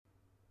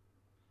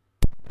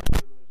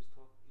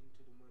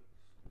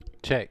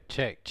Check.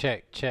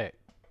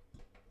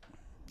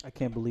 I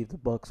can't believe the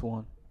Bucks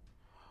won.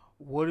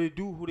 What did it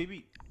do? Who they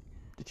beat?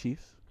 The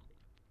Chiefs.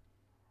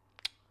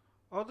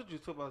 I thought you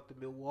were talking about the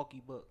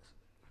Milwaukee Bucks.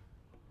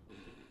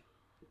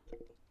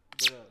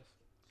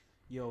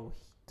 Yo,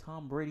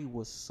 Tom Brady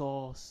was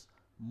sauce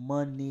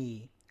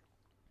money.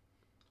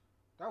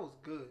 That was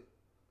good.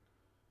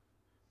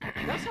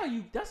 That's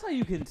how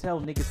you can tell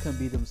niggas couldn't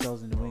be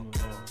themselves in New England,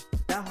 bro.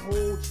 That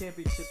whole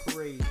championship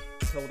parade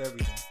told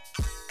everything.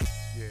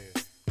 Yeah.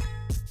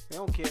 They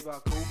don't care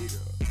about Kobe.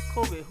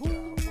 Kobe,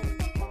 who?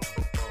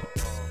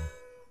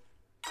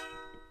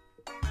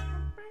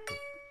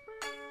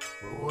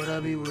 Where would I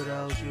be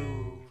without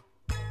you?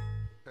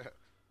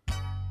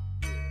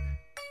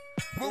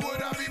 Where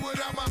would I be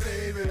without my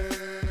baby?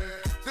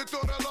 The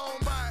thought alone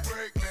might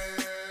break me,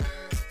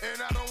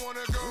 and I don't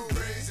wanna go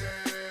crazy.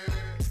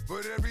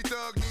 But every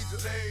thug needs a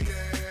lady.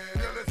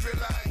 Girl, it feel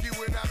like you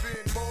and I've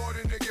been more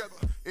than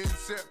together,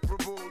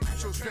 inseparable. You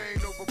chose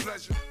pain over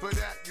pleasure. For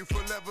that, you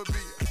forever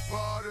be a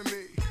part of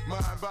me.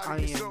 Mind, I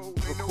body, and am soul.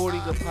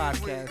 recording a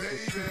podcast Baby,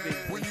 with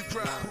two when you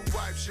cry, who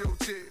wipes your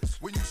tears?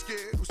 When you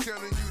scared, who's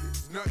telling you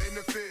this? Nothing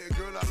to fear,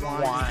 girl. I Why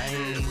always be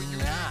there when you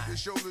not? need the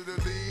shoulder to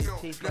lean on.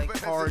 Tastes Never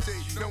like cards.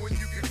 hesitate, knowing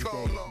you can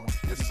call on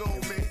your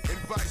soulmate and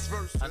vice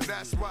versa.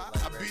 That's why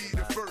I be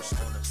the first.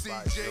 See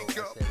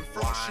Jacob,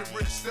 frost your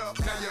wrist up.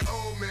 Now you're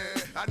old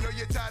man. I know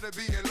you're tired of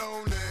being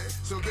lonely.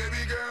 So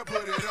baby girl,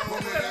 put it on.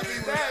 When I be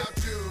without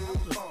you.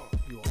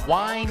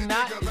 Why Only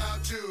not? think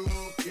about you.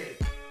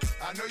 Yeah.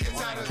 I know you're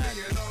tired of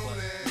being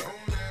lonely.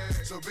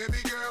 So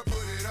baby girl,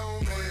 put it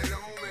on me.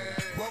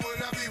 What would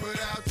I be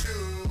without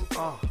you?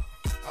 Oh,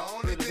 I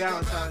only Baby think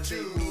about Valentine's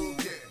you.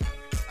 Day. Yeah.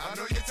 I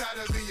know you're tired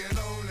of being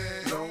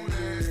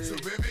lonely. So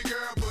baby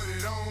girl, put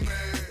it on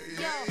me.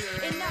 Yo, Yeah,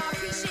 yeah. and I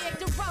appreciate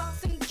the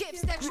rocks and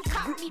gifts that you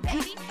caught me,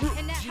 baby.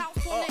 And that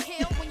house on the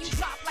hill when you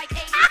drop like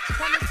 80.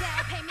 On the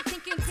down payment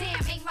thinking,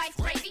 damn, ain't life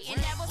Brady.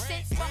 And ever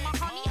since from my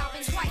honey, I've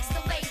been twice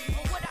the lady.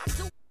 But what I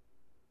do.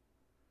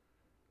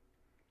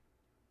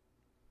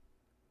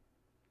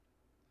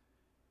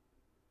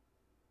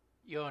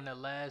 Yo, in the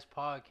last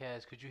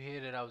podcast, could you hear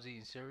that I was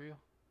eating cereal?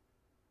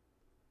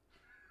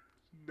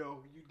 no,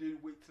 you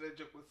didn't wait till that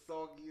joke was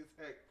soggy as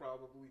heck,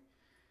 probably.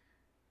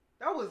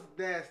 That was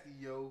nasty,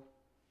 yo.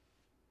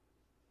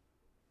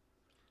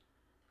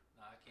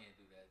 No, I can't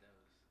do that. That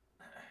was...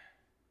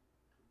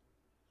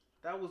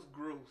 That was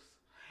gross.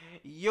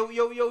 Yo.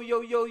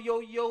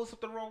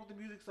 Something wrong with the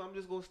music, so I'm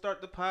just going to start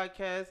the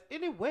podcast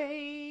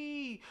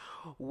anyway.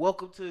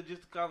 Welcome to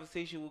Just a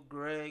Conversation with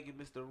Greg and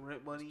Mr.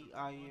 Rent Money.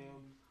 I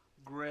am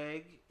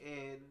Greg,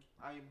 and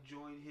I am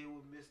joined here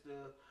with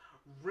Mr.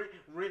 Rent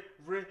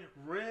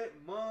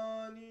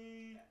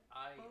Money.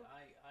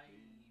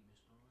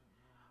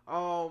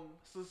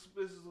 So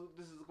this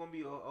is gonna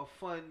be a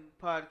fun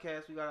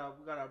podcast. We got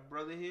our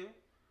brother here,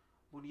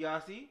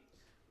 Budiasi.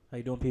 How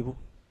you doing, people?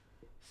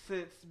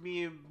 Since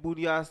me and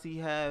Budiasi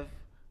have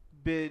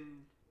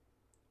been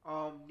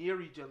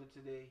near each other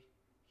today,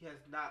 he has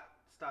not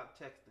stopped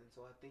texting.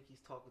 So I think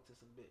he's talking to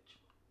some bitch.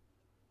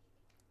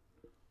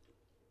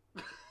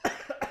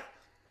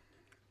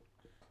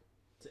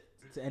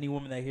 To any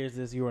woman that hears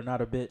this, you are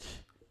not a bitch.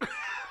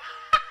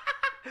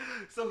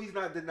 So he's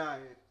not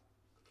denying.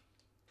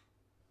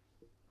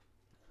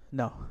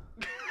 No.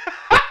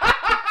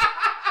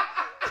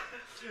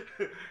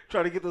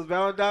 Trying to get those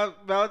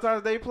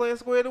Valentine's Day plans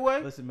squared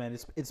away. Listen, man,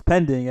 it's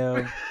pending,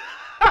 yo.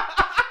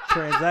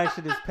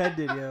 Transaction is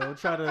pending, yo. I'm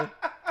trying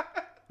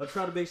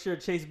to make sure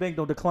Chase Bank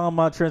don't decline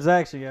my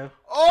transaction, yo.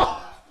 Oh.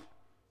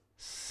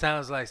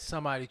 Sounds like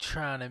somebody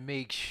trying to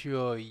make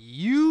sure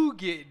you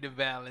get the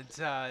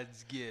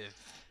Valentine's gift.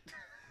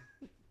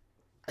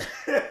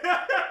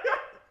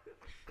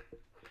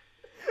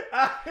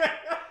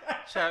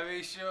 Trying to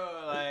make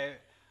sure,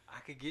 like, I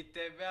could get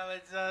that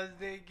Valentine's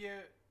Day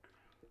gift.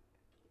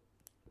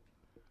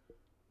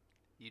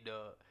 You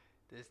know,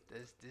 this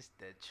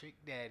that trick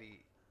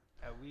daddy.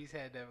 We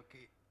had that.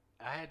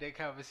 I had that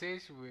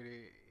conversation with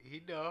it.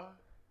 He know.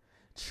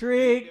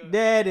 Trick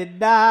daddy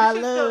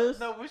dollars.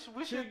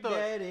 What's your Trick thought?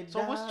 daddy So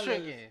what's dollars.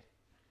 tricking?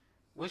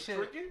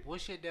 Tricking?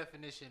 What's your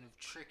definition of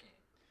tricking?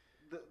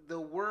 The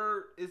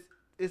word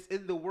is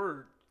in the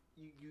word.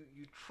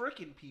 You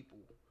tricking people.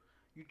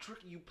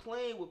 You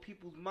playing with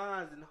people's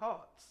minds and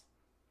hearts.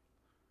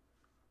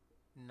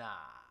 Nah.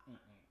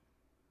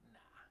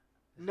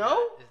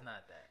 No? It's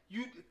not that.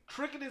 You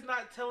tricking is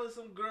not telling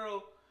some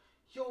girl,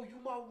 yo, you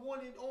my one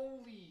and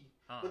only.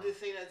 But then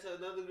say that to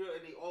another girl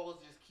and they all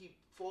just keep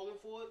falling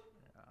for it.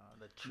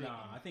 The tricking.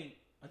 Nah, I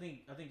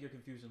think you're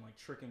confusing like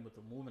tricking with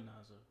the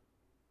womanizer.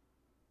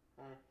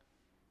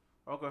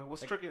 Okay,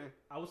 what's Like, tricking?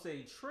 I would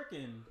say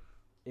tricking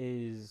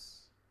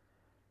is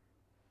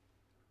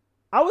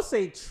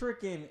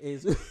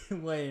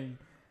when.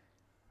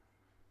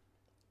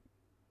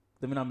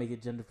 Let me not make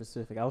it gender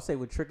specific. I would say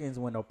what tricking is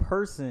when a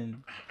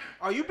person.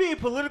 Are you being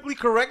politically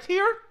correct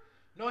here?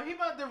 No, he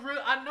about to real.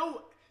 I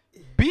know.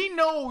 B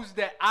knows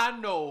that I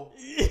know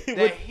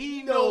that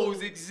he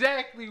knows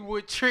exactly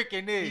what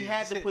tricking is. He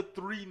had to put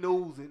 3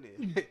 no's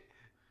in it.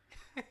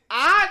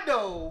 I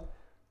know.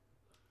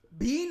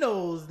 B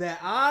knows that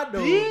I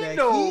know B that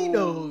he knows.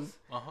 knows.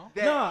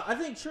 That No, I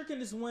think tricking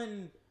is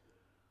when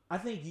I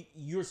think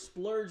you're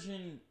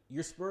splurging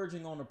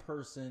on a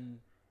person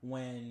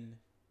when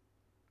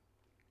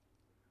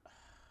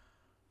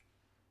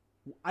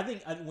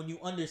when you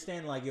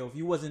understand, like, yo, if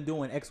you wasn't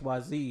doing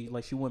XYZ,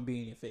 like, she wouldn't be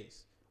in your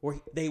face, or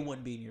they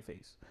wouldn't be in your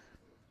face.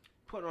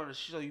 put on a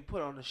show. You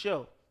put on a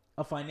show.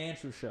 A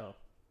financial show.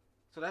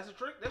 So that's a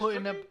trick. That's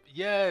Putting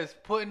tricking?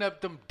 putting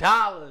up them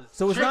dollars.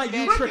 So it's not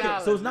Tricking you that tricking.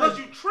 dollars. So it's not Because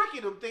you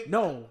tricking them. Think,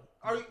 no.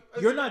 Are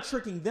You're not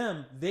tricking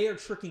them. They are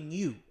tricking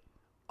you.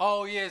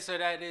 Oh yeah, so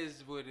that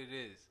is what it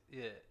is.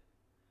 Yeah.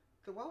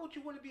 So why would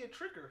you want to be a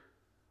tricker?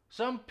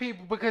 Some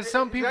people, because Did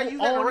some I people use that in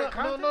the own right up.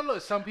 No, context?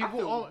 look. Some I people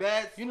feel own.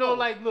 bad You know,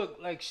 slow.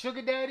 like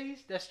sugar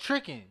daddies. That's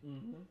tricking.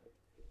 Mm-hmm.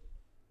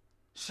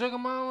 Sugar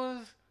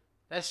mamas.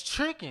 That's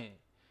tricking.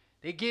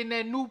 They getting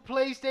that new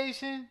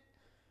PlayStation.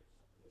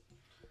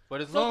 But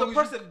as So long the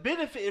as person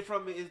benefiting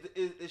from it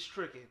is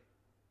tricking.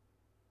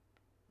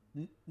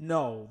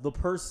 No, the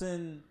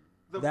person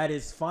The- that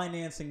is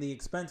financing the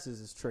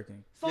expenses is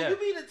tricking. So Yeah. you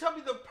mean to tell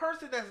me the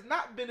person that's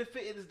not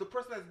benefiting is the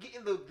person that's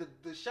getting the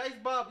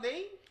Shice Bob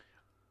name?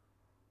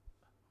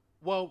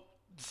 well,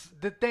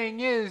 the thing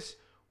is,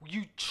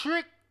 you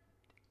trick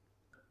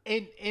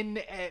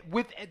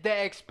with the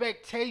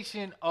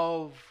expectation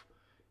of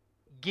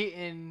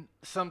getting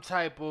some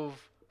type of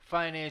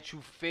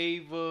financial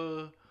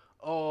favor,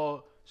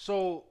 or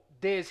so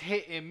there's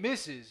hit and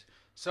misses.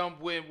 Some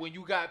when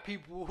you got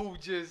people who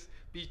just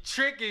be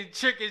tricking,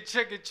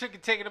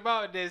 taking them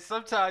out, and then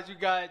sometimes you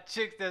got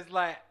chicks that's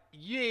like,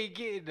 you ain't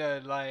getting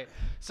none, like,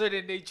 so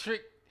then they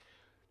trick.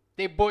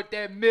 They bought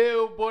that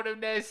meal, bought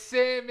them that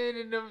salmon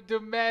and the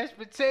mashed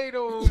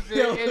potatoes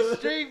and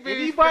string beans.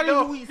 Anybody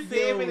who eats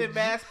salmon and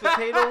mashed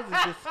potatoes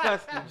is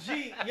disgusting.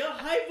 Gee, your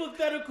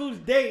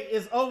hypotheticals date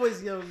is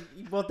always, yo,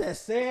 you bought that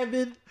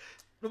salmon,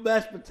 the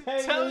mashed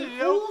potatoes. Tell you,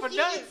 yo, for Who's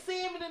that. eating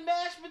salmon and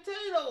mashed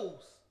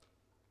potatoes?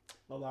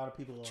 A lot of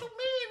people What are. you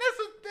mean? That's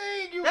a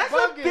thing. You That's a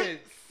bugging. big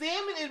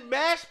salmon and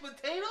mashed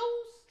potatoes?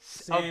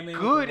 Salmon a with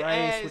good the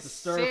rice, ass with the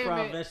stir-fried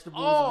salmon.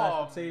 vegetables Oh,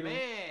 and mashed potatoes.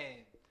 man.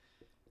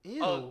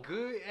 Ew. A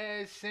good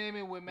ass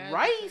salmon with mashed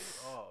Rice?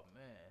 potatoes. Oh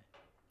man.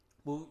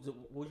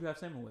 What would you have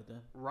salmon with then?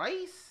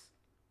 Rice?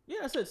 Yeah,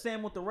 I said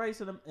salmon with the rice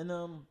and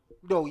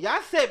No,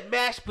 y'all said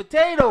mashed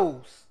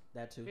potatoes.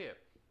 that too. Here,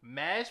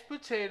 mashed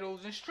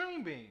potatoes and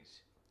string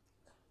beans.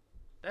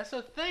 That's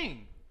a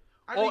thing.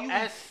 I know Or you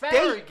eat steak.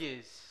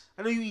 asparagus.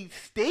 I know you eat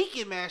steak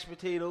and mashed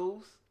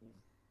potatoes.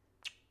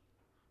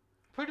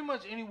 Pretty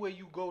much anywhere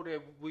you go there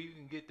where you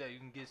can get that, you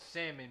can get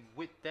salmon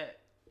with that,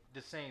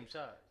 the same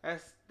side.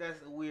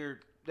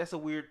 That's a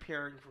weird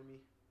pairing for me.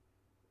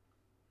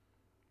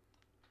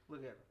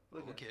 Look at him.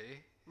 Look at him. Okay.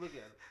 Look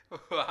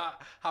at him.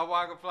 How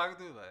Waka Flocka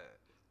do that?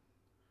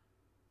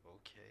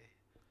 Okay.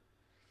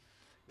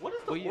 What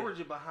is the Well, yeah.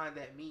 origin behind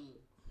that meme?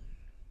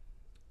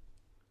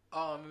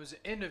 It was an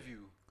interview.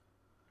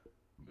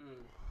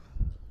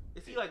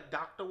 Is he like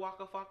Dr.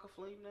 Waka Flocka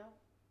Flame now?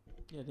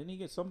 Yeah, didn't he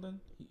get something?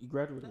 He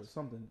graduated with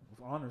something, with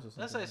honors or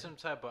something. That's like some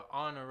type of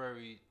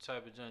honorary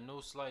type of joint.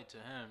 No slight to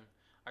him.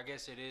 I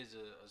guess it is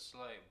a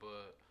slight,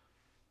 but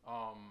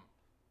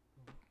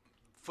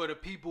for the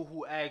people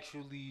who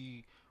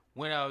actually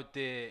went out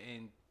there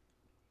and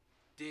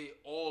did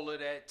all of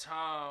that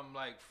time,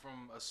 like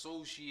from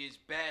associates,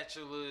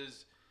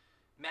 bachelors,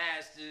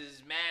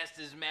 masters,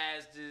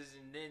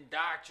 and then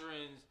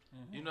doctrines.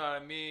 You know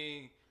what I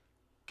mean?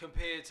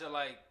 Compared to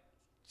like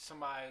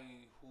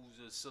somebody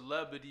who's a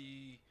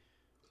celebrity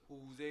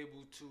who's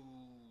able to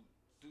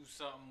do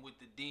something with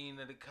the dean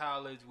of the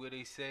college where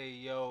they say,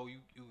 yo, you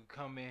can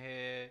come in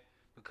here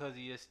because of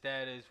your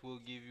status, we'll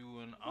give you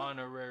an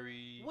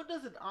honorary. What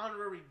does an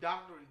honorary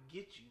doctorate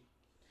get you?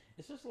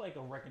 It's just like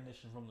a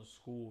recognition from the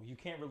school. You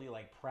can't really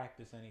like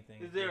practice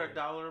anything. Is there a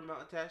dollar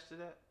amount attached to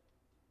that?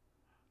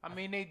 I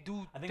mean, they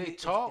do. I think they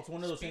it's, talk. it's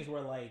one of those things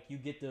where like you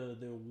get the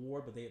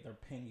award, but they're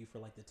paying you for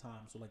like the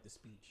time, so like the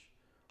speech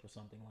or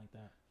something like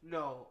that.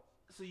 No.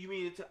 So you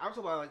mean I'm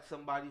talking about like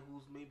somebody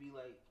who's maybe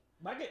like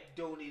I get.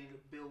 donated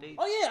a building.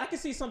 Oh yeah, I can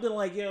see something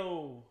like,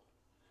 yo.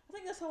 I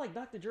think that's how like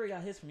Dr. Dre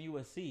got his from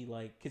USC,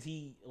 like, cause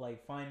he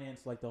like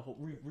financed like the whole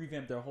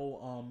revamped their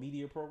whole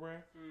media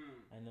program,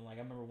 and then like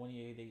I remember one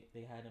year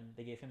they had him,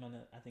 they gave him and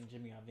I think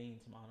Jimmy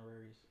Iovine some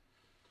honoraries.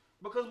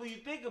 Because when you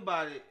think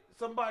about it,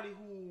 somebody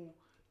who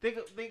think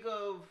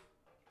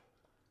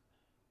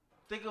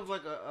of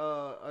like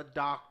a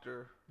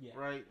doctor, Yeah.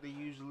 right? They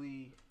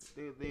usually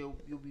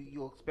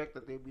you'll expect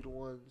that they'll be the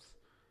ones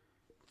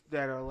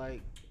that are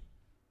like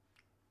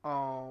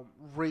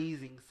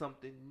raising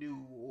something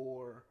new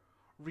or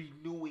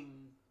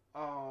renewing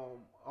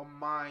a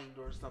mind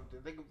or something.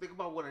 Think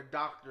about what a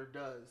doctor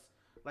does.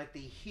 Like they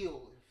heal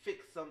and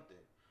fix something,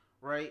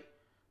 right?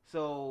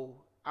 So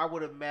I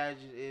would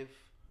imagine if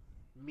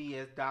me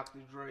as Dr.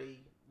 Dre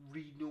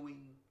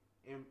renewing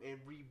and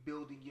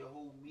rebuilding your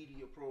whole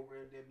media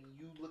program, that mean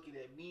you looking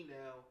at me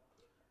now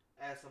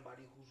as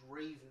somebody who's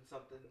raising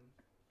something.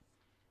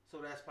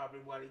 So that's probably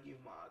why they give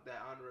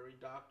that honorary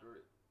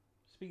doctorate.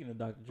 Speaking of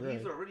Dr. Well, Dre,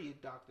 he's already a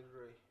Dr.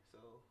 Dre. So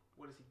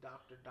what is he,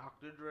 Dr.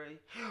 Dre?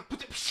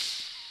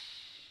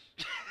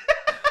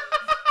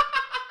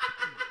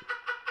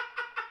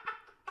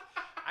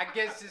 I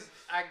guess it's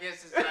like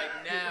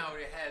now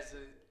it has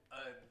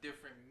a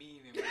different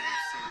meaning when you say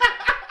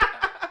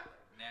that.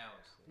 Now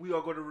it's We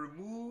are going to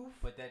remove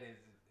but that is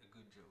a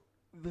good joke.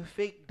 the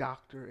fake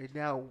doctor and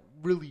now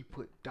really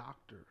put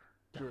Dr.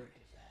 Dre.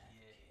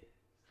 Yeah.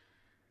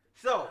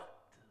 So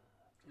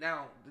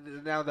now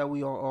that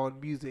we are on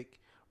music,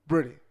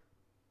 Brittany,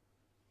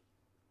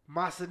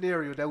 my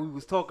scenario that we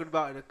was talking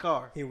about in the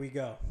car, here we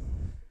go.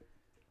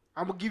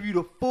 I'm gonna give you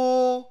the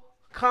full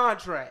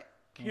contract.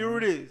 Here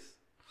it is,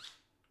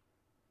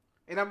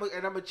 and I'm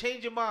gonna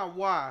change your mind.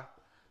 Why?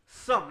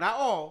 Some, not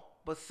all,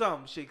 but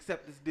some should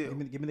accept this deal.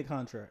 Give me the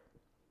contract.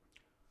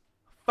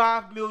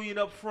 $5 million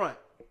up front.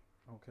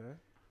 Okay.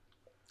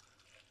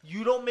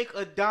 You don't make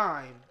a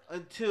dime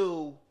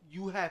until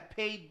you have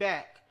paid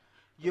back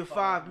your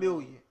 $5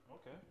 million.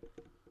 Okay.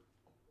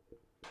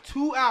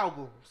 2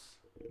 albums,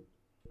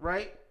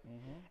 right?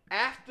 Mm-hmm.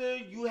 After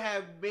you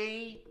have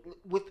made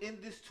within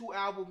this 2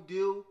 album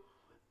deal,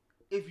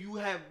 if you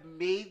have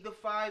made the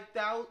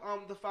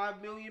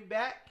 $5 million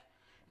back,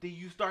 then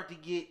you start to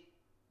get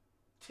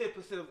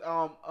 10%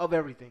 of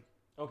everything.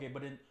 Okay,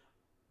 but then,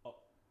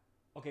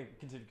 okay,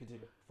 continue.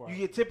 You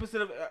get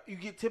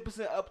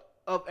 10%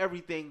 of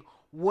everything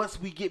once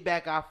we get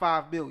back our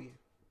 $5 million,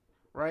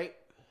 right?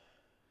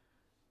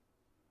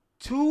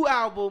 2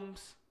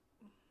 albums,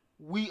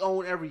 we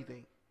own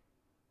everything.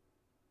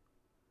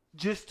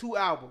 Just 2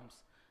 albums.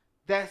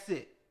 That's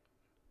it.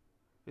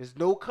 There's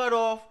no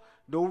cutoff,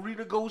 no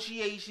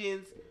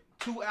renegotiations.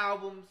 2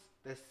 albums.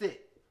 That's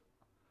it.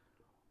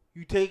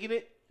 You taking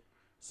it?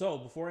 So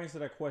before I answer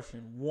that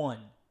question, 1,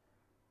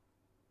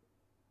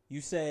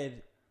 you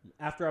said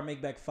after I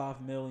make back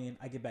 $5 million,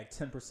 I get back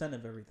 10%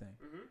 of everything.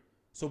 Mm-hmm.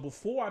 So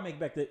before I make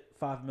back the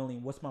 $5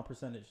 million, what's my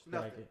percentage that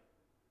I Nothing. get?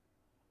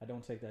 I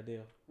don't take that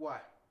deal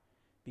Why?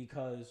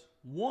 because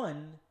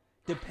 1,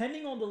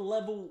 depending on the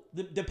level,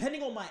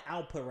 depending on my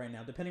output right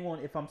now, depending on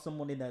if I'm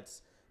someone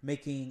that's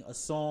making a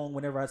song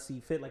whenever I see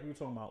fit, like we were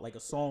talking about, like a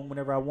song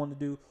whenever I want to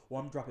do, or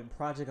I'm dropping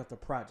project after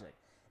project,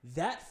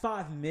 that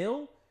 $5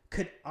 million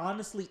could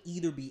honestly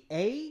either be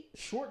A,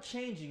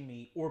 shortchanging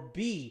me, or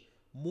B,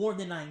 more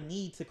than I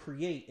need to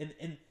create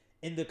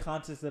in the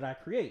content that I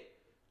create.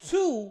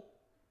 2,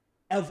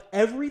 of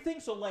everything.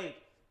 So like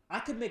I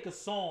could make a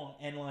song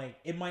and like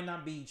it might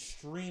not be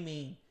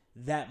streaming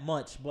that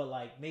much, but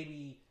like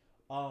maybe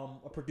a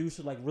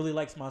producer like really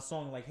likes my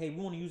song, like, hey, we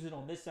want to use it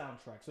on this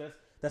soundtrack. So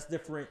that's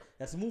different.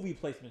 That's movie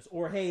placements.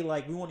 Or hey,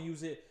 like we want to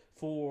use it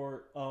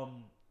for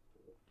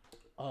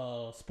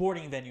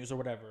sporting venues or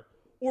whatever.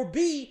 Or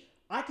B,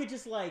 I could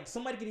just like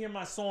somebody could hear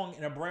my song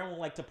and a brand would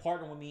like to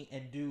partner with me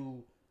and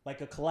do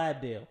like a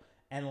collab deal.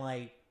 And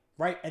like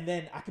right, and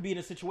then I could be in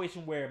a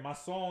situation where my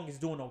song is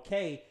doing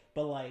okay,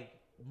 but like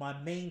my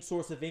main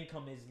source of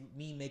income is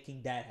me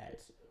making dad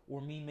hats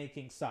or me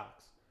making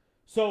socks.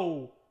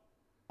 So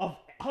of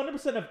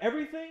 100% of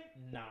everything,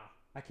 nah,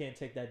 I can't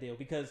take that deal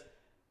because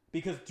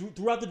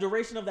throughout the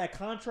duration of that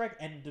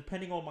contract and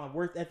depending on my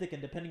work ethic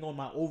and depending on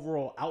my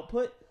overall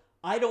output,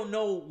 I don't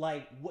know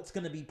like what's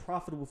gonna be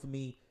profitable for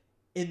me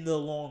in the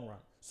long run.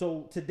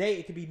 So today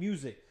it could be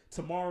music.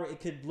 Tomorrow it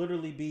could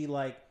literally be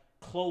like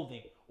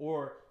clothing,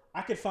 or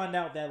I could find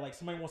out that like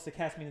somebody wants to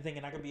cast me in the thing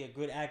and I could be a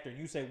good actor. And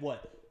you say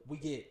what? We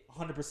get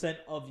 100%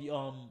 of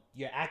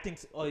your acting,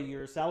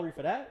 your salary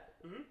for that.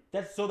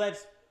 Mm-hmm.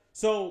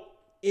 So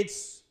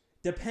it's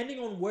depending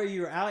on where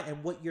you're at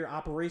and what your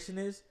operation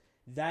is.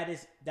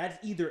 That's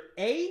either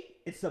A,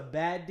 it's a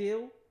bad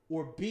deal,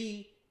 or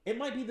B, it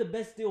might be the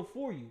best deal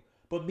for you.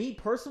 But me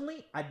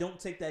personally, I don't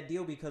take that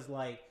deal because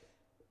like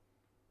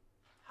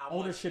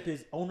ownership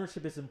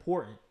is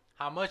important.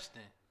 How much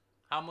then?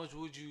 How much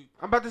would you?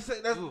 I'm about to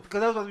say that's because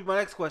that was going to be my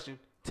next question.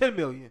 $10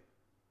 million.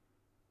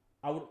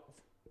 I would.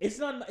 It's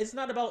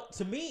not about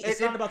to me. It's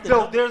not about the.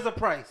 No, there's a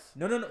price.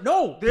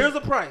 No. There's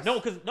a price.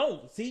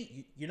 No.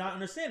 See, you're not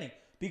understanding.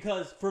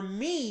 Because for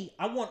me,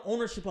 I want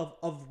ownership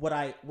of what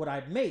I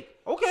make.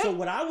 Okay. So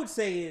what I would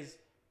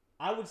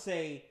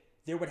say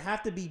there would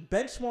have to be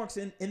benchmarks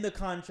in the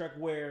contract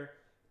where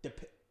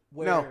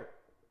No.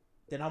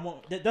 Then I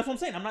won't. That's what I'm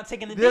saying. I'm not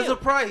taking the There's deal. a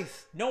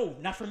price. No,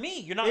 not for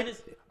me. You're not.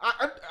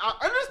 I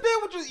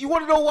understand what you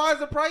want to know. Why is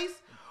the price?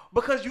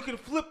 Because you can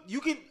flip.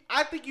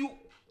 I think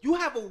you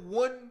have a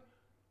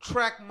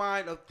one-track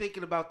mind of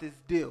thinking about this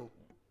deal.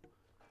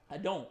 I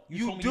don't.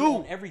 You told me do. you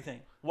own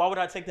everything. Why would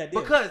I take that deal?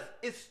 Because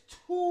it's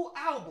 2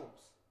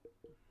 albums.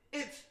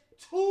 It's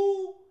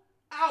 2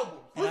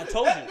 albums. And I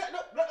told you.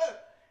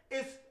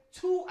 It's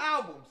 2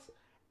 albums.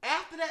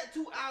 After that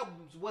 2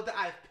 albums, whether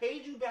I've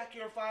paid you back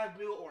your $5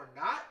 million or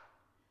not,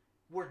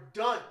 we're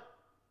done.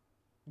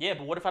 Yeah,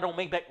 but what if I don't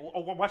make back?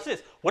 Watch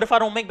this. What if I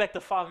don't make back the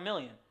 $5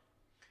 million?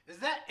 Is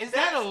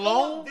that a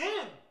loan?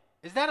 Them.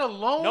 Is that a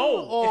loan?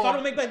 No. Or If I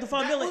don't make back the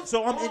 $5 million,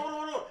 so I'm. Hold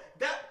on.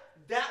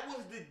 That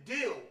was the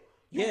deal.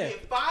 You Yeah.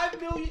 get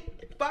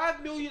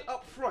 $5 million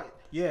up front.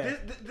 Yeah.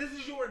 This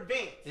is your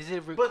advance. Is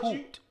it But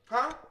recouped?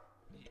 huh?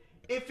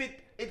 if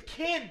it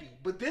can be,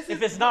 but this is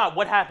If it's not,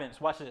 what happens?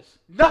 Watch this.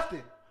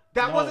 nothing.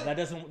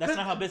 That's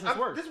not how business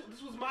works.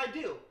 This was my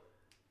deal.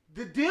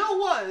 The deal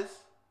was.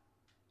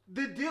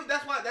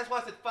 That's why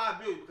I said $5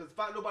 billion, because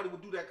nobody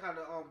would do that kind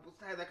of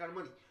have that kind of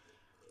money.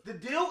 The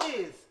deal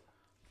is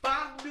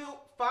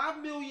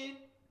 $5 million.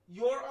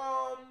 Your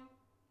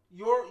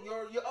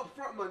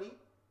upfront money,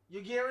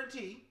 your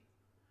guarantee.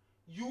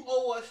 You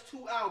owe us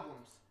 2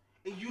 albums,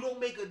 and you don't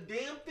make a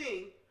damn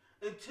thing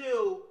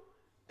until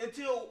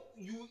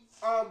you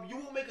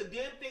won't make a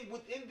damn thing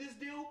within this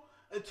deal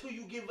until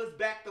you give us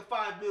back the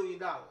 $5 million.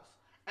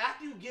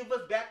 After you give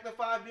us back the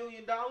 $5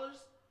 million,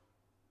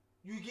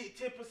 you get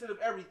 10% of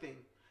everything.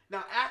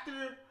 Now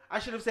after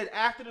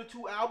the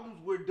 2 albums,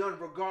 we're done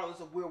regardless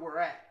of where we're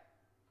at.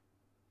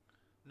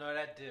 No,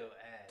 that deal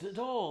ass.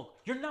 Dog,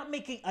 you're not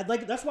making.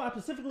 That's why I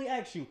specifically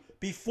asked you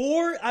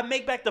before I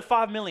make back the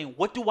 $5 million.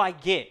 What do I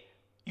get?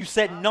 You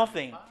said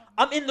nothing.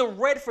 I'm in the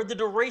red for the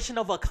duration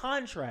of a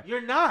contract.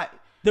 You're not.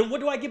 Then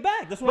what do I get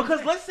back? That's what.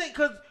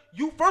 Because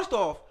you first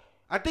off,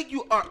 I think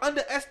you are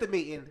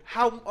underestimating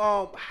how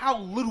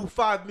little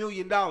 $5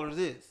 million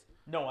is.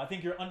 No, I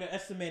think you're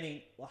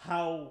underestimating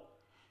how.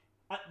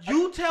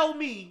 You tell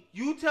me,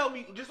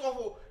 just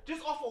off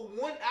of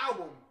one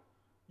album,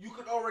 you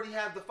could already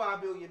have the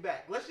 $5 million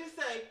back. Let's just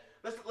say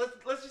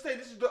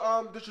this is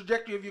the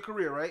trajectory of your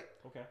career, right?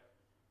 Okay.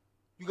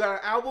 You got an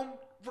album.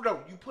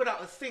 You put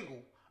out a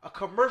single, a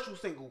commercial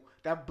single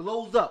that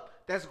blows up.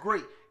 That's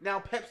great. Now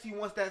Pepsi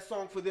wants that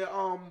song for their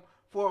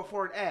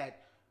for an ad.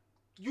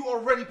 You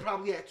already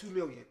probably at $2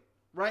 million,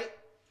 right?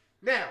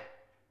 Now,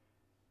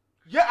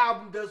 your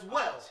album does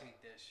well. I'll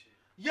take that shit.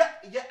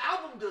 Your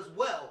album does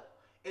well,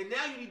 and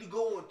now you need to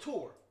go on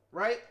tour,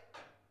 right?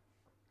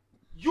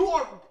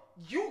 Your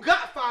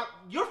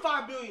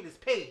 $5 million is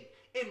paid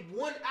in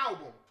one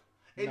album,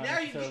 and Not now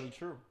you necessarily get.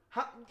 true.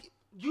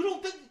 You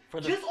don't think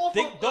For the just off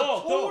big of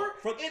dog, a tour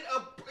dog. in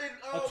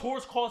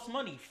Tours cost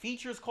money.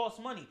 Features cost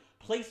money.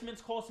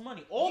 Placements cost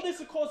money. All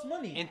this costs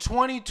money. In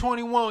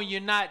 2021,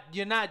 you're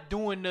not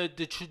doing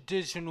the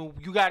traditional.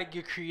 You got to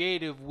get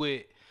creative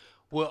with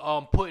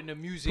putting the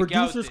music out there.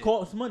 Producers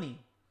cost money.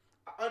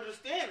 I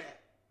understand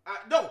that.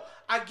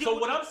 I get. So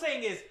what I'm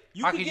saying is,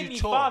 you How can could give you me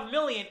talk? $5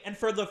 million, and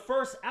for the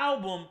first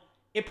album,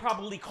 it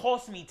probably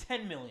cost me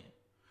 $10 million.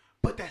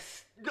 But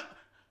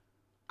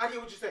I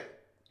get what you're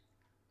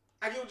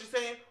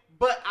saying.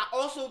 But I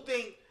also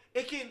think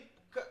it can.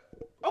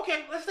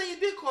 Okay, let's say it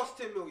did cost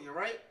 $10 million,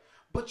 right?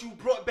 But you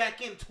brought back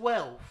in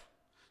 12.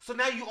 So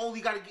now you only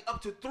got to get up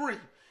to 3.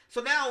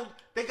 So now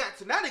they got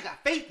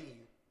faith in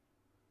you.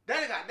 Now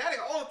they got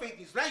all the faith in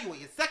you. So now you on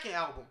your second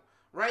album,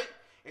 right?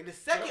 And the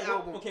second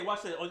album. Okay,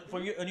 watch that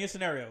on your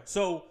scenario.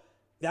 So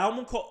the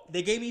album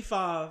they gave me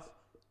 5.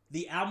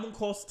 The album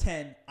cost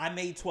 10. I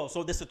made 12.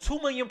 So there's a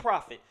 $2 million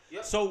profit.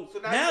 Yep. So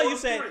now you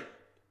said.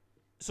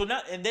 So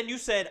now and then you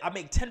said I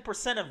make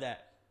 10% of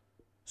that.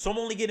 So I'm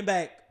only getting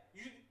back.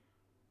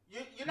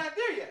 You're not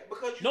there yet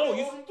because you No,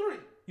 still owe them 3.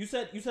 You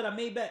said I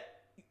made back.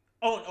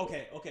 Oh,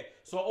 okay.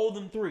 So I owe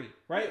them 3,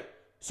 right? Yeah.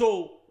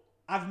 So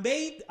I've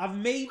made. But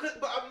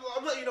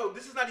I'm letting you know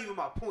this is not even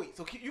my point.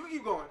 So you can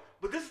keep going,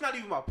 but this is not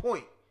even my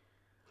point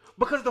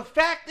because the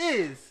fact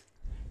is,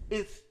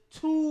 it's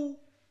 2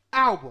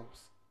 albums.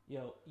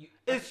 Yo,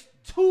 It's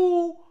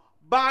 2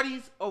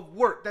 bodies of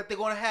work that they're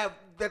gonna have,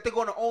 that they're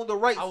gonna own the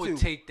rights to. I would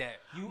take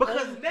that.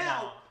 Because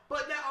now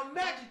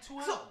imagine 2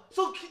 albums.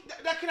 So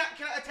can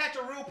I attach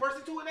a real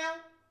person to it now?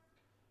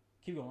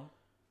 Keep going.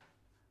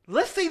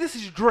 Let's say this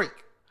is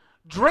Drake.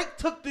 Drake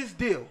took this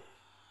deal.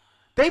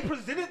 They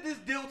presented this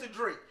deal to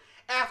Drake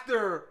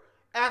after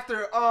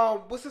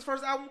what's his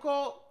first album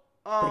called?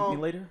 Thank Me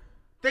Later.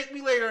 Thank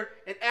Me Later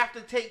and After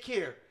Take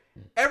Care.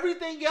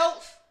 Everything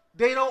else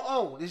they don't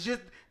own. It's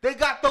just they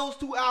got those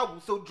 2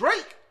 albums. So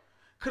Drake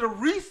could have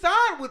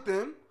re-signed with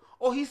them,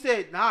 or he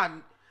said, nah,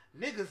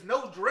 niggas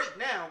know Drake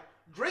now.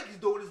 Drake is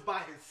doing this by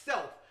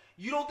himself.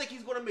 You don't think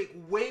he's gonna make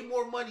way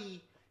more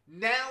money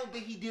now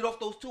than he did off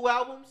those 2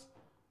 albums?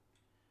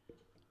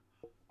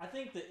 I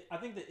think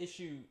the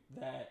issue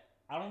that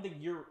I don't think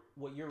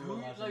what you're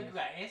realizing. You is,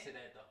 gotta answer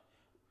that though.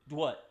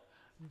 what?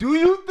 Do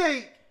you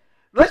think?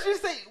 Let's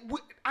just say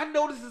I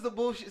know this is a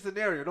bullshit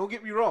scenario. Don't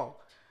get me wrong,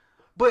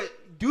 but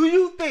do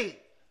you think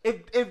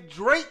if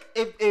Drake,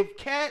 if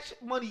Cash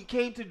Money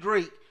came to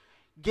Drake,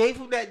 gave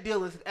him that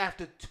deal and said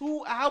after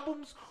 2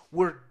 albums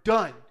we're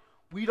done,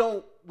 we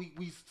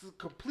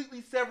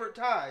completely severed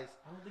ties,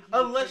 I don't think he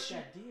unless would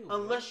you take that deal,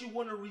 unless you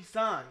want to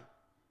resign.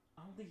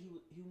 I don't think he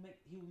would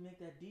make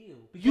that deal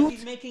because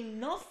he's making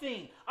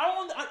nothing.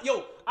 I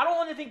don't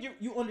want to think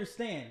you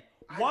understand.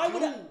 Why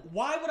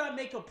would I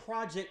make a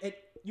project at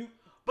you?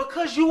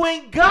 Because you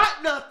ain't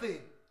got nothing.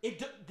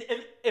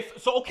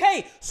 So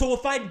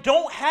if I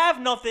don't have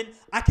nothing,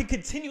 I can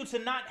continue to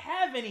not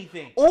have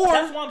anything. Or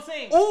that's what I'm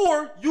saying.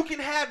 Or you can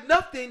have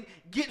nothing,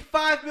 get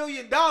 $5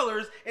 million,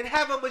 and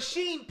have a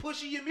machine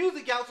pushing your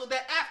music out so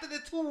that after the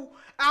 2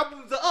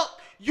 albums are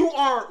up, you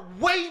are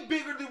way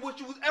bigger than what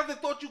you ever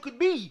thought you could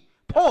be.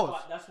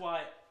 Pause. That's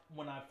why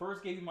when I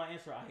first gave you my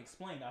answer, I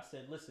explained. I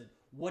said, listen,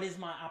 what is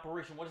my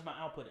operation? What is my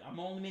output? I'm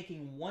only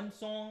making one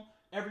song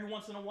every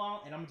once in a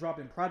while, and I'm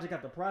dropping project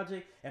after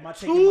project. Am I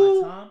taking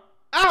my time?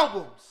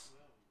 Albums.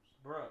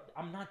 Bro,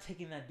 I'm not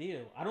taking that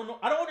deal. I don't know.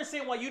 I don't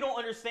understand why you don't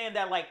understand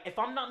that. Like, if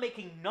I'm not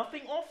making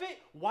nothing off it,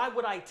 why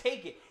would I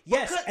take it?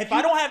 Yes, if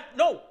I don't have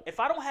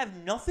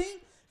nothing,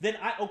 then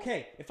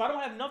If I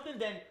don't have nothing,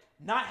 then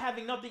not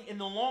having nothing in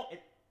the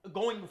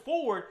going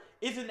forward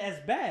isn't as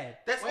bad.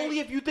 That's only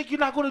if you think you're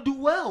not going to do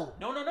well.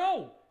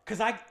 No. Because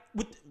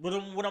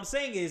what I'm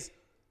saying is,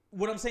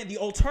 the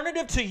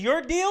alternative to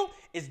your deal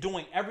is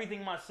doing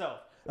everything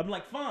myself. I'm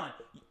like, fine.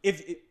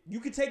 If you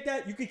could take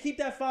that, you could keep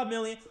that $5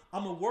 million.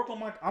 I'm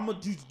gonna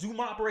do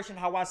my operation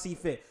how I see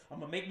fit. I'm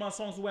gonna make my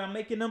songs the way I'm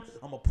making them.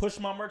 I'm gonna push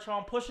my merch how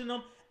I'm pushing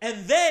them.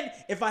 And then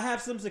if I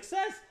have some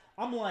success,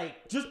 I'm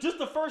like, just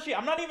the first year.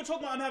 I'm not even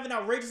talking about I'm having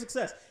outrageous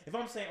success. If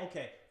I'm saying,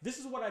 okay, this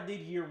is what I did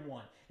year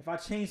one. If I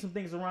change some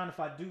things around, if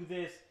I do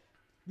this,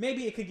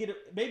 maybe it could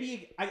get.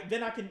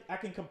 Then I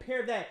can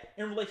compare that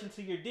in relation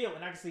to your deal,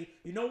 and I can see,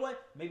 you know what?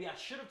 Maybe I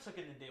should have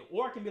taken the deal,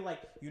 or I can be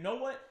like, you know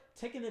what?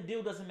 Taking the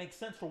deal doesn't make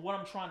sense for what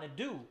I'm trying to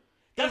do.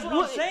 That's what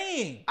I'm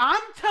saying.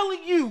 I'm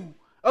telling you.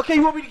 Okay,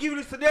 you want me to give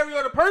you the scenario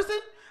of the person?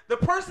 The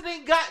person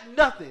ain't got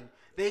nothing.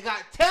 They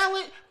got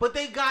talent, but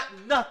they got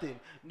nothing.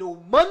 No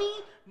money,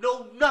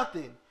 no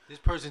nothing. This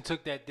person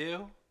took that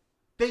deal?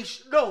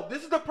 No,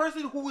 this is the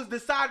person who is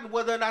deciding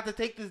whether or not to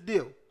take this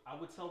deal. I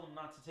would tell them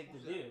not to take the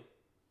deal.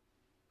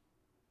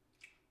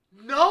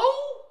 No?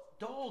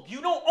 Dog,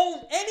 you don't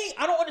own any.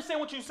 I don't understand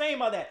what you're saying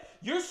about that.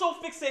 You're so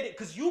fixated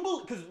because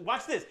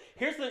watch this.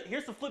 Here's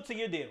the flip to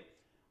your deal.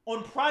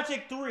 On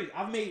Project 3,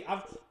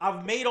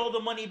 I've made all the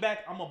money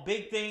back. I'm a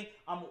big thing.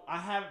 I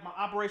have my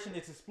operation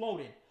that's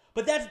exploding.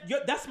 But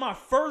that's my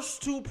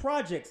first two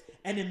projects.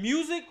 And in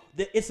music,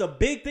 it's a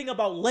big thing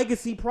about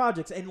legacy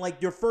projects and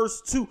like your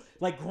first two,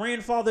 like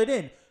grandfathered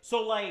in.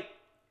 So like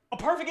a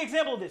perfect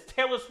example of this,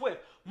 Taylor Swift.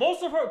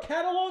 Most of her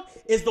catalog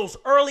is those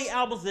early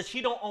albums that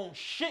she don't own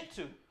shit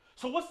to.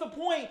 So what's the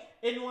point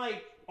in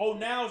like, oh,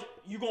 now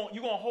you're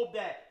gonna hope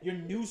that your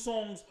new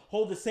songs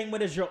hold the same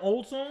weight as your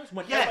old songs?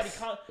 When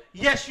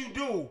yes, you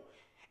do,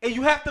 and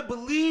you have to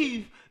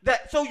believe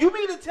that. So you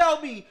mean to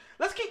tell me?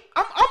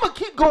 I'm gonna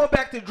keep going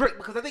back to Drake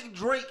because I think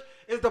Drake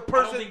is the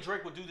person. I don't think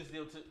Drake would do this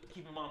deal to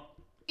keep him on.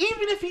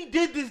 Even if he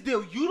did this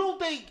deal, you don't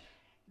think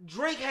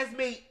Drake has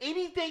made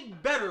anything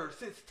better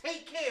since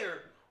Take Care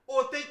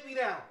or Thank Me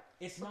Now?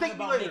 It's not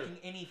about making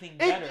anything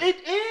better. It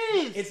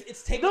is.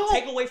 It's take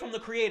away from the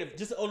creative,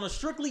 just on a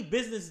strictly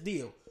business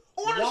deal.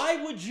 Why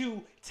would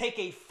you take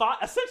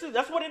essentially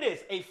that's what it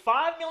is, a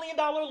 $5 million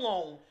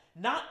loan,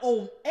 not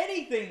own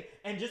anything,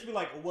 and just be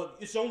like, well,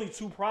 it's only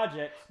two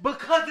projects.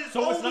 Because it's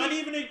not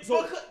even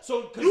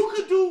you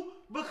could do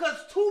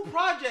because two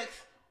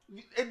projects.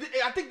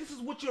 I think this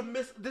is what you're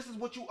This is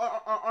what you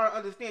are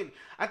understanding.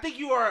 I think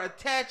you are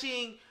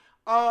attaching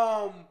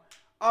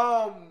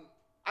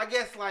I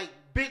guess like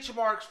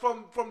benchmarks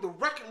from the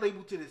record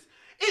label to this.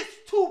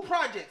 It's two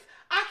projects.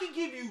 I can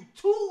give you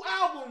 2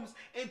 albums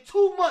in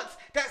 2 months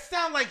that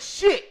sound like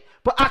shit,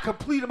 but I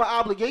completed my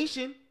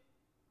obligation.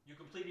 You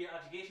completed your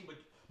obligation,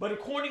 but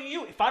according to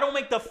you, if I don't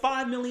make the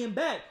 $5 million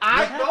back,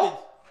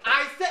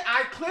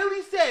 I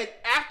clearly said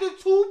after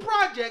 2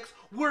 projects,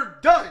 we're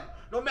done,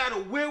 no matter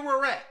where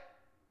we're at.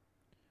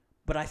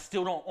 But I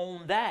still don't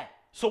own that.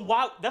 So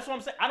why? That's what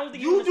I'm saying. I don't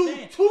think you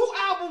understand. Do 2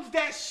 albums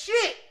that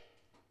shit.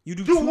 You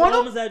do 2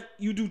 albums that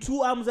you do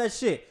 2 albums that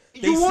shit.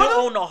 They still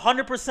own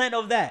 100%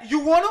 of that. You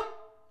want them?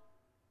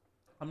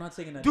 I'm not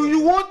taking that. Do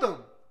you want them?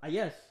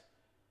 Yes.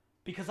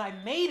 Because I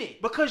made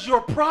it. Because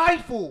you're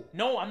prideful.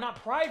 No, I'm not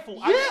prideful.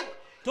 Yeah.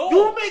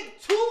 You make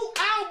 2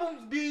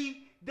 albums,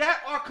 B,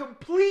 that are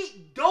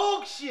complete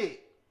dog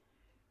shit.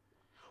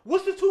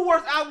 What's the 2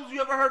 worst albums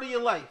you ever heard in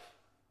your life?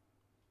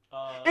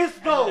 It's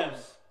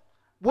those.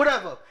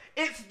 Whatever.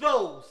 It's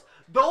those.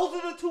 Those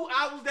are the 2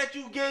 albums that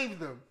you gave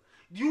them.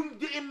 You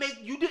didn't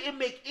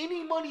make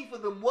any money for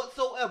them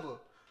whatsoever.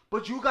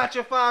 But you got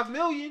your $5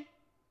 million.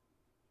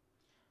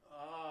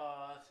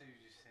 Oh, I see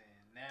what you're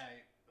saying. Now,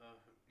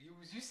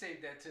 you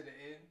saved that to the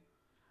end.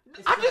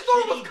 I just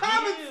thought it was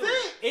common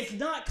sense. It's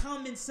not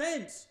common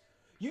sense.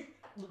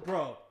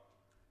 Bro,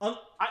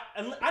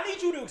 I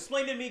need you to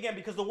explain it to me again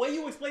because the way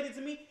you explained it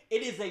to me,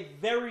 it is a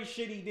very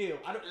shitty deal.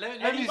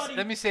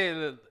 Let me say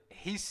it.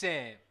 He's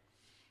saying,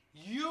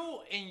 you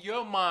in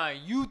your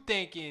mind, you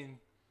thinking,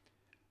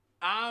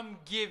 I'm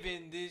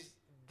giving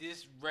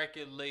this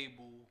record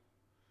label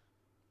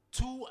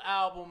 2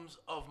 albums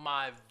of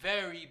my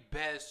very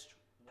best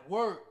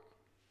work.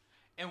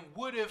 And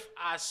what if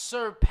I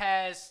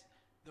surpass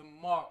the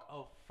mark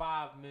of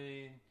 5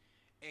 million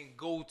and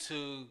go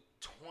to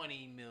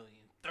 20 million,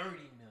 30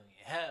 million,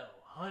 hell,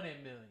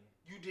 100 million?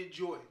 You did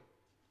Jordan.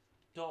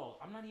 Dog,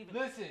 I'm not even...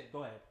 Listen.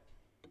 Go ahead.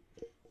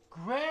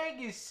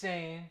 Greg is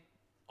saying,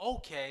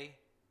 okay,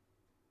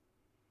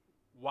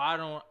 why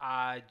don't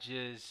I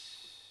just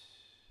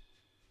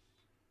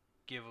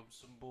give them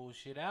some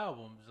bullshit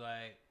albums?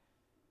 Like,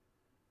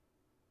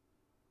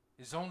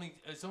 it's only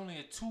a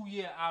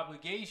 2-year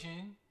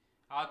obligation.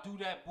 I'll do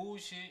that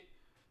bullshit.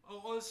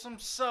 Or some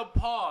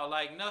subpar,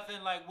 like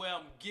nothing like where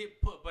I'm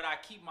get put, but I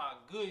keep my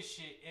good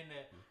shit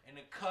in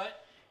the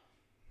cut.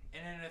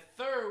 And then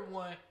the third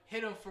one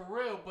hit him for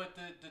real, but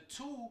the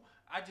two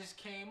I just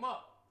came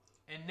up.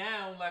 And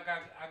now like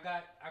I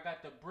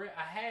got the bread.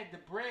 I had the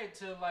bread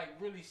to like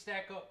really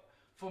stack up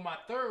for my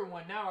third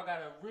one. Now I got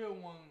a real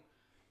one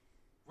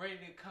ready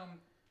to come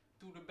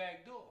through the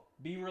back door.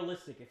 Be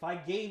realistic. If I'm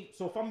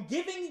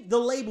giving the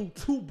label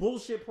 2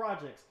 bullshit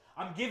projects,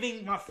 I'm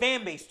giving my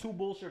fan base 2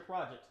 bullshit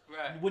projects.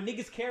 Right. Would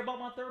niggas care about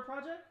my third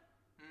project?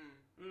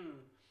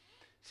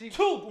 See,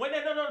 2. Wait,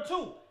 no,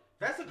 2.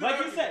 That's a good like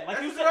argument. You said, That's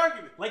a good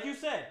argument. Like you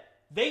said,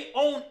 they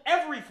own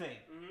everything.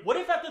 Mm-hmm. What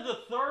if after the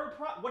third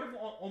what if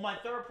on my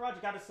third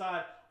project I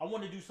decide I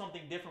want to do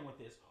something different with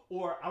this,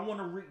 or I want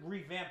to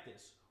revamp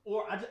this,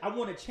 or I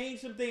want to change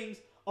some things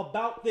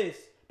about this,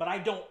 but I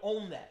don't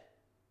own that.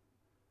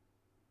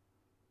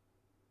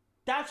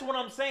 That's what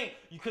I'm saying.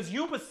 Because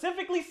you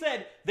specifically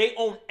said they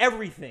own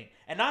everything.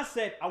 And I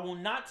said I will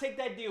not take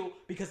that deal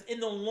because in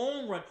the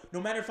long run,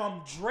 no matter if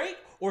I'm Drake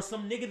or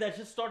some nigga that's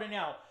just starting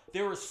out,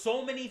 there are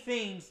so many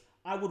things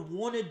I would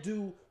want to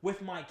do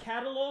with my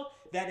catalog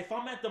that if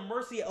I'm at the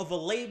mercy of a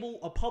label,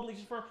 a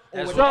publishing firm,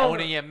 or that's what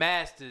owning your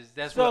masters.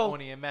 That's what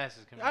owning your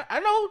masters can be. I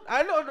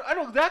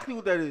know exactly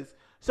what that is.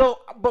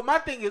 So, but my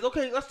thing is,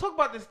 okay, let's talk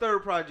about this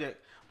third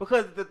project.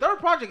 Because the third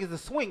project is a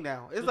swing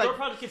now. It's the third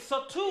project can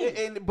suck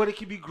too. But it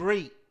can be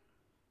great.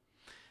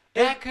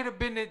 That could have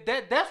been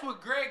that's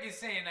what Greg is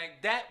saying.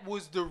 Like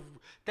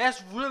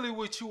that's really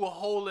what you were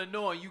holding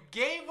on. You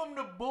gave him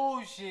the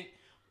bullshit.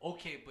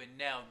 Okay, but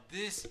now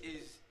this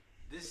is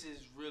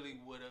really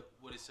what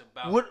it's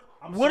about. What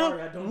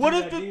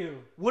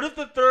if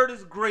the third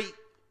is great?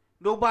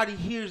 Nobody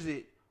hears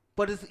it,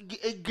 but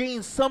it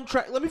gains some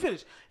Let me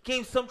finish.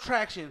 Gains some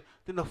traction.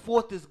 Then the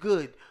fourth is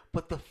good,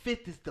 but the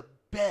fifth is the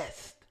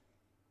best.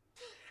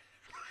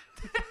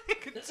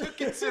 Took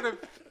it to the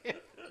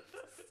fifth.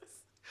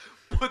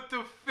 But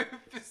the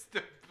fifth is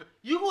the best.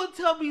 You gonna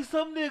tell me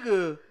some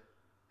nigga,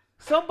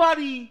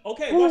 somebody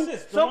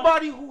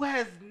who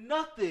has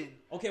nothing,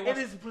 and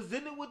is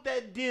presented with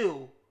that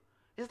deal,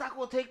 is not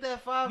gonna take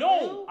that $5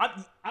 million? No,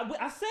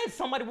 I said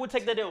somebody would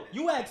take that deal.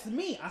 You asked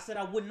me, I said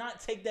I would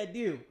not take that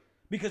deal.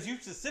 Because you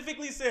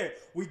specifically said,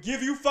 we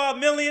give you $5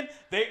 million,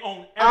 they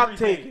own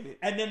everything. I'm taking it.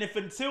 And then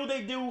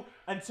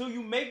until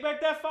you make back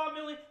that $5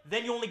 million,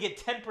 then you only get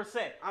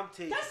 10%. I'm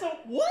taking it. That's a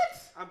what?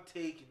 I'm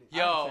taking it. I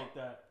don't take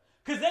that.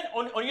 Because then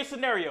on your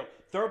scenario,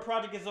 third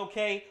project is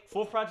okay,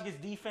 fourth project is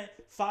decent,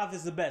 5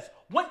 is the best.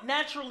 What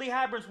naturally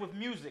happens with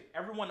music?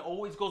 Everyone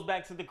always goes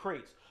back to the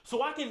crates.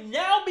 So I can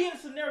now be in a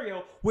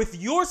scenario with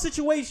your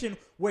situation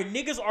where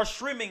niggas are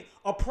streaming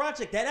a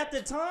project that at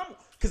the time,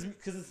 because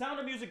the sound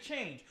of music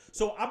changed.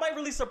 So I might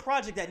release a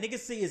project that niggas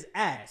say is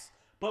ass.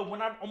 But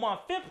when I'm on my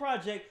 5th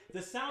project,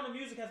 the sound of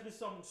music has been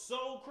something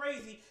so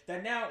crazy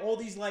that now all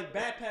these like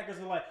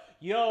backpackers are like,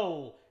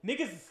 yo,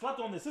 niggas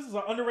slept on this. This is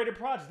an underrated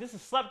project. This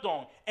is slept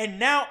on. And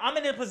now I'm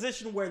in a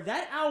position where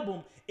that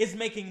album is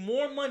making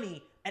more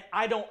money and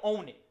I don't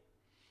own it.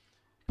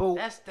 But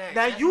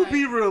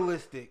be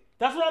realistic.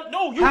 That's what I'm.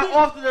 No, How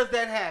often does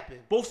that happen?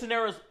 Both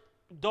scenarios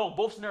don't.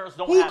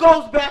 Who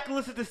goes back and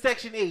listens to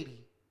Section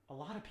 80? A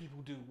lot of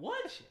people do.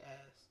 What?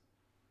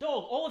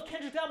 Dog, all of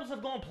Kendrick's albums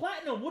have gone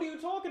platinum. What are you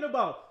talking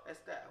about? That's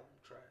that album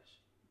trash.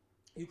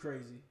 You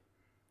crazy.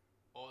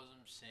 All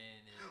I'm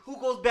saying is, who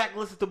goes back and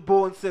listens to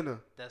Born Sinner?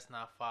 That's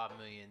not $5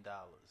 million.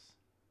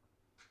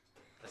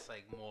 That's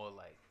like more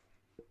like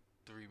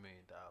 $3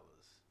 million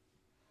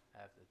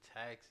after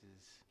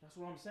taxes. That's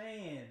what I'm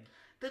saying.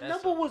 The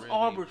number was really,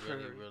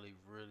 arbitrary. Really.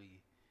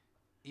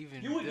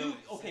 Even you would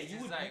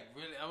like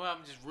really.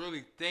 I'm just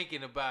really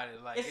thinking about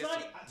it. Like it's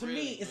not to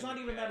me. It's not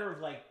even a matter of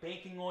like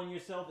banking on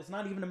yourself. It's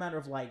not even a matter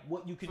of like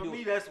what you can do. For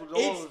me, that's what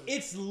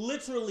it's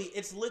literally.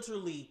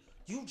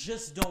 You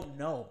just don't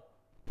know.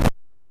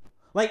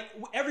 Like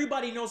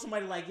everybody knows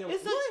somebody like yo.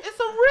 It's a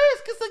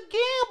risk. It's a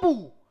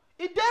gamble.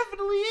 It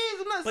definitely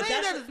is. I'm not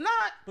saying that it's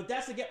not. But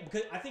that's again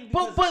because I think.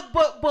 But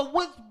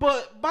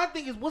my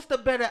thing is, what's the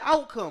better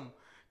outcome?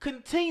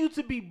 Continue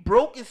to be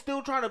broke and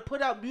still trying to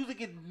put out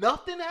music and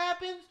nothing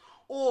happens,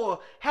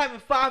 or having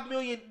 $5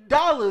 million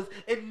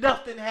and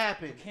nothing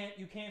happens?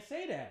 You can't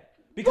say that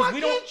because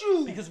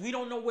Because we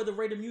don't know where the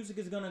rate of music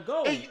is gonna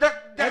go. Hey,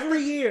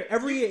 every year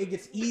it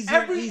gets easier.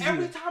 Every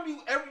time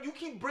you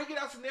keep breaking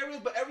out scenarios,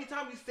 but every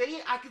time you say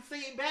it, I can say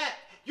it back.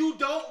 You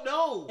don't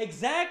know.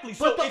 Exactly.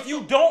 So if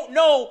you don't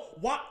know,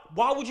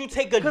 why would you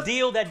take a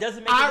deal that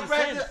doesn't make any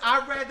sense?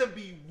 I'd rather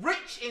be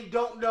rich and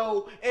don't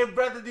know, and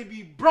rather than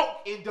be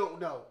broke and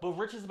don't know. But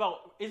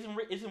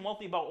isn't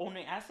wealthy about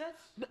owning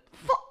assets?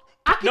 Fuck.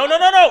 No.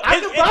 I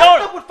can buy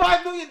stuff with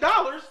 $5 million.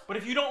 But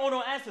if you don't own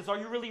no assets, are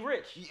you really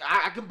rich?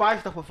 I can buy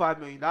stuff with $5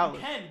 million. You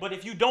can, but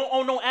if you don't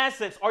own no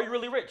assets, are you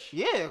really rich?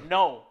 Yeah.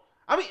 No.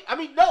 I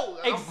mean, no.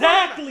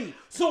 Exactly.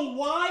 So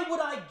why would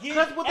I give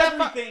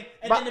everything?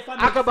 And then if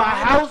I could buy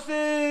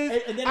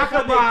houses, and then I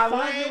could buy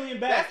 $5 million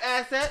back,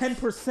 that's assets.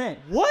 10%.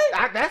 What?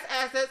 That's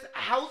assets.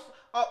 House.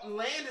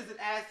 Land is an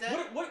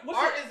asset. What's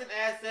Art it? is an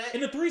asset.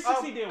 In the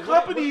 360 deal,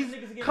 companies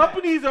what does niggas get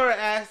companies are an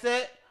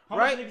asset, How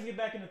right? much niggas get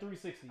back in the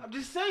 360? I'm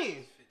just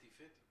saying.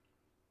 50-50.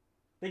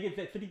 They get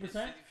 50%?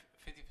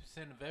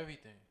 50% of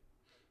everything.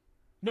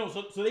 No,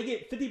 so they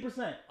get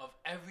 50%. Of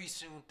every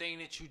single thing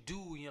that you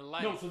do in your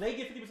life. No, so they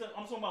get 50%.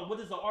 I'm talking about what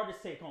does the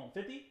artist take home?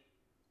 50?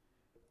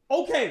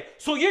 Okay,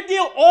 so your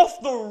deal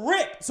off the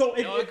rip. So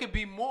No, it could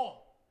be more.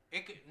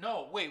 It could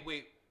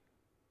wait.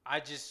 I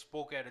just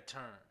spoke at a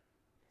turn.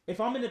 if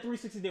I'm in the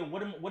 360 deal,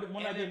 what am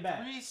I getting back?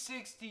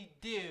 360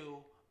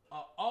 deal,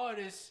 an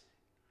artist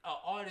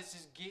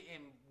is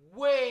getting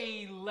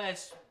way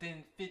less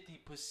than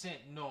 50%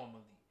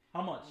 normally.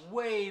 How much?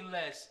 Way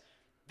less.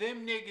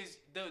 Them niggas,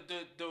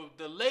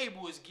 the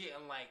label is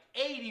getting like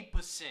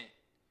 80%.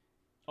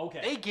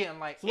 Okay. They getting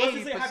like So let's 80%.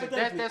 just say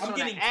hypothetically, That's I'm on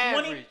getting the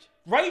 20 average.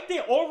 right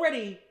there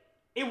already.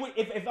 It would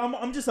if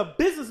I'm just a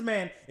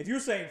businessman. If you're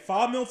saying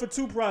 $5 million for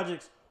 2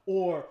 projects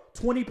or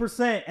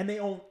 20% and they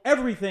own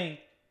everything,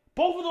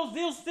 both of those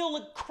deals still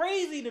look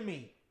crazy to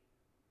me.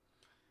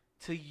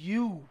 To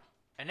you.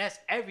 And that's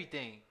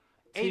everything.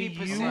 To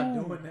 80%. you. I'm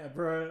not doing that,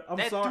 bro. I'm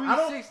That sorry.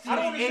 360 I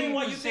don't understand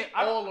why you is think 80%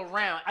 all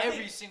around I every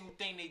think- single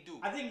thing they do.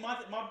 I think my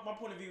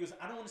point of view is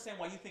I don't understand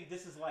why you think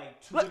this is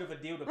like too Let- good of a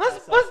deal to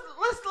Let's pass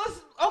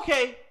up.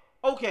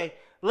 okay.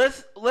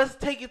 Let's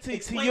take it to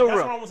Explain, your that's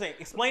realm. what I was saying.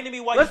 Explain to me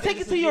why. Let's you think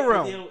take it this to is your a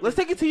realm. deal. Let's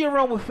take it to your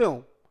realm with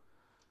film.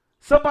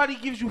 Somebody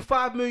gives you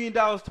 $5 million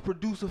to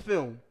produce a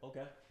film,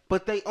 Okay.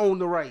 but they own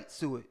the rights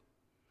to it.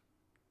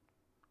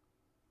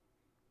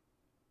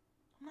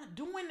 I'm not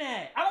doing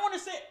that. I don't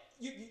understand.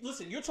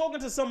 Listen, you're talking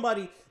to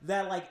somebody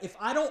that like if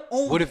I don't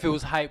own. What if it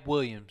was Hype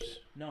Williams?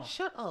 No.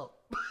 Shut up.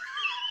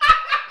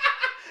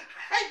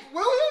 Hank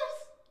Williams?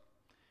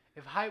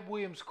 If Hype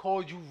Williams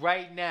called you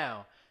right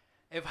now,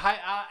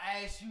 I'll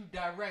ask you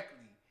directly.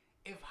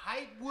 If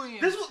Hype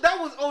Williams,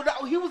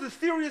 He was a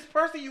serious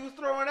person you was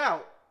throwing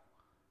out.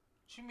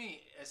 what you mean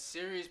a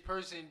serious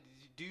person?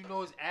 Do you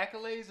know his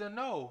accolades or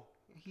no?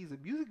 He's a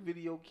music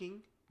video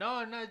king.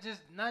 No, not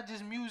just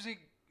music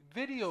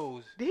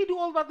videos. Did he do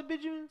all about the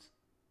Benjamins?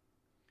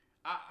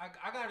 I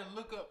gotta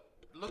look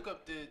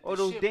up the Or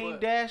those shit, Dame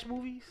but, Dash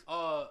movies?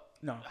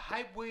 No.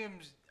 Hype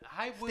Williams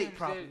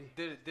property.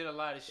 did a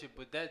lot of shit,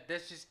 but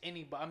that's just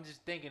anybody. I'm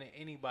just thinking of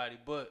anybody,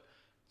 but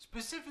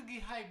specifically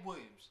Hype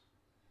Williams.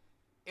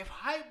 If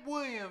Hype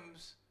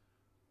Williams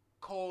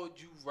called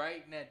you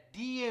right now,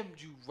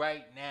 DM'd you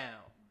right now,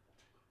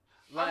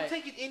 I'm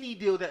taking any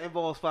deal that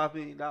involves $5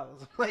 million.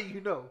 Let you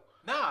know.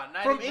 Nah,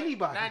 not From even,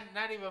 anybody.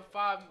 Not even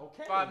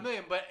 $5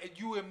 million, but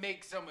you would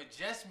make some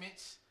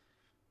adjustments.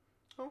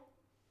 Oh.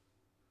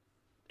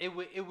 It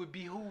would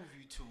behoove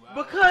you to.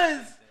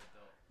 Because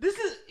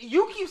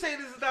you keep saying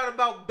this is not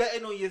about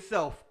betting on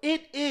yourself.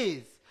 It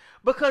is.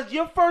 Because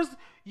your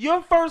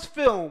first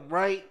film,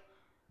 right?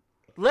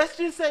 Let's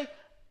just say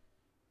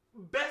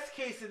best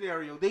case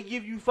scenario, they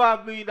give you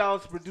 $5 million to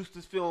produce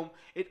this film.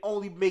 It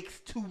only makes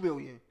 $2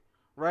 million,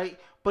 right?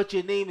 But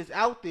your name is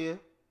out there.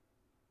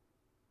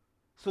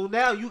 So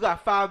now you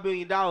got $5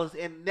 million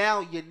and now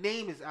your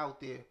name is out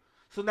there.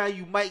 So now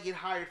you might get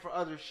hired for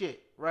other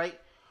shit, right?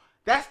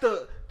 That's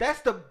the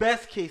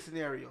best case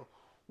scenario.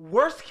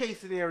 Worst case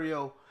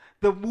scenario,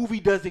 the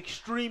movie does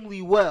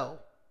extremely well,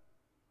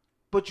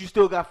 but you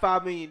still got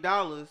 $5 million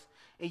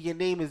and your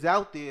name is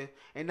out there,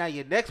 and now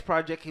your next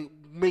project can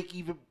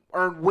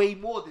earn way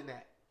more than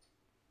that.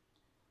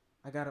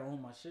 I gotta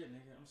own my shit,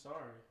 nigga. I'm sorry.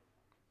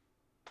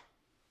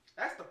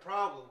 That's the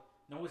problem.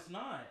 No, it's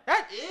not.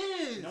 That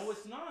is. No,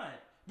 it's not.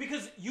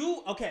 Because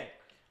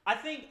I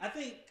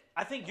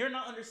think you're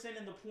not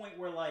understanding the point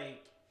where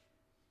like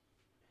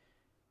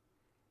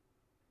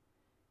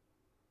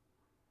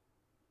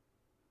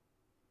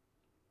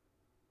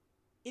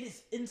it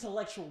is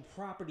intellectual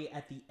property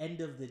at the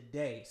end of the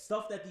day.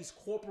 Stuff that these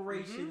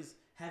corporations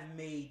have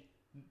made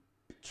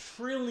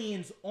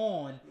trillions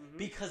on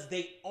because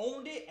they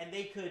owned it and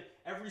they could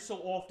every so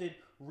often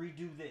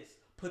redo this,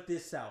 put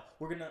this out.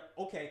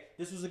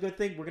 This was a good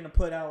thing. We're gonna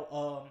put out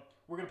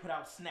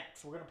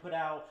snacks. We're gonna put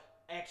out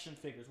action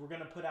figures. We're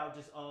gonna put out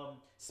just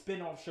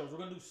spin-off shows. We're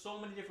gonna do so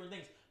many different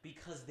things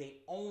because they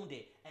owned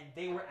it and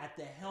they were at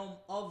the helm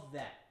of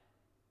that.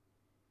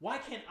 Why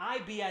can't I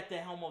be at the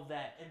helm of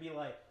that and be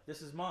like,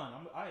 this is mine.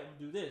 I am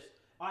do this.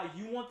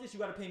 You want this? You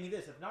got to pay me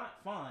this. If not,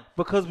 fine.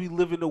 Because we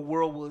live in a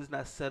world where it's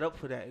not set up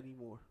for that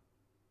anymore.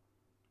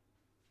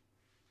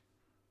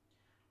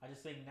 I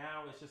just think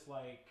now it's just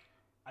like,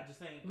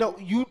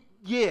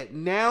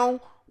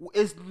 now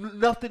it's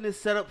nothing is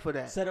set up for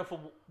that. Set up for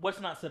what's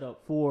not set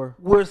up for?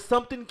 Where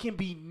something can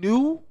be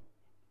new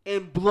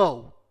and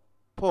blow.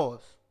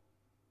 Pause.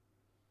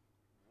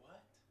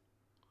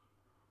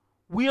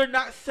 We are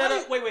not set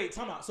up. Wait,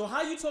 time out. So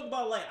how you talk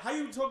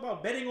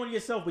about betting on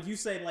yourself, but you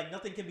say like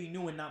nothing can be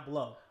new and not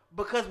blow?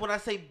 Because when I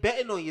say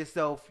betting on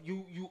yourself,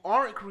 you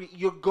aren't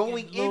you're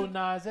going Lil in.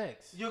 Nas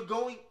X. You're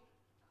going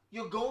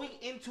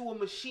into a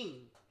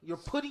machine. You're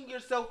putting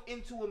yourself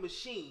into a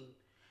machine,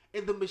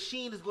 and the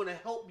machine is going to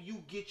help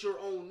you get your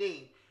own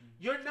name.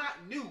 You're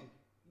not new,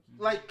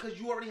 because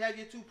you already have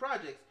your 2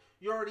 projects.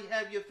 You already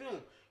have your film.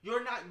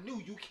 You're not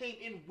new. You came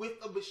in with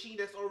a machine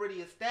that's already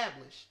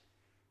established.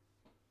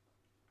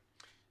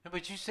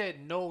 But you said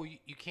no,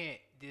 you can't.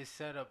 It's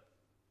set up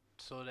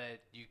so that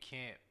you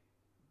can't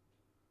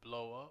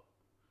blow up.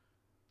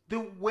 The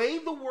way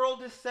the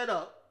world is set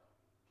up,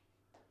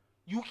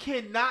 you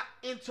cannot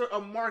enter a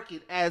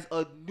market as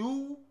a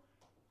new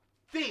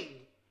thing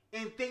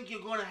and think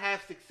you're going to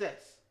have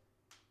success.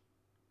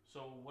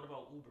 So what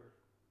about Uber?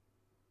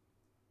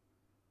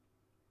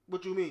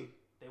 What you mean?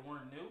 They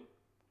weren't new?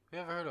 You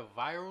ever heard of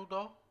viral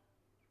though?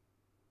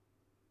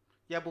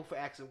 Yeah, both for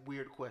asking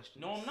weird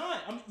questions. No, I'm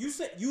not. You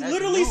That's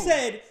literally new.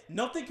 said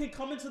nothing can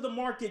come into the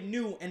market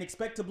new and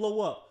expect to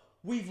blow up.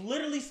 We've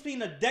literally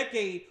seen a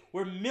decade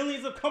where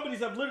millions of companies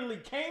have literally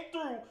came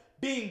through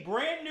being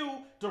brand new,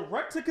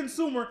 direct to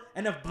consumer,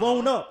 and have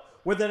blown up.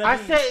 Whether that I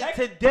be said tech-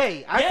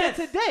 today. I Yes.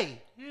 said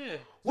today. Yeah.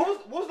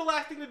 What was the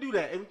last thing to do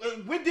that?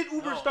 And when did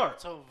Uber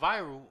start? So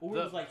viral.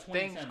 Uber was like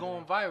things 2010,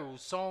 going bro. viral.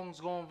 Songs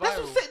going That's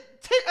viral. what I said.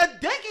 A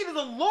decade is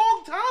a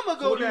long time So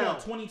ago what do you now. want,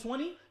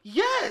 2020?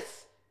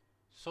 Yes.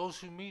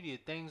 Social media,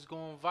 things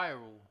going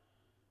viral.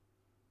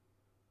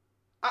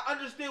 I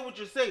understand what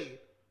you're saying.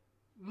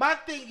 My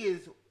thing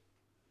is,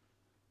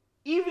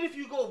 even if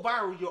you go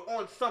viral, you're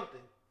on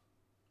something.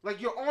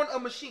 Like you're on a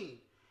machine.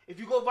 If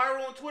you go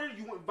viral on Twitter,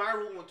 you went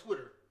viral on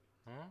Twitter.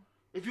 Huh?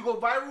 If you go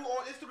viral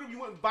on Instagram, you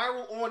went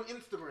viral on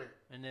Instagram.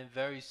 And then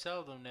very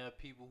seldom there are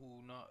people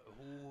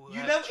who You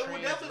have never, it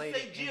would never translated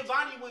say into-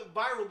 Giovanni went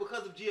viral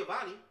because of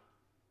Giovanni.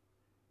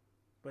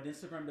 But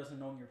Instagram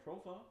doesn't own your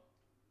profile.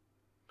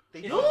 They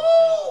It's-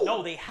 don't.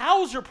 No, they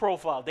house your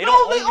profile. They No,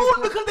 don't they own your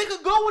own it because they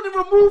could go in and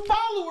remove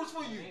followers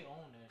for you. They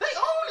own it. They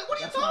own it. What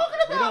are you That's talking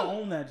not- They about? don't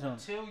own that junk.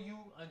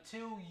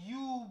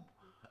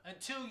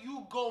 Until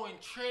you go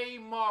and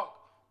trademark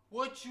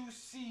what you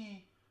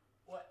see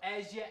or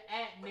as your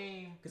at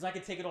name, Because I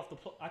could take it off the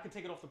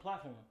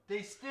platform.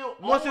 they still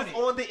Once own it's it.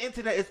 on the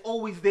internet, it's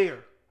always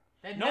there.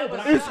 That No, never but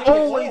I'm It's not stops.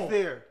 saying always all.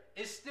 there.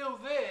 It's still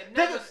there. It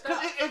never Because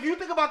stops. if you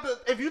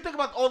think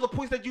about all the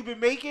points that you've been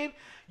making,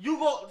 you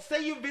go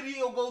say your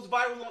video goes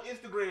viral on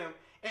Instagram,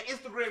 and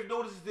Instagram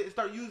notices it and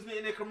start using it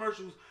in their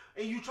commercials,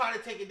 and you try to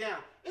take it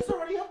down. It's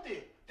already up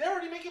there. They're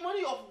already making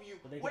money off of you.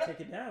 But they can What- take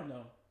it down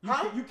though.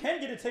 Huh? You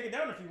can get it taken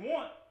down if you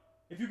want.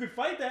 If you could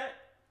fight that,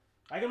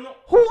 I don't know.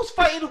 Who's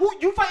fighting? Who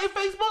you fighting?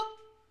 Facebook?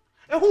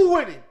 And who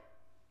winning?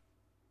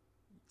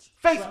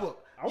 Facebook.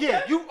 Okay.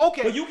 Yeah, you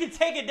okay? But you can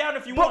take it down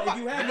if you But want.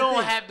 If you have You the don't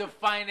thing. have the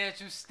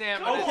financial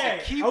stamina Okay,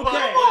 to keep okay. up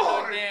Come with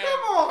on, no damn come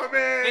on,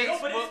 man. No,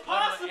 but Facebook it's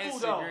possible or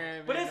though.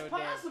 Instagram But and it's no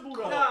damn- possible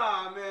though.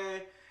 Nah,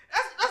 man.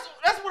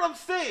 That's what I'm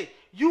saying.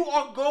 You're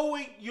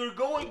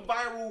going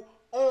viral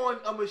on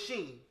a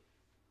machine.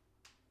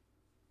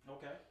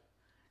 Okay.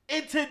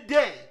 And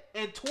today,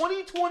 in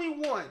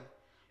 2021,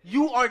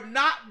 you are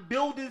not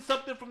building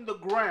something from the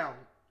ground.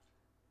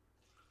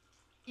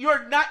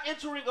 You're not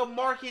entering a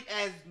market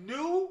as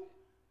new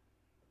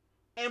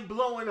and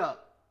blowing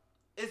up.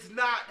 It's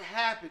not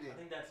happening.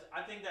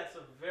 I think that's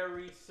a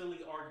very silly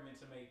argument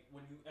to make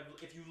when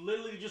if you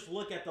literally just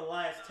look at the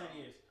last 10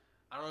 years.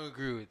 I don't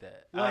agree with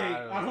that. Like I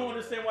agree don't with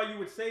understand why you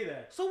would say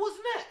that. So what's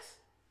next?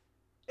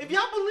 If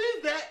y'all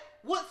believe that,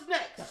 what's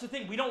next? That's the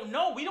thing. We don't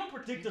know. We don't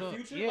predict the No,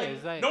 future. yeah, like,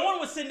 it's like- no one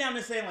was sitting down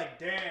and saying like,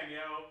 "Damn,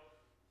 yo."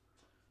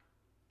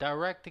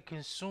 Direct to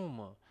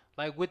consumer,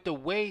 like with the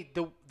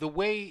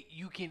way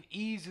you can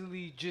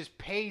easily just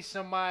pay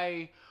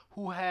somebody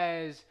who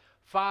has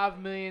 $5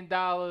 million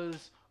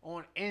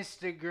on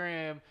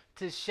Instagram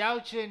to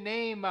shout your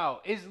name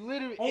out. It's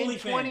literally Only in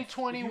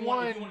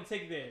 2021. If you want to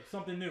take it there,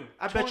 something new.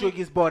 I bet you it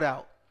gets bought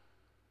out.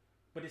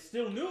 But it's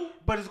still new.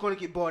 But it's going to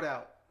get bought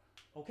out.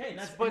 Okay, and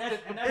that's But and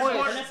that's, the and that's, point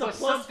and is, that's a but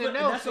plus something for, and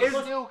else that's a is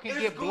plus, still can It's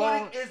get going,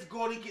 blown. it's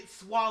going to get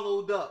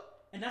swallowed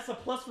up. and that's a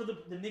plus for the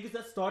niggas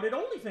that started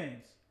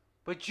OnlyFans.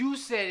 But you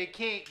said it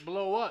can't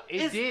blow up.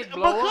 It It's, did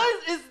blow because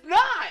up. it's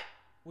not.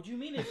 What do you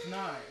mean it's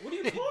not? What are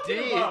you It talking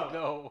did about?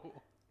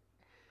 though.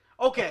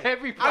 Okay.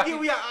 Everybody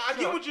I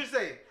get what you're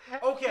saying.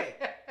 Okay.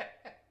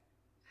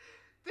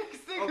 These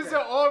niggas Okay.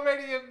 are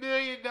already $1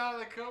 million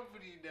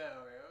company now,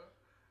 yo.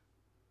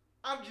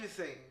 I'm just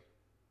saying.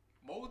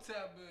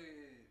 Multi-million.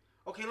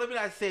 Okay, let me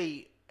not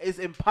say it's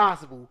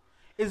impossible.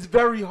 It's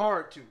very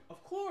hard to.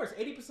 Of course,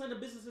 80%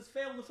 of businesses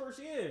fail in the first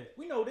year.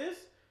 We know this.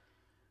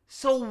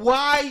 So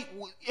why,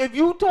 if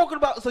you talking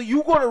about, so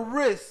you going to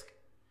risk,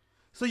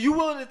 so you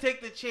willing to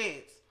take the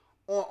chance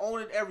on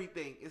owning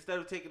everything instead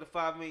of taking the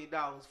 $5 million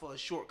for a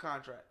short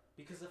contract?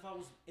 Because if I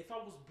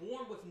was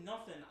born with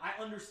nothing, I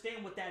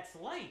understand what that's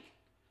like.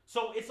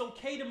 So it's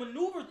okay to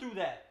maneuver through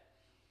that.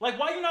 Like,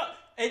 why you not?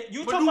 And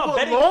you talking about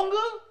betting? longer?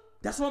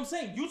 That's what I'm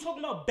saying. You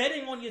talking about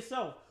betting on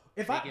yourself.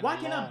 Taking Why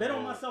the can't I long bet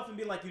on road. myself and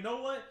be like, you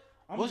know what?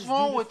 I'm What's just do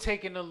wrong this. with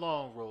taking the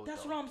long road?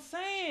 That's though? what I'm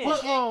saying.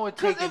 What's wrong with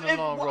 'Cause taking the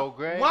long road,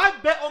 Greg? Why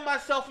bet on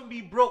myself and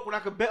be broke when I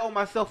could bet on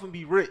myself and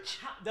be rich?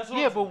 That's what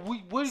Yeah,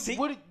 I'm but See?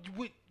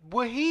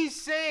 what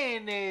he's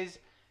saying is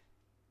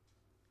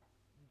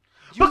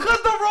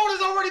Because the road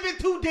has already been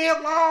too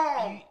damn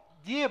long.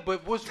 Yeah,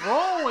 but what's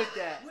wrong with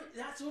that?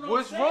 That's what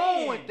What's I'm saying.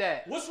 wrong with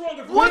that? What's wrong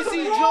with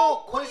Quincy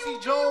Jones. What do you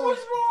mean,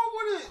 what's wrong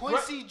with it?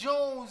 Quincy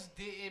Jones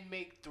didn't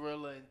make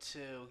Thriller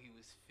until he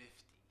was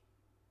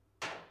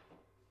 50.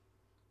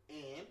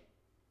 And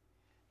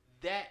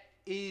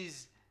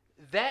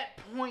That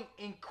point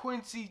in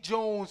Quincy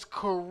Jones'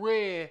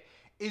 career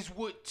is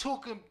what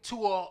took him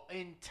to an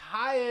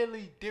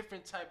entirely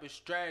different type of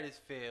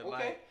stratosphere. Okay.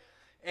 Like,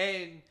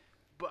 and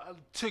but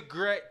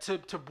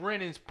to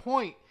Brennan's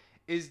point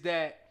is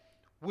that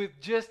with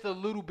just a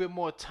little bit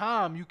more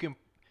time,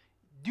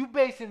 you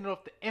basing it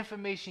off the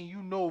information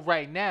you know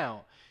right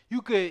now.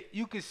 You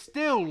could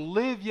still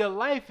live your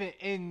life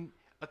and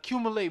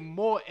accumulate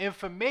more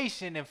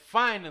information, and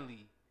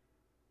finally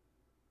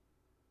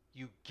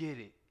you get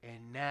it,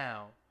 and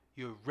now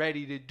you're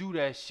ready to do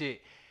that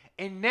shit,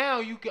 and now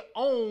you can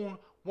own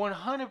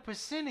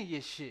 100% of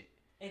your shit.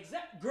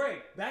 Exactly.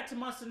 Great. Back to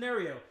my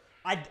scenario.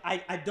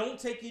 I don't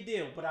take your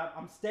deal, but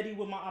I'm steady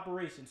with my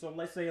operation. So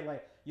let's say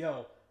like,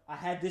 yo, I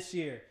had this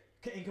year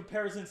in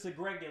comparison to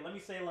Greg did. Let me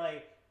say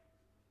like,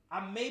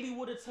 I maybe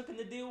would have taken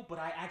the deal, but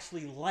I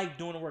actually like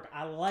doing the work.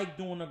 I like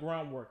doing the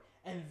groundwork.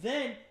 And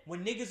then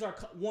when niggas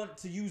want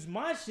to use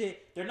my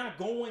shit, they're not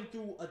going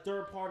through a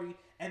third party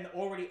and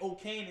already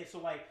okaying it. So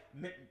like,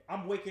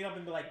 I'm waking up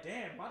and be like,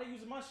 damn, why they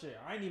using my shit?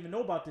 I didn't even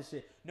know about this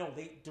shit. No,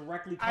 they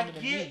directly coming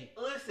to me.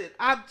 Listen,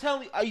 I'm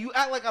telling you, you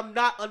act like I'm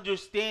not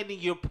understanding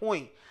your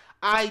point.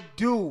 I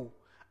do.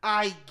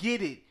 I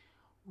get it.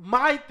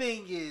 My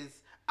thing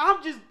is,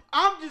 I'm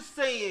just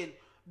saying,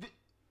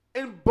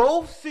 in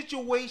both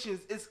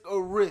situations, it's a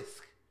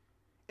risk.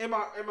 Am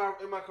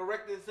I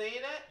correct in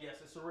saying that? Yes,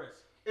 it's a risk.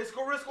 It's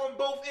a risk on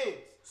both ends.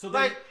 So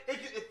like,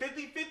 if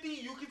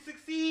 50-50, you can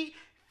succeed.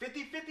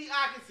 50-50,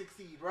 I can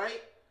succeed,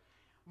 right?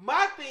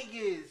 My thing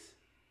is,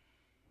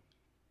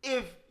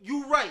 if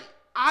you right,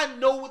 I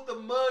know what the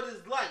mud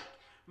is like.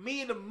 Me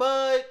and the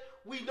mud,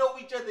 we know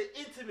each other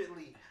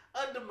intimately.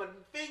 Under my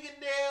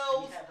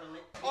fingernails,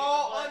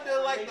 all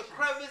under like the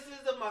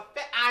crevices of my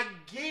face. I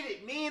get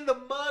it. Me and the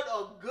mud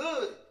are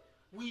good.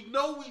 We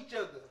know each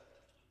other.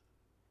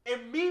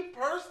 And me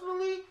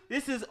personally,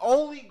 this is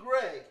only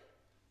Greg.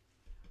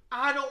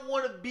 I don't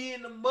want to be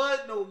in the mud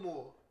no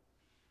more.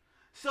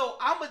 So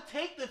I'm gonna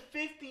take the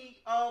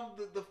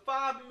the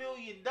 $5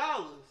 million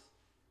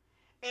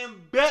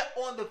and bet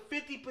on the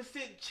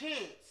 50%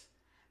 chance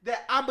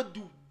that I'm gonna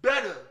do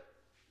better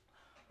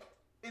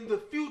in the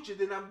future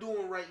than I'm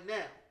doing right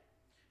now.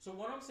 So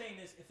what I'm saying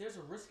is, if there's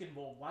a risk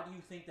involved, why do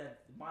you think that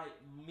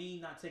me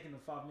not taking the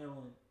 $5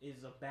 million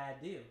is a bad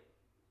deal?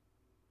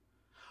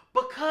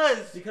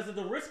 Because if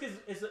the risk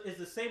is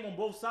the same on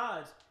both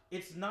sides,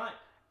 it's not.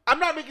 I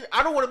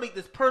don't want to make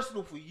this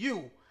personal for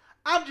you.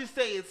 I'm just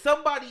saying, if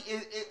somebody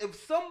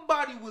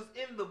was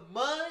in the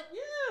mud,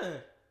 yeah,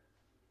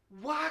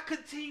 why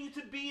continue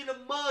to be in the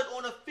mud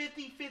on a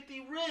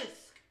 50-50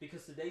 risk?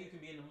 Because today you can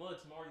be in the mud,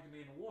 tomorrow you can be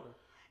in the water.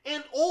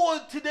 Or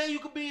today you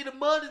could be in the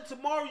mud and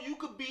tomorrow you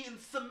could be in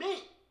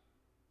cement.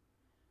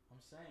 I'm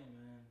saying,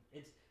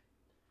 man,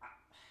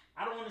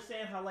 I don't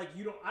understand how like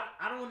you don't.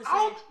 I don't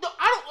understand.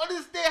 I don't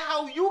understand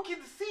how you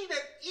can see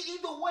that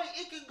either way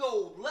it can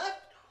go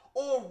left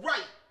or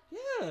right.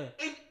 Yeah.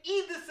 In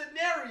either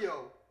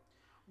scenario.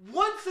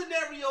 One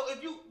scenario,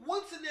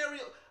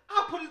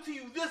 I'll put it to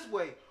you this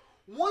way.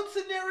 One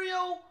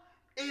scenario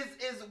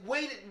is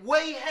weighted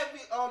way heavy,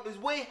 is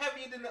way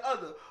heavier than the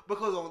other.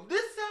 Because on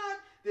this side,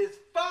 there's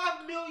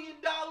 $5 million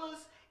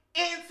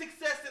and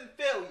success and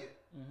failure.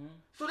 Mm-hmm.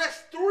 So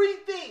that's three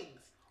things.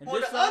 And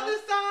on the other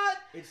side,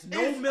 it's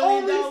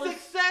only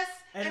success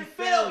and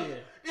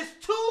failure. It's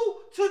 2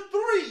 to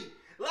 3.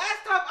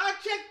 Last time I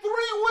checked,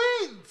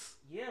 3 wins.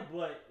 Yeah,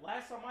 but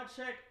last time I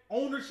checked,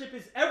 ownership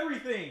is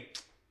everything.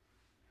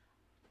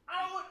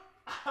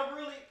 I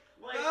really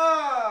like.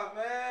 Oh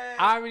man!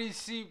 I already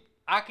see.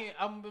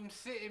 I'm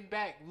sitting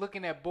back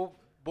looking at both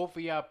of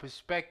y'all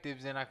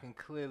perspectives, and I can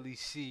clearly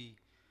see.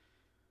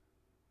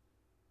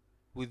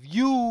 With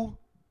you,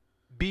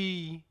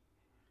 B,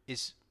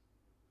 is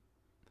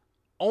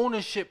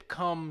ownership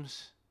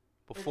comes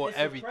before it's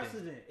everything. A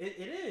precedent. It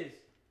is.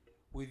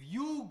 With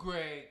you,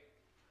 Greg,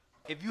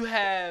 if you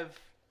have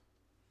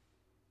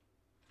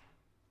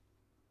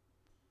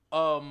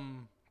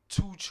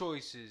 2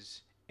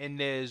 choices, and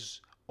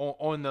there's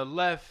on the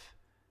left,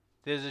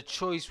 there's a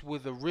choice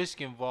with a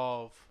risk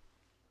involved,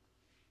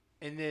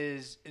 and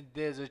there's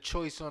a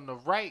choice on the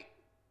right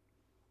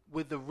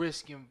with a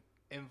risk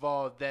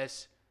involved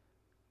that's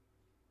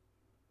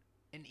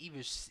an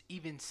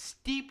even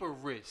steeper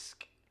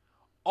risk.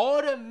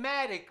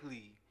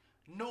 Automatically,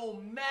 no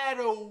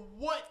matter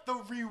what the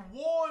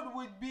reward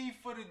would be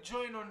for the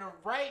joint on the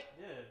right,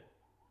 yeah,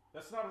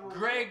 that's not a reward.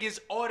 Greg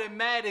is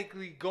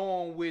automatically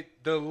going with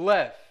the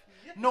left.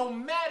 No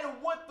matter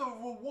what the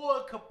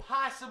reward could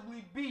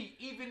possibly be,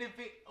 even if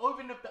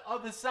the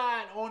other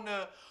side on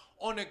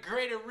the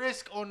greater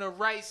risk on the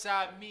right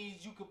side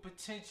means you could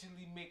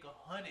potentially make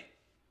 100.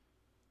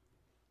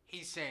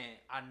 He's saying,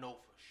 I know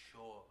for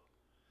sure.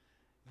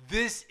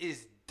 This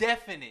is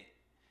definite.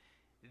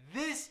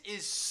 this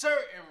is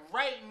certain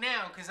right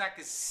now because I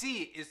can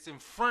see it. It's in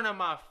front of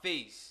my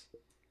face.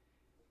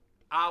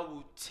 I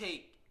will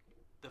take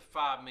the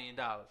 $5 million.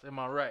 Am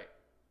I right?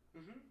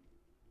 Mm-hmm.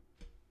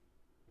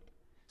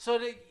 So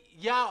that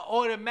y'all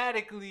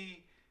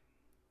automatically,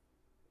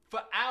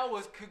 for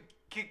hours,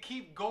 could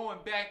keep going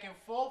back and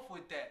forth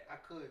with that. I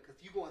could, because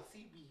you going to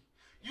see me.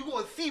 You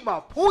going to see my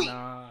point.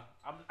 Nah,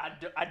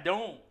 I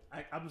don't.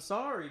 I'm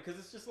sorry, because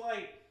it's just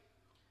like,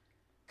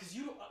 because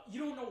you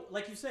don't know,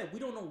 like you said, we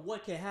don't know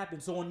what can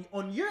happen. So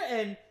on your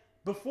end,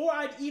 before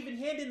I'd even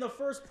hand in the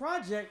first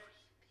project,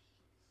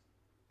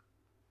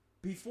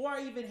 before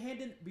I even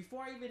hand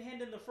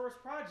in the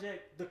first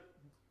project,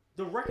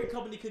 the record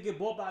company could get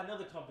bought by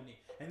another company,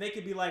 and they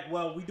could be like,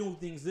 well, we do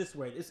things this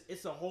way.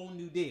 It's a whole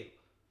new deal.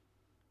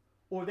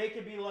 Or they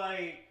could be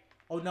like,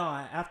 oh no,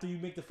 after you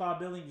make the $5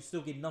 billion, you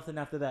still get nothing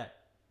after that.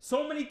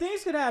 So many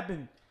things could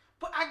happen.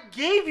 But I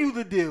gave you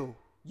the deal.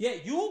 Yeah,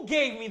 you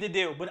gave me the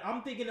deal, but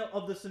I'm thinking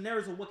of the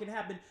scenarios of what can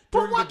happen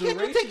during the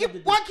duration of the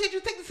deal. Why can't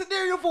you take the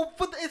scenario for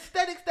the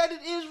aesthetics that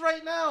it is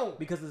right now?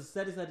 Because the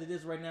aesthetics that it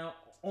is right now,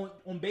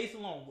 on base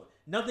alone,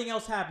 nothing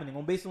else happening,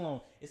 on base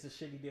alone, it's a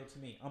shitty deal to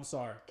me. I'm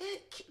sorry.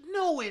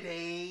 No, it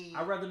ain't.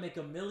 I'd rather make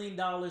 $1 million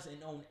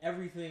and own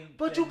everything.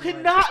 But you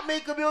cannot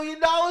make $1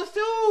 million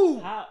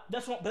too.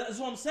 That's what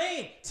I'm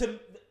saying.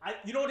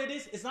 You know what it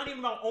is? It's not even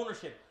about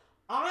ownership.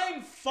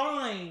 I'm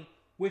fine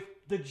with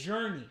the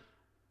journey.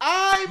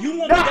 You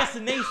want the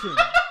destination.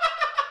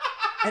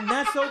 And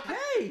that's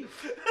okay.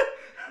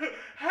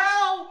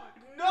 How?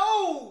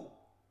 No.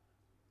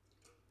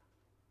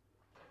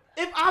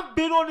 If I've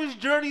been on this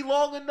journey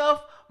long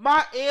enough,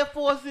 my Air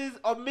Forces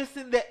are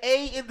missing the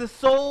A in the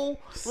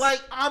soul.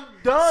 Like, I'm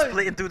done.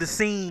 Splitting through the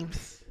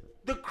seams.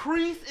 The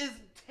crease is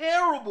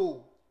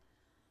terrible.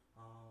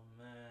 Oh,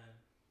 man.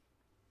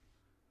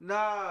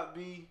 Nah,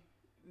 B.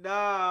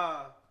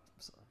 Nah.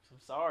 I'm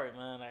sorry,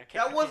 man. I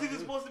can't. That wasn't even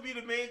supposed to be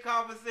the main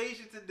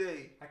conversation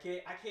today. I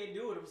can't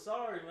do it. I'm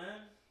sorry,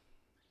 man.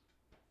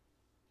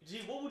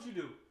 G, what would you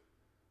do?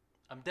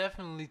 I'm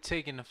definitely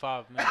taking the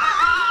 $5 million.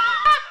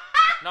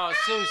 No,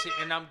 seriously,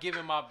 and I'm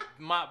giving my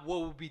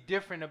what would be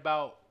different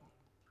about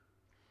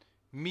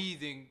me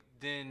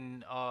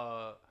than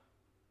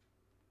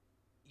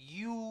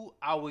you.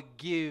 I would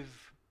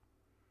give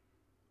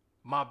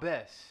my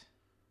best.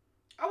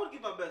 I would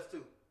give my best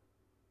too.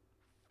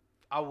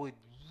 I would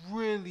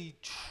really,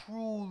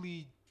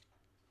 truly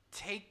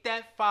take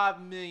that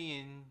 $5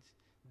 million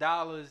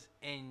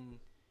and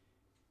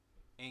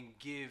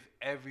give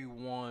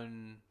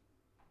everyone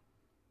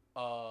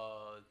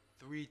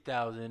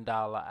 $3,000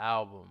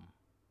 album.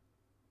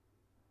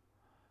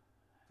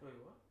 Wait,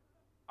 what?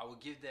 I would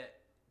give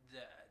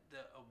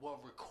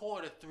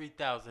record a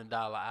 $3,000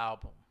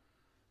 album.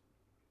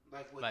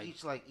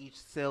 Each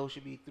sale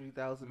should be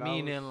 $3,000.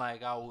 Meaning,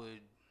 like, I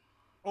would.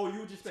 Oh, you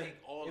would just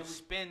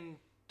spend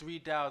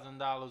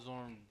 $3,000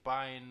 on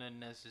buying the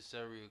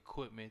necessary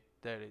equipment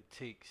that it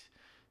takes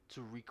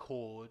to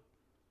record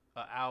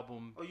an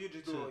album. Oh, you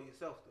just do it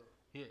yourself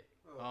though. Yeah.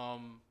 Oh.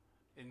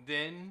 And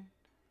then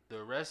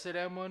the rest of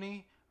that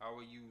money I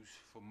would use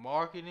for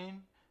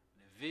marketing,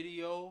 the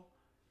video.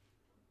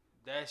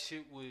 That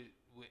shit would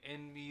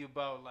end me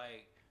about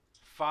like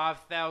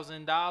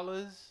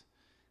 $5,000.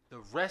 The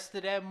rest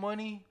of that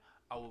money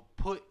I would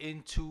put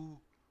into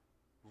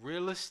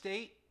real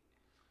estate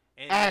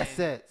and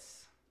assets.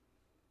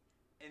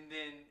 And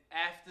then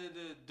after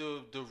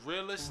the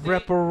real estate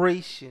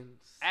reparations.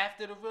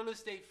 After the real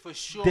estate, for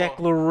sure.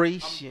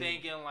 Declaration. I'm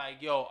thinking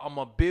like, yo, I'm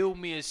gonna build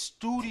me a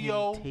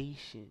studio.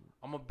 Temptation.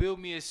 I'm gonna build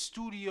me a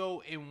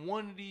studio in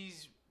one of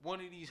these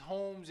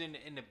homes in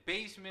the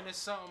basement or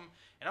something,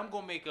 and I'm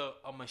gonna make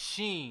a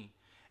machine,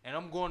 and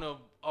I'm gonna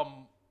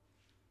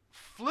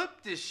flip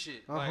this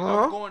shit. Like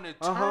I'm going to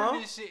turn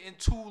this shit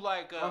into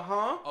like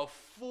a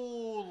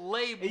full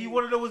label. And you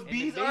want to know what's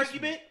B's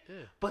argument? Yeah.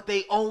 But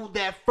they own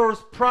that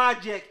first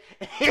project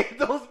and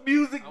those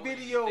music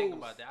videos. Think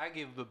about that. I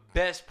give the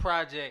best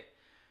project.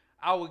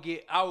 I would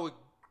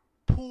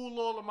pool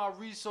all of my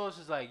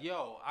resources. Like,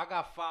 yo, I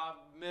got $5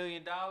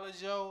 million,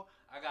 yo.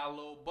 I got a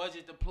little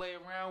budget to play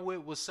around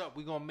with. What's up?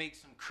 We gonna make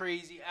some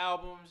crazy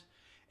albums,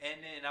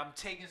 and then I'm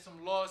taking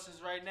some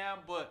losses right now,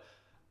 but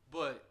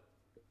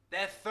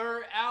that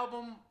third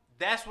album,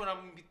 that's what I'm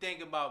going to be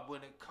thinking about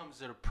when it comes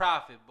to the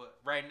profit. But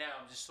right now,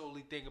 I'm just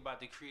solely thinking about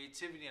the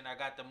creativity, and I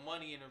got the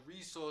money and the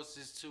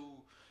resources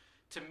to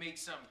make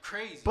something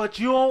crazy. But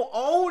you don't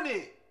own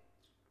it.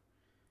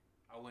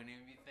 I wouldn't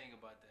even be thinking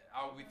about that.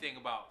 I would be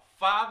thinking about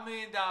 $5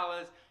 million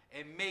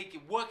and make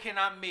it. What can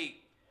I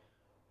make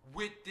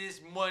with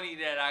this money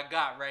that I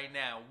got right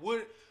now?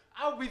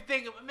 I would be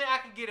thinking, man, I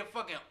could get a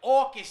fucking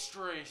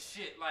orchestra and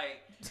shit,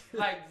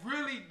 like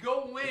really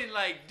go in,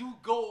 like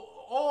go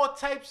all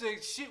types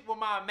of shit with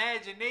my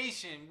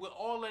imagination, with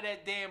all of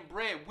that damn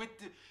bread,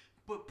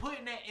 but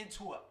putting that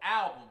into an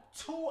album,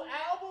 2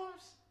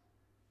 albums.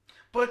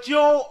 But you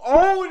don't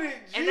own it,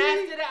 G. And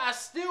after that, I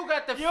still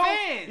got the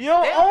fans. You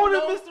don't own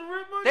it, Mr.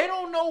 Ritman. They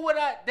don't know what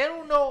They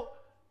don't know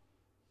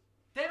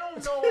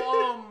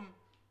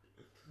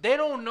they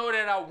don't know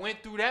that I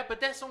went through that, but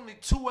that's only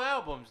 2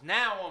 albums.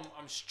 Now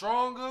I'm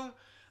stronger.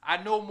 I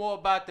know more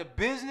about the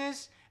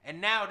business, and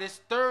now this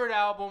 3rd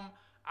album,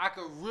 I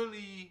could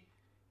really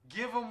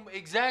give them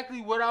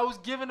exactly what I was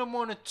giving them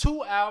on the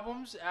 2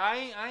 albums. I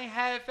ain't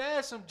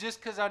half-assed them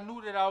just because I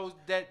knew that I was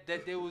that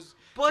there was.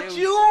 But there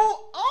you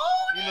was,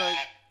 own you know, it.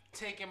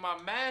 taking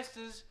my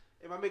masters.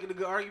 Am I making a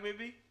good argument,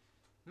 B?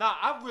 Nah,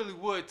 I really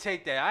would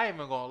take that. I ain't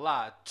even gonna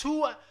lie.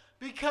 2,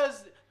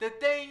 because the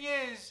thing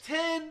is,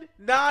 9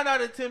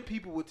 out of 10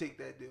 people would take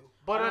that deal.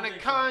 but I on don't the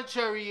think so.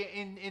 contrary,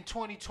 in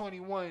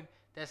 2021,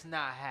 that's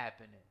not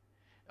happening.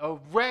 A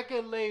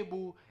record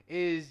label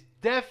is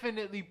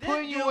definitely That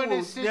putting you deal in a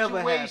will never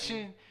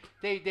situation.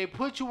 They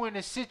put you in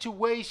a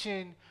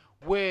situation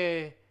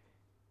where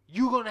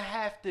you gonna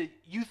have to.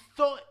 You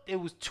thought it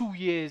was 2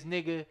 years,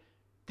 nigga.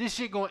 This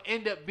shit gonna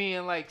end up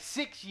being like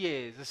 6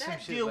 years or some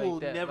That shit deal like will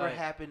that. never Like,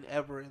 happen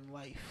ever in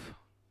life.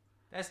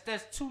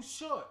 That's too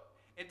short.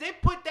 If they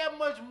put that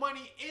much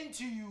money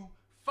into you,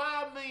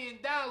 $5 million,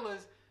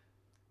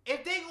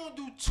 if they gonna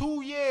do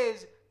 2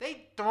 years,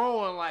 they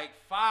throwing like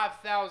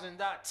 $5,000,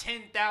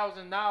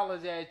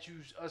 $10,000 at you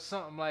or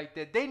something like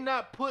that. They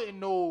not putting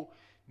no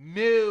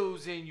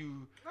mills in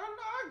you. No,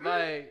 I agree.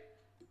 Like,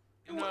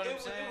 you it, know was, what I'm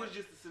it, saying? it was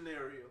just a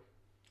scenario.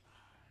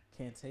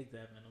 Can't take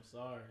that, man. I'm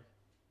sorry.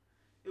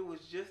 It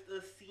was just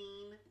a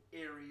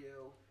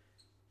scenario.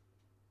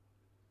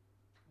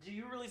 Do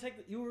you really take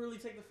the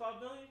 $5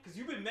 million? Because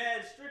you've been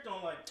mad strict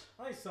on like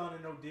I ain't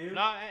signing no deal.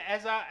 No,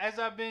 as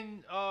I've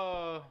been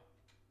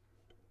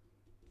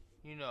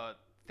you know,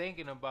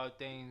 thinking about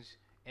things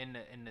in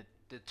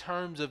the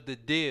terms of the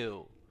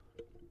deal.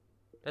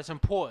 That's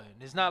important.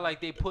 It's not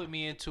like they put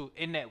me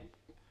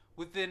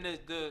within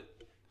the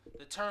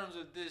terms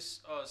of this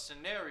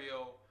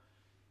scenario.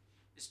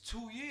 It's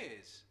 2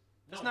 years.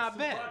 That's not it's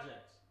bad. 2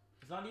 projects.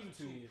 It's not even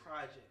 2 years.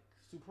 Projects.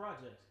 It's 2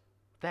 projects.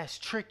 That's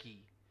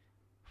tricky.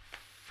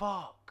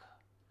 Fuck.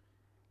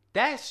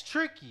 That's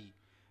tricky.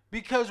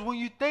 Because when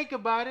you think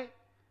about it,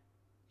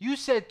 you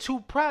said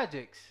 2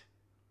 projects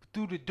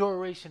through the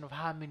duration of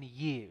how many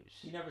years?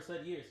 He never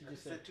said years. He I just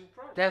just said. said 2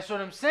 projects. That's what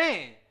I'm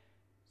saying.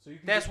 So you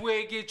can That's get- where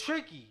it get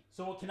tricky.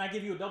 So can I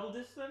give you a double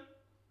disc then?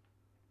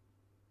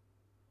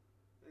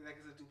 Like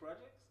I said, 2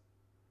 projects?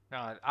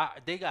 Nah,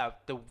 they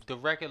got the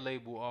record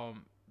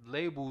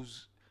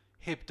labels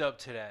hipped up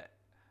to that.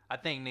 I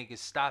think niggas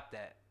stopped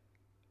that.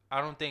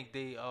 I don't think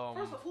they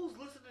First off, who's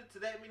listening to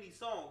that many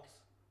songs?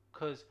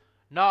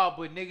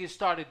 but niggas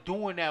started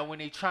doing that when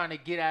they trying to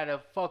get out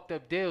of fucked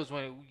up deals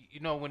when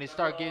they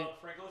start getting.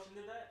 Frank Ocean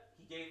did that.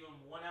 He gave him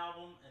 1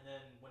 album, and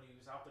then when he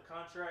was out the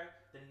contract,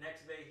 the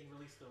next day he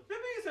released the.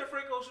 Maybe you said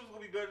Frank Ocean was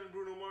gonna be better than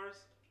Bruno Mars.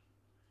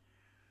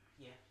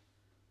 Yeah.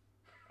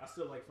 I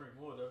still like Frank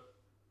more though.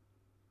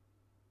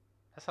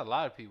 That's a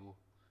lot of people.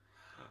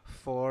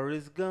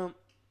 Forrest Gump.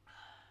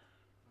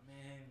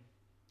 Man,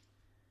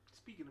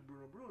 Speaking of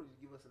Bruno, just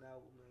give us an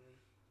album, man.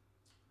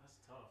 that's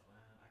tough, man.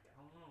 I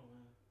don't know,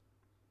 man.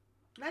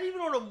 Not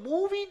even on a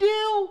movie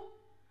deal.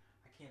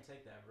 I can't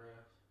take that, bro.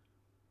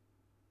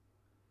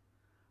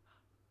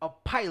 A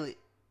pilot.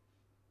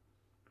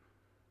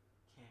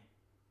 Can't.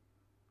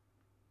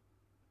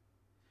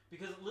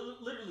 Because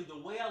literally, the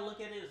way I look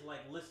at it is like,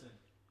 listen,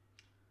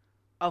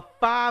 A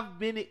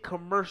 5-minute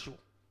commercial.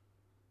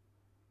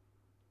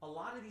 a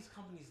lot of these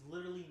companies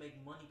literally make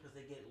money because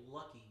they get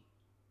lucky.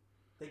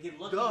 They get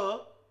lucky. Duh.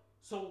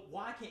 So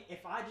why can't,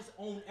 if I just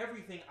own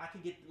everything, I can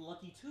get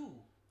lucky too?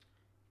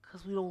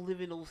 Cause we don't live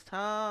in those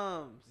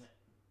times.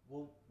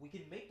 Well, we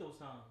can make those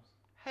times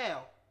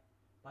Hell.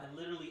 by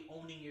literally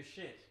owning your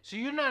shit. So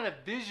you're not a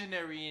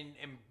visionary,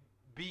 and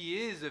B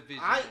is a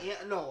visionary.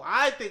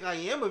 I think I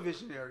am a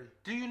visionary.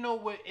 Do you know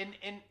what in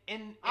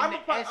I'm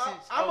the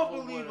essence I'm of a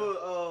believer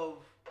of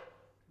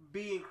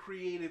being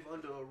creative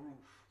under a roof.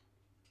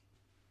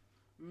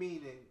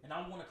 Meaning, And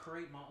I want to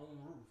create my own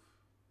roof.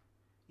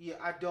 yeah,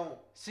 I don't.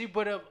 See,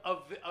 but a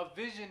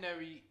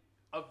visionary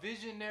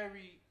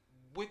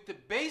with the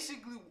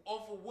basically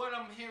off of what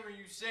I'm hearing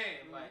you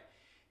saying, like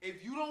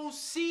if you don't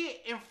see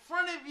it in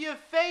front of your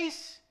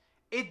face,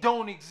 it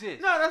don't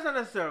exist. No, that's not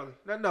necessarily.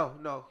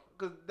 No,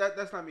 because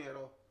that's not me at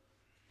all.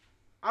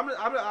 I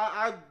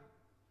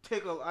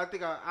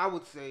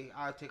would say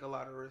I take a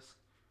lot of risk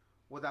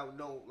without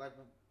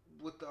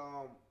with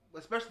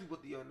especially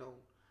with the unknown.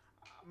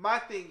 My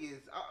thing is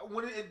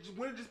when it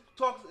just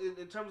talks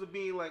in terms of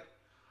being like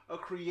a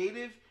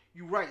creative,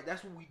 you're right.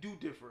 That's what we do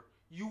differ.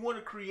 You want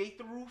to create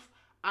the roof.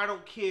 I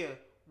don't care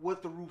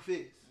what the roof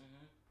is,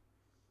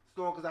 as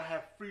long as I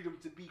have freedom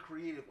to be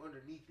creative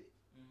underneath it.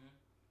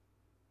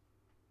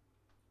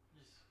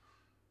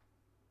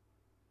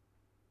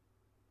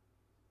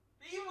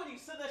 Even when you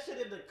said that shit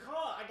in the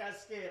car, I got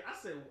scared. I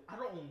said, I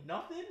don't own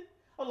nothing?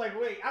 I was like,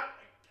 wait,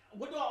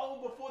 what do I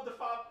own before the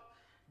 5?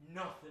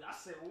 Nothing. I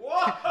said,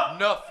 what?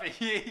 Nothing.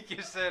 He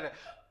just said it.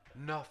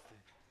 Nothing.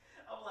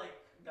 I'm like,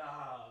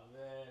 nah,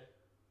 man.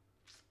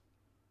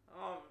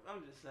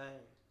 I'm just saying.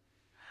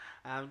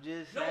 I'm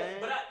just No, saying.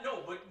 but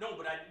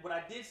what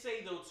I did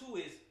say though too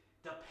is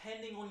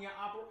depending on your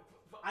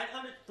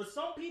For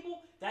some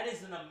people, that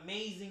is an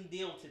amazing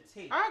deal to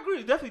take. I agree.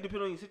 It definitely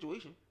depends on your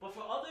situation. But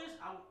for others,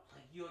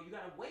 you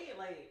gotta weigh it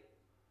like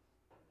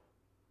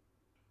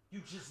you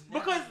just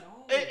never Because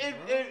know,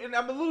 and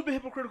I'm a little bit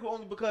hypocritical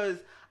only because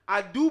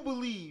I do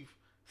believe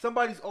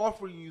somebody's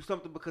offering you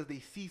something because they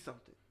see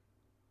something.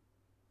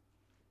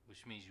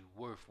 Which means you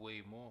worth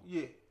way more.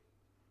 Yeah.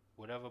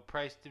 Whatever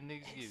price them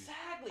niggas give you.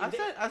 Exactly.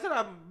 I said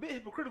I'm a bit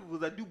hypocritical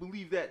because I do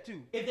believe that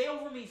too. If they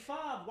offer me 5,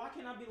 why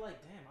can't I be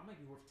like, damn, I might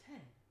be worth 10,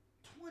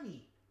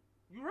 20?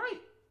 You're right.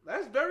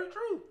 That's very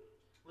true.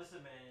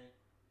 Listen, man.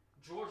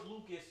 George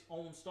Lucas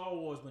owned Star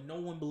Wars, but no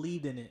one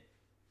believed in it.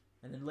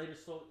 And then later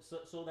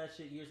sold that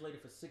shit years later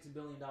for $6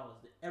 billion.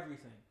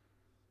 Everything.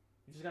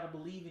 You just gotta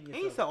believe in yourself.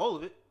 He didn't sell all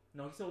of it.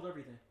 No, he sold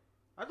everything.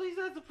 I thought he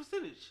said it's a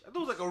percentage. I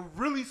thought it was like a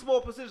really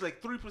small percentage,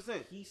 like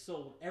 3%. He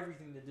sold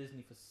everything to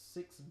Disney for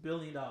 $6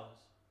 billion. Oh,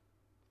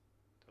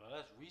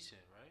 that's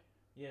recent, right?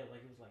 Yeah,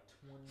 like it was like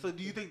 20. So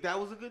do you think that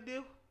was a good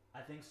deal?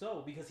 I think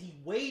so because he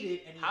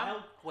waited and he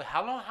held Wait,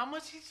 how long? How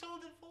much he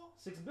sold it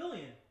for? $6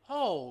 billion.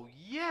 Oh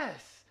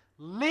yes,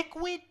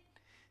 liquid.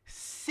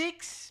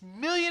 6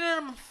 million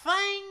of them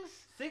things.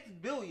 $6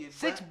 billion.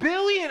 $6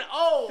 billion.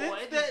 Oh,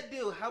 Since that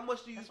deal, how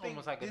much do you that's think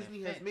almost like an Disney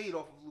has offense. made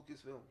off of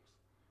Lucasfilms?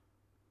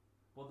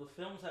 Well, the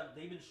films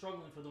they've been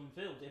struggling for them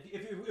films.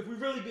 If we're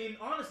really being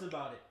honest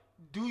about it.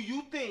 Do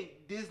you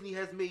think Disney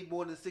has made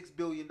more than $6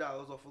 billion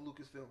off of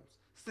Lucasfilms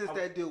since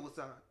that deal was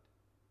signed?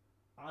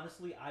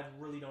 Honestly, I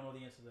really don't know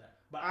the answer to that.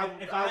 But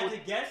if I I had would-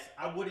 to guess,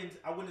 I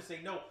wouldn't say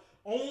no.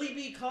 Only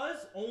because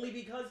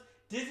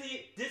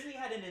Disney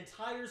had an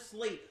entire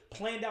slate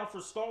planned out for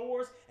Star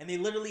Wars, and they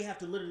literally have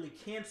to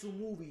cancel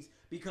movies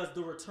because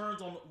the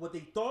returns on what they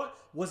thought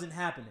wasn't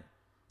happening.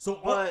 So,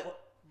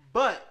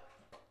 But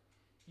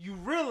you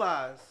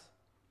realize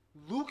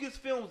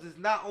Lucasfilms is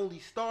not only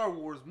Star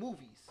Wars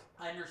movies.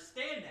 I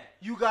understand that.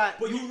 You got,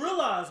 But you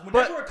realize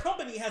whenever a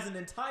company has an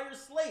entire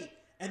slate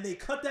and they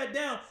cut that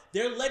down,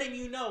 they're letting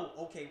you know,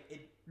 okay,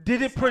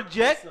 did it it's not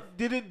project? just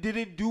Did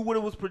it do what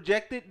it was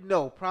projected?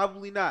 No,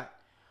 probably not.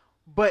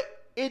 But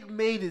it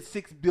made it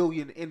 $6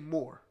 billion and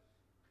more.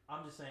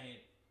 I'm just saying.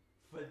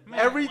 For Man,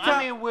 Every time-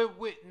 I mean,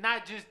 with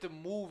not just the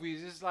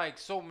movies, it's like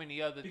so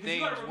many other Because you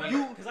things. gotta when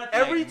remember, 'cause I think-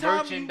 every like time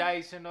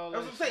merchandise and all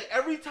That's that. what I'm saying.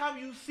 Every time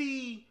you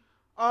see,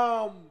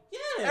 Yeah.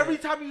 every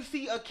time you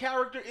see a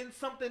character in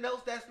something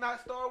else that's not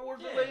Star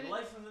Wars Yeah, related,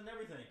 license and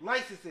everything.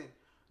 licensing,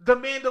 The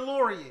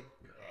Mandalorian,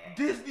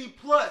 Disney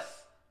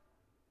Plus,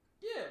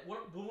 Yeah,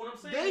 but what I'm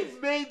saying they've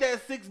is, made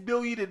that $6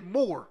 billion and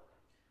more.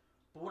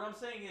 but what I'm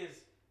saying is,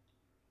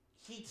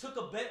 he took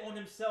a bet on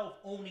himself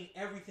owning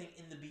everything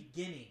in the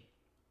beginning,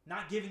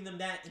 not giving them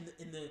that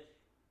in the.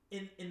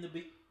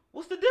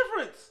 What's the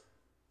difference?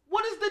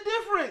 What is the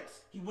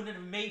difference? He wouldn't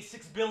have made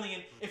 $6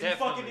 billion if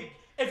Definitely.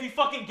 he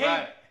fucking gave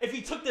Right. if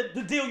he took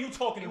the deal you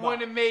talking He about.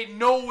 wouldn't have made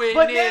nowhere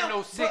But near now,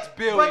 no $6 but,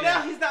 billion. But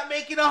now he's not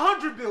making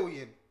 $100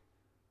 billion.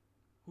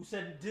 Who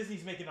said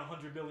Disney's making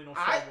 $100 billion on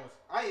Star Wars?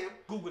 I am.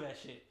 Google that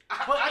shit.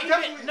 But I even,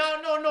 definitely-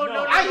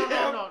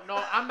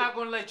 no, I'm not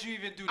gonna let you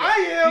even do that.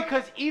 I am.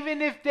 Because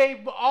even if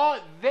they are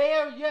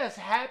there, yes,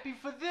 happy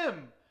for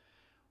them.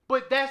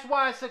 But that's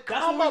why it's a That's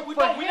come what up we're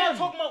for him. not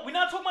talking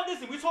about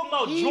Disney. We're talking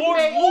about He George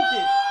made-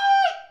 Lucas.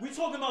 We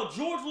talking about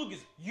George Lucas.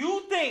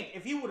 You think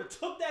if he would have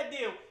took that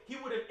deal, he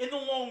would have, in the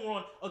long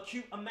run,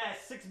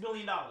 amassed $6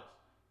 billion? No.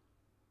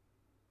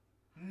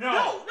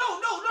 No.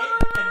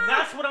 And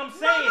that's what I'm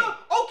saying. No.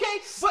 Okay,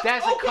 but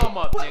That's a okay, come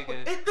up, but,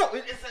 nigga.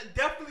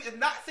 It's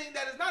not saying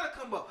that it's not a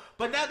come up.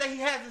 But now that he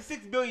has the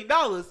 $6 billion,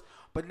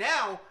 but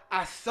now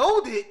I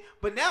sold it,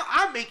 but now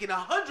I'm making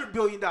 $100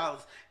 billion.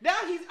 Now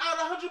he's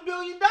out $100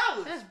 billion.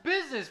 That's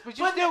business, but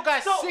you still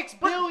got $6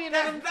 billion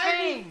of them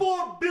things.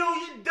 $94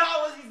 billion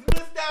he's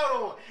missed out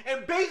on.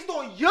 And based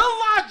on your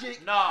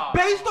logic, No,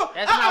 based on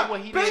that's not what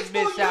he based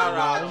didn't on miss your out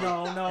on.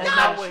 logic, No, y'all that's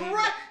not what he-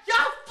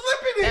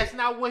 flipping it. That's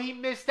not what he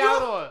missed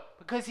out on.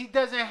 Because he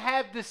doesn't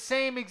have the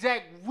same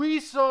exact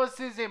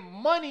resources and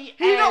money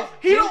He as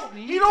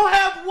Disney don't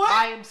have what?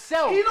 by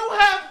himself. He don't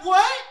have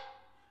what?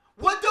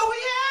 What do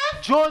he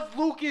have? George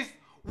Lucas,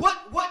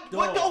 What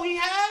Dog. do he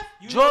have?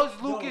 George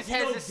Lucas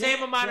has the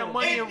same amount of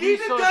money And and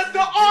neither resources. does the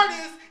as Disney.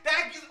 artist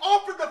that gets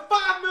offered the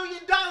 $5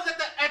 million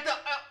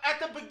at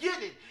the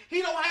beginning.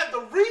 He don't have the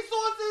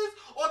resources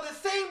or the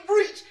same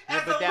reach Yeah,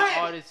 as but a that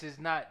man. artist is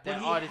not. But That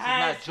he artist is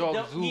has not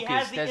George He Lucas.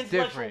 has the That's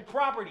intellectual different.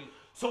 property,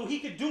 so he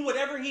could do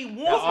whatever he The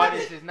wants. with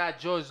artist it. is not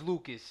George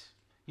Lucas.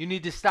 You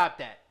need to stop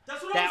that.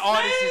 That's what That I'm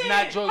artist saying. is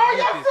not George Are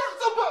y'all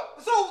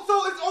Lucas.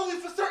 so it's only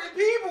for certain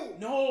people.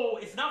 No,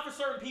 it's not for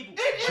certain people.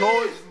 It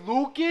George is.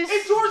 Lucas?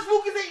 And George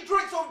Lucas ain't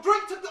Drake, so if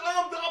Drake took the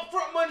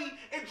upfront money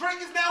and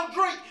Drake is now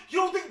Drake, you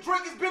don't think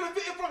Drake is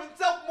benefiting from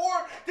himself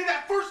more than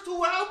that first 2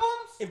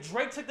 albums? If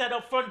Drake took that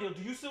upfront deal,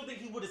 do you still think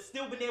he would have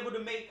still been able to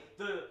make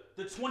the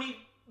 $20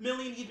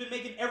 million he's been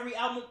making every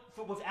album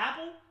with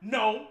Apple?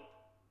 No.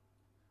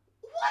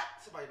 What?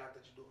 Somebody knocked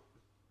at your door.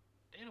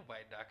 Ain't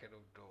nobody knocking no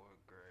door,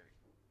 Greg.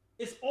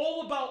 It's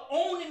all about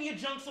owning your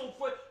junk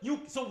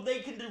so they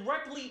can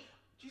directly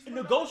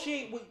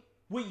negotiate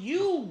with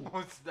you.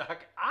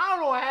 I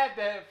don't have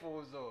the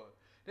headphones on.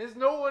 There's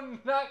no one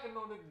knocking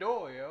on the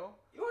door, yo.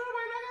 You heard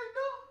nobody knocking at the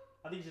door?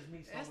 I think it's just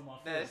me smoking my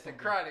food. That's the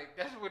chronic.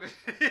 That's what it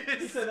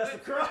is. He said that's the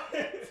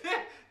chronic.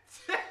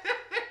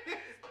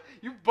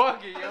 You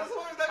bugging, yo. That's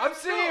what it's I'm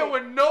sitting here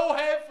with no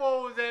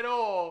headphones at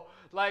all.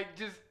 Like,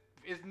 just,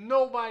 it's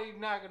nobody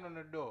knocking on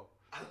the door.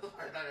 I know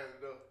nobody knocking at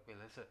the door. Wait,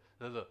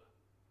 look.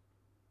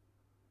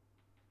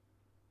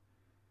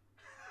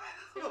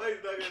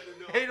 Somebody's knocking at the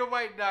door. Ain't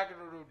nobody knocking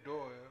on the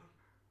door, yo.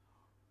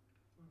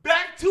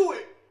 Back to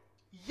it.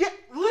 Yeah,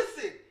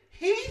 listen.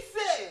 He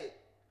said,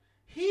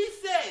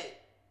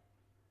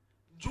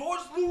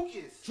 George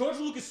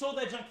Lucas sold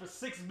that junk for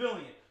 $6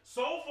 billion.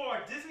 So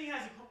far, Disney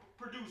has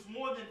produced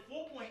more than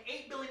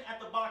 $4.8 billion at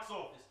the box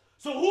office.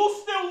 So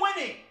who's still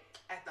winning?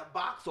 At the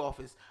box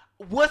office.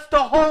 What's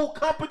the whole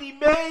company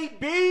made,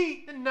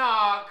 B?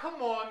 Nah,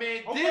 come on,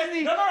 man. Okay.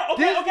 Disney. No.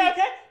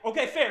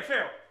 Okay,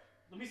 fair.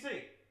 Let me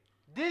see.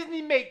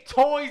 Disney make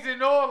toys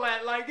and all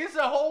that. Like, it's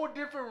a whole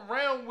different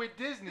realm with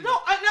Disney.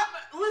 No,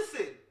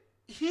 listen.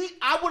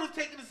 I would have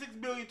taken the $6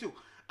 billion too.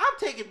 I'm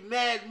taking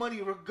mad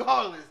money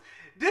regardless.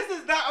 This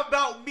is not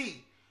about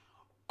me.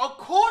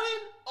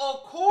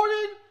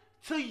 According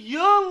to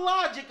your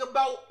logic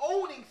about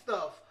owning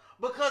stuff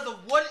because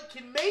of what it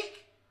can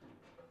make,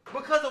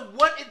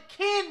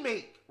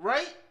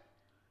 right?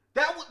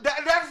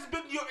 That's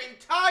been your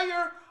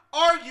entire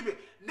argument.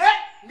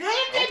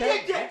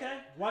 Okay.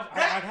 Watch, I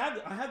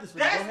have this.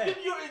 That's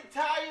been your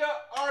entire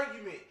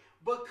argument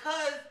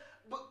because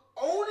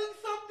owning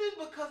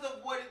something because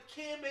of what it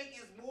can make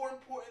is more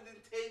important than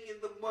taking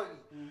the money.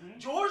 Mm-hmm.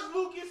 George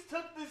Lucas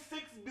took this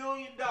 $6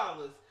 billion,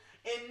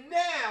 and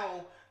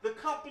now the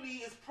company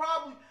is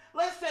probably,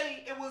 let's do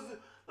it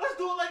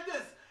like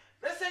this.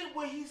 Let's say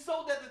when he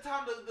sold at the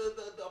time,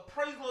 the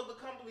appraisal of the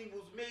company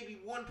was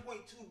maybe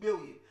 $1.2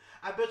 billion.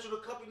 I bet you the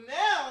company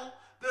now,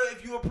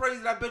 if you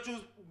appraise it, I bet you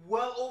it's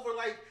well over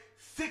like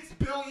 $6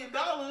 billion,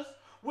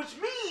 which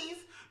means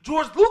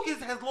George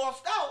Lucas has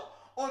lost out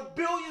on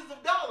billions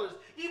of dollars,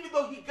 even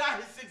though he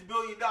got his $6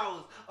 billion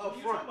up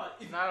front.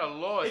 It's not a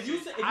loss.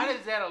 How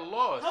is that a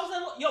loss? How's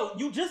that? Yo,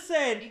 you just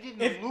said he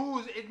didn't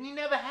lose. He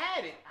never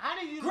had it. How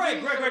did you?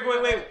 Greg,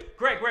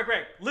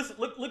 wait. Listen,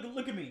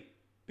 look at me,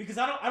 because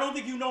I don't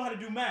think you know how to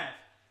do math.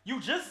 You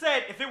just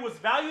said if it was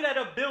valued at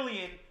 $1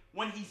 billion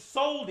when he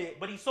sold it,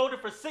 but he sold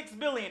it for $6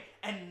 billion,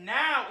 and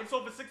now it's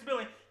over $6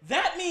 billion.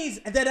 That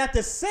means that at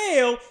the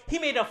sale he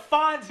made a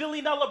 $5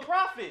 billion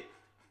profit.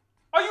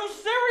 Are you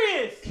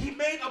serious? He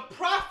made a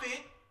profit.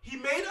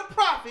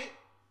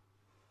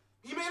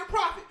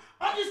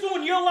 I'm just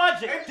doing your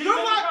logic. And your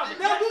logic.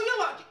 Now do your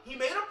logic. He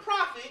made a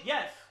profit.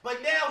 Yes.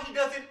 But now he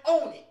doesn't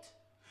own it.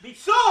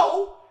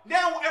 So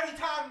now every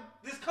time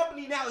this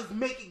company now is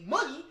making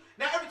money,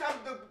 now every time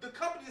the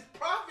company is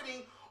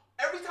profiting,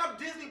 every time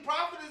Disney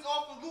profits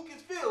off of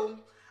Lucasfilm,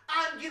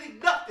 I'm getting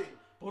nothing.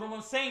 But what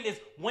I'm saying is,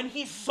 when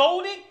he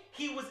sold it,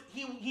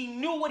 he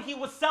knew what he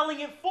was selling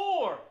it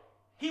for.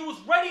 He was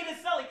ready to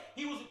sell it.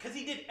 Because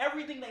he did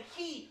everything that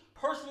he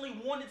personally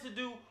wanted to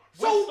do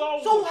with Star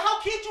Wars. So how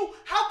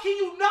can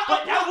you not?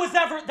 But that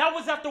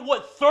was after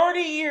what, 30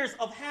 years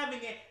of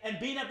having it and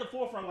being at the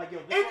forefront, like, yo.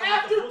 And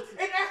after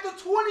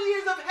 20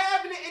 years of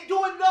having it and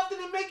doing nothing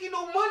and making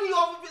no money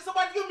off of it,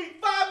 somebody give me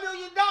 $5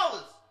 million.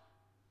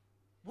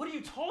 What are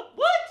you talking?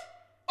 What?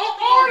 An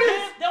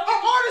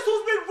artist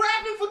who's been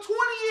rapping for 20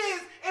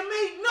 years and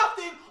made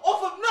nothing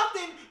off of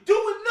nothing,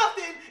 doing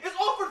nothing, is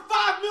offered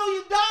 $5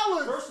 million.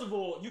 First of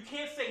all, you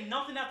can't say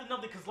nothing after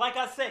nothing, because like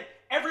I said,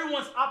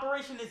 everyone's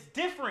operation is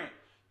different.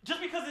 Just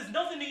because it's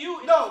nothing to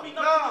you, it doesn't mean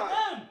nothing to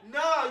them.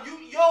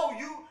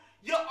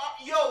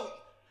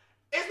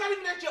 It's not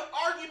even that your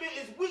argument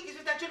is weak, it's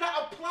just that you're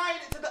not applying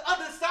it to the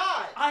other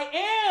side. I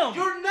am.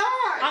 You're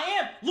not. I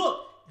am.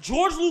 Look,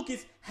 George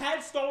Lucas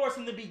had Star Wars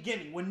in the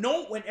beginning. When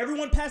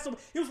everyone passed away,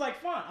 he was like,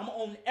 fine, I'm going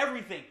to own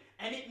everything.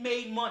 And it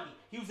made money.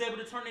 He was able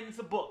to turn it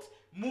into books,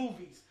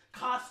 movies,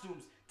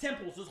 costumes,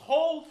 temples, this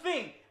whole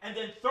thing. And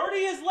then 30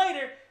 years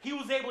later, he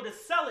was able to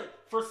sell it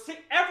for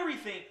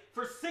everything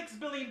for $6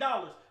 billion.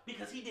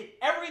 Because he did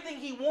everything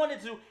he wanted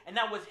to, and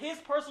that was his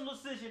personal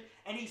decision,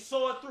 and he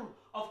saw it through.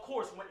 Of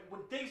course,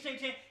 when things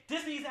change,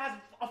 Disney has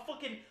a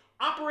fucking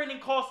operating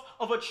cost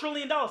of $1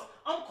 trillion. Of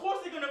course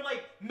they're gonna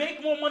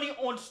make more money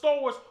on Star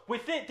Wars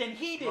with it than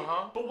he did.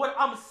 But what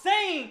I'm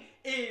saying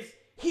is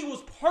he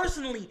was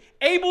personally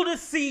able to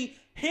see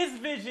his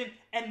vision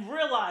and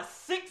realize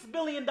 $6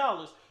 billion.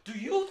 Do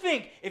you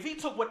think if he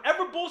took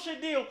whatever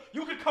bullshit deal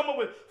you could come up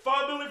with,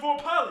 $5 billion for a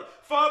pilot,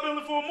 $5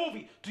 billion for a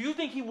movie, do you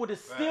think he would have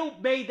still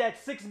made that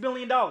 $6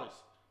 billion?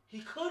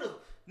 He could have.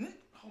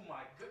 Oh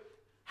my god.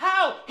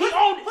 How? He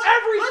owned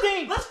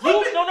everything. Let's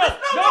flip it.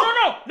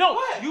 No.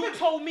 What? You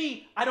told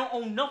me I don't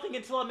own nothing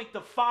until I make the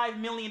 $5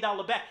 million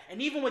back.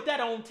 And even with that,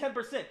 I own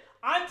 10%.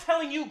 I'm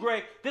telling you,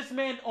 Greg, this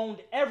man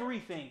owned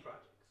everything.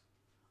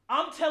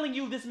 I'm telling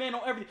you, this man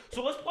owned everything.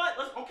 So let's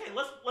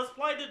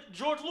apply to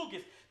George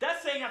Lucas.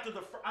 That's saying after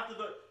the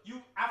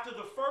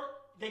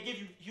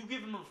They you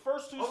give him the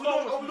first two Are we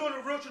Star Wars. doing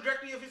the real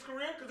trajectory of his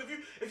career? Because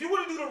if you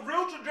want to do the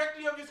real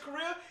trajectory of his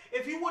career,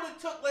 if he would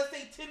have took, let's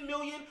say, $10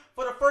 million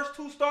for the first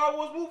 2 Star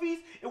Wars movies,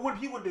 he would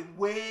have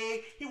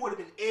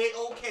been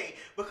A-okay.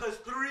 Because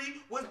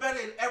 3 was better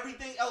than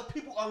everything else.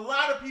 A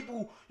lot of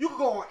people, you can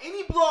go on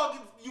any blog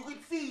and you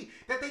can see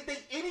that they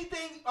think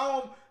anything,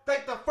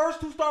 like the first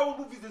 2 Star Wars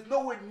movies is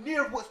nowhere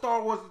near what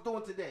Star Wars is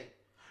doing today.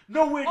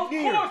 Nowhere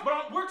near. Of course,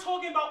 but we're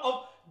talking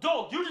about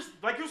dog. You just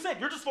like you said,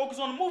 you're just focused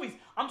on the movies.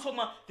 I'm talking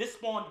about this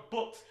spawned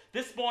books,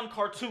 this spawned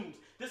cartoons,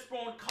 this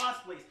spawned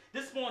cosplays,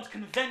 this spawned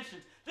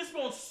conventions, this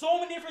spawned so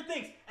many different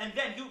things. And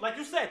then like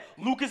you said,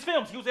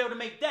 Lucasfilms, he was able to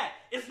make that.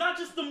 It's not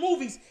just the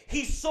movies.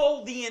 He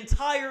sold the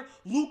entire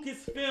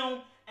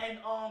Lucasfilm and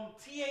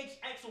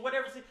THX or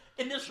whatever,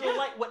 Industrial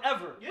Light,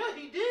 whatever. Yeah,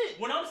 he did.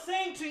 What I'm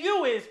saying to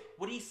you is,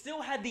 would he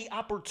still had the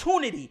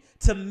opportunity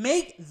to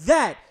make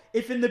that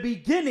if in the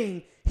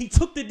beginning he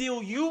took the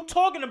deal you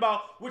talking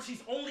about, which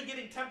he's only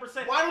getting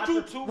 10%? Why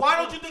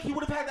don't you think he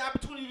would have had the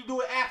opportunity to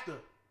do it after?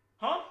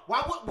 Huh?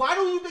 Why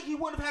do you think he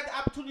wouldn't have had the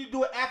opportunity to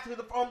do it after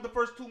the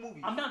first 2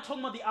 movies? I'm not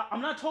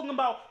talking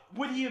about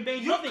would he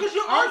invade nothing. Because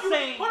you're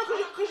arguing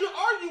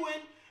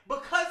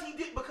because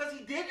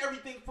he did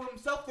everything for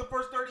himself the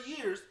first 30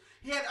 years.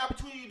 He had the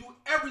opportunity to do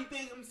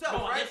everything himself,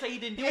 no, right? I didn't say he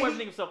didn't do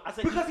everything himself. I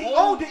said because he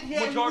owned it. He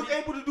was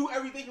able to do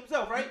everything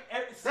himself, right?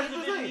 That's what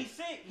I'm saying.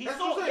 That's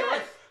what I'm saying,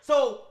 right?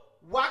 So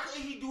why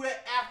couldn't he do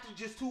that after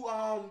just 2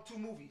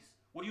 movies?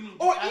 What do you mean?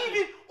 Or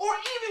even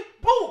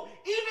boom,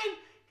 even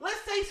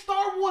let's say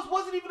Star Wars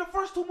wasn't even the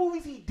first 2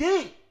 movies he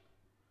did.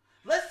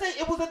 Let's say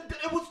it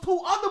was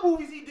 2 other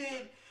movies he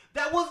did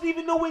that wasn't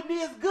even nowhere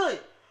near as good,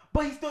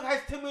 but he still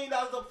has $10 million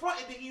up front,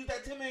 and then he used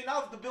that $10 million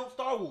to build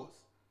Star Wars.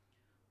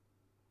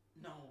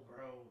 No,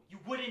 bro, you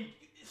wouldn't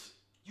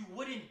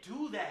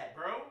do that,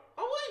 bro.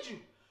 Why wouldn't you?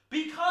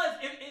 Because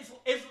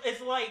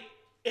it's like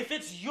if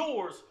it's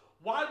yours,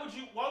 why would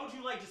you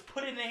like just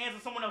put it in the hands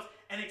of someone else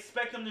and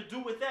expect them to do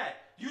with that?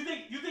 You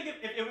think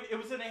if it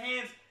was in the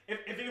hands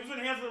if it was in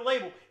the hands of the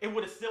label, it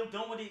would have still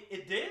done what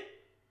it did?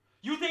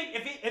 You think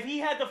if he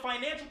had the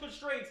financial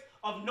constraints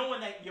of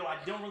knowing that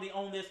I don't really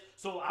own this,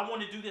 so I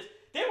want to do this,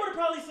 they would have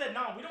probably said,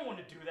 no, we don't want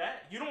to do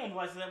that. You don't want to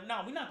license that.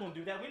 No, we're not going to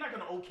do that. We're not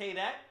going to okay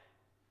that.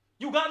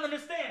 You got to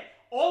understand,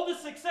 all the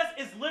success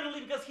is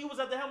literally because he was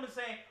at the helm and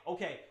saying,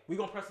 okay, we're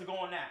going to press the go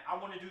on that. I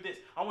want to do this.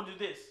 I want to do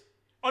this.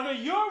 Under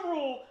your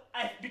rule,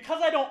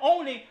 because I don't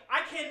own it,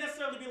 I can't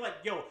necessarily be like,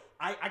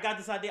 I got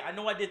this idea. I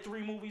know I did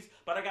 3 movies,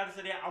 but I got this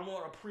idea. I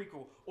want a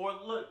prequel. Or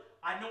look,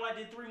 I know I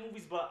did 3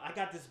 movies, but I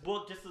got this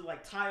book just to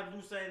like tie up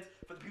loose ends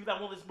for the people that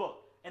want this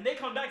book. And they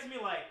come back to me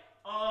like,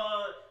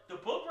 the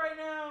book right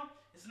now,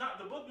 it's not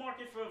the book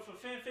market for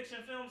fan fiction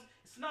films.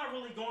 It's not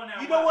really going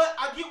that. You know what?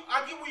 I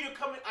get where you're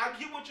coming. I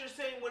get what you're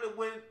saying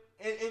when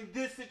in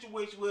this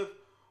situation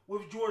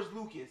with George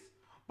Lucas.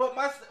 But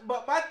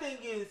my thing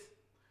is,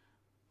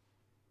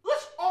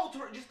 let's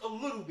alter it just a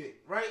little bit,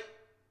 right?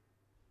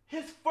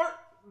 His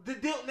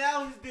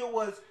deal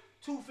was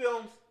 2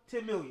 films,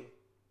 $10 million.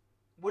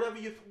 Whatever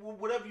you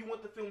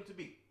want the film to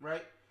be,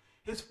 right?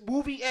 His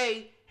movie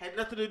A had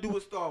nothing to do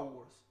with Star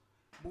Wars.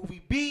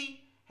 Movie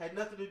B had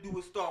nothing to do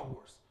with Star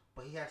Wars.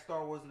 But he had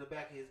Star Wars in the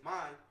back of his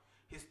mind.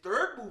 His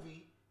 3rd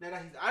movie, now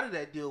that he's out of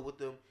that deal with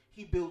them,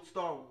 he built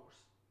Star Wars.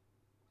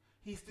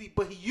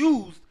 But he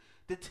used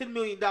the $10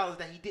 million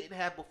that he didn't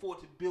have before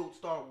to build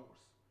Star Wars.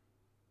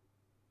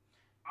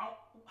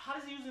 How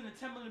does he use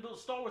the $10 million to build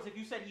Star Wars if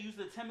you said he used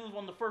the $10 million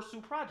on the first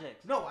 2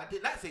 projects? No, I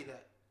did not say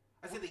that.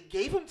 I said they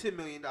gave him $10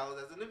 million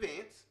as an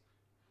advance.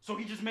 So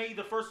he just made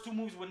the first 2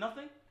 movies with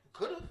nothing?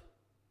 Could have.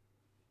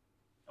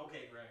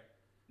 Okay, Greg.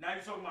 Now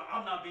you're talking about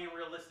I'm not being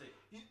realistic.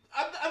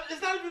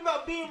 It's not even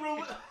about being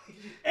real.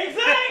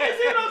 Exactly. You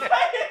see what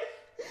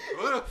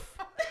I'm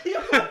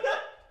saying?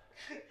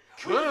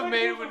 Could have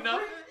made it with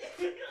nothing.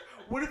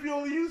 What if you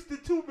only used the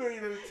 $2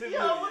 million and the $10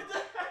 million? What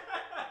the?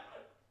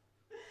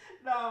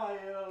 Nah,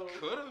 yo.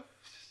 Could have.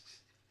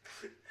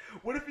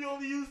 What if you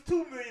only used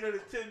 $2 million of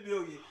the $10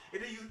 million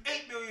and then used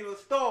 $8 million on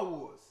Star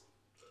Wars?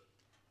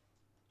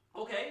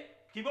 Okay,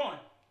 keep going.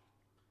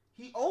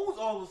 He owns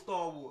all of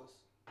Star Wars,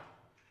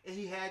 and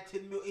he had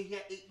 $8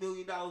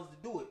 million to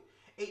do it.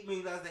 $8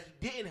 million that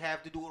he didn't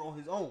have to do it on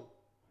his own.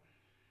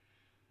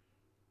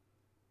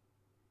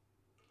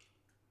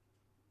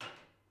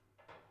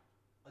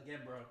 Again,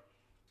 bro.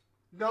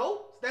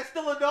 No, that's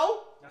still a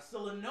no. That's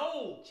still a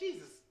no.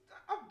 Jesus,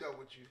 I'm done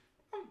with you.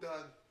 I'm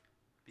done.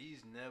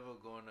 B's never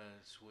gonna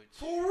switch.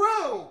 For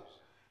real.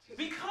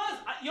 Because,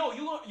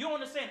 you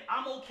understand,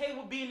 I'm okay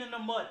with being in the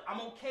mud.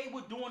 I'm okay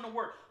with doing the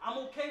work. I'm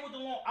okay with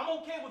I'm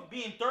okay with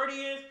being 30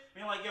 years,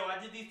 being like,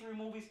 I did these 3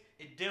 movies.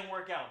 It didn't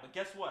work out. But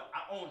guess what?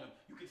 I own them.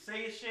 You can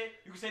say it's shit.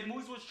 You can say the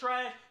movies was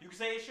trash. You can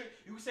say it's shit.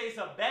 You can say it's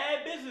a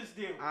bad business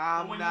deal.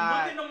 But when you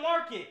look in the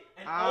market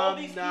and all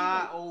these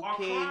people are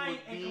crying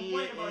and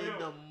complaining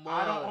about,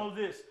 I don't own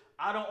this.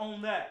 I don't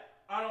own that.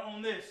 I don't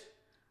own this.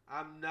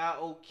 I'm not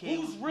okay.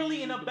 Who's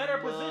really in a better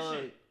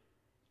position?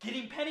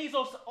 Getting pennies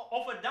off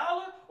a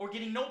dollar or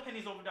getting no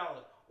pennies off a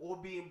dollar? Or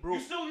being broke.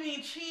 You're still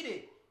being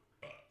cheated.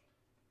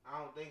 I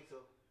don't think so.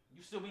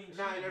 You still being cheated.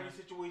 Not in every man.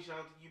 situation. I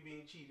don't think you're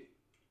being cheated.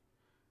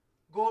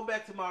 Going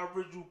back to my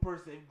original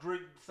person, if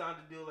Drake signed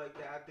a deal like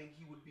that, I think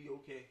he would be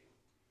okay.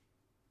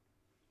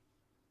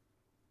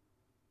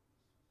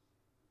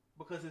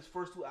 Because his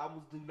first 2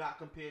 albums do not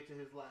compare to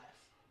his last.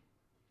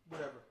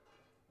 Whatever.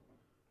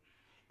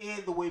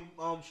 And the way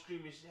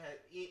streaming had,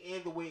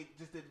 and the way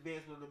just the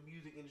advancement of the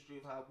music industry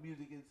of how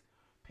music is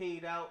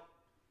paid out.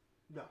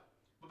 No.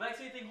 But back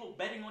to the thing, whole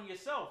betting on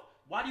yourself.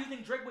 Why do you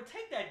think Drake would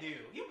take that deal?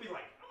 He would be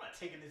like, I'm not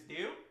taking this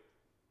deal.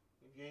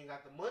 If you ain't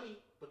got the money,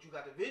 but you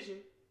got the vision.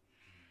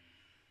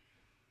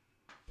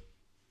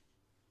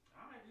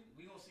 Alright,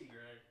 we gonna see,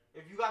 Greg.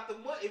 If you got the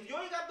money, if you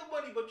ain't got the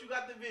money, but you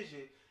got the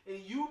vision, and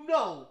you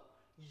know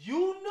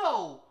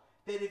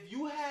that if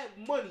you had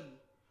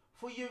money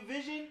for your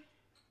vision,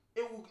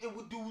 it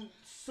would do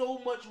so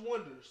much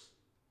wonders.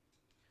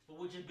 But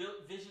would your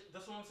vision?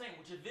 That's what I'm saying.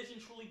 Would your vision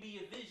truly be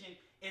a vision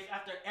if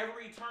after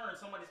every turn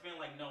somebody's been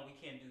like, no, we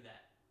can't do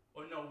that,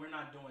 or no, we're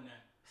not doing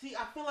that? See,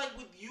 I feel like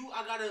with you,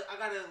 I gotta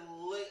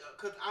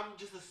cause I'm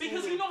just assuming.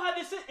 Because you know how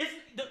this is.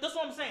 That's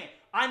what I'm saying.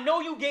 I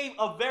know you gave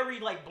a very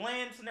like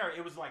bland scenario.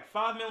 It was like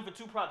 $5 million for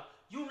 2 projects.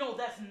 You know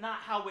that's not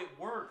how it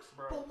works,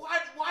 bro. But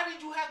why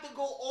did you have to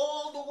go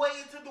all the way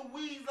into the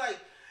weeds? Like,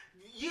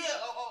 yeah,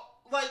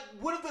 like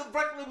what if the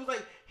record label was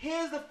like,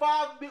 here's the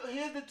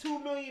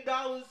 $2 million.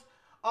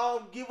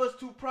 Give us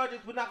 2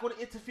 projects. We're not going to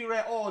interfere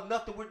at all.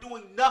 Nothing. We're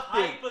doing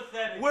nothing.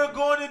 Hypothetically, we're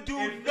going to do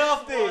if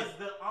nothing. This was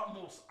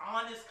the most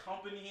honest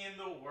company in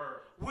the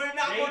world. We're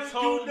not going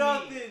to do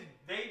nothing.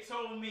 They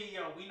told me,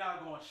 yo, we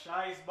not going to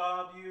shice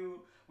bob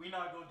you. We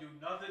not going to do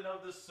nothing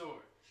of the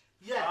sort.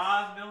 Yes.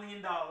 $5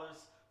 million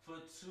for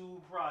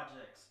 2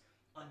 projects.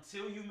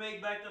 Until you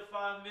make back the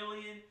 $5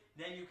 million,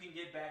 then you can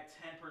get back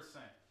 10%.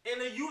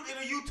 In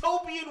a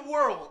utopian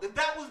world, if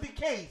that was the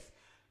case,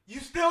 you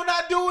still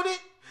not doing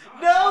it?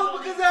 No,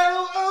 because I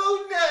don't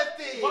owe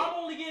nothing. Well,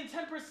 I'm only getting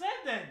 10%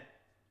 then.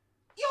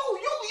 Yo,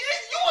 you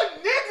a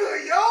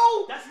nigga,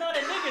 yo. That's not a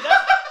nigga.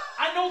 That's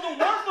I know the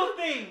worth of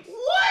things.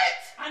 What?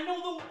 I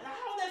know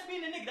how that's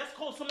being a nigga. That's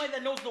called somebody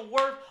that knows the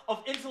worth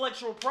of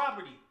intellectual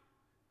property.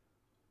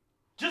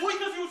 Just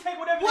because you take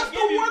whatever they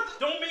give you,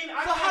 don't mean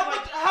I so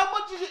can't.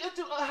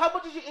 how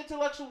much is your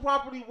intellectual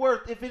property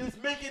worth if it is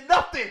making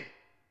nothing?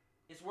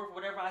 It's worth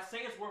whatever I say.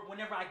 It's worth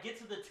whenever I get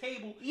to the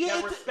table Yeah,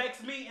 that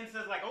respects me and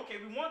says like, okay,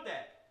 we want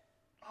that.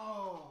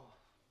 Oh.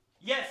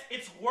 Yes,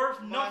 it's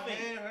worth nothing. My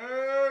head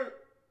hurt.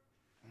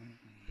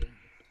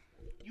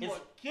 You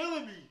are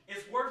killing me.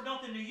 It's worth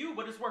nothing to you,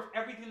 but it's worth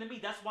everything to me.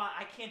 That's why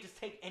I can't just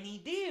take any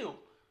deal.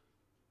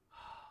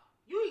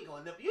 You ain't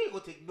gonna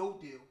take no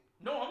deal.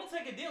 No, I'm gonna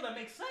take a deal that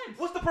makes sense.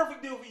 What's the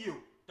perfect deal for you?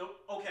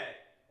 Okay.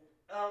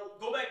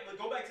 Go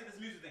back to this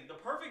music thing. The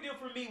perfect deal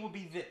for me would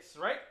be this,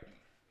 right?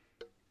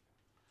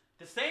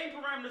 The same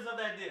parameters of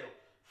that deal.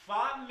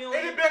 $5 million.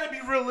 And it better be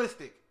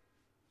realistic.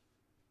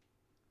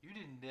 You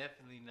didn't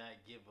definitely not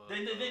give up.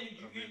 Then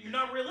you're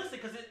not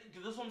realistic because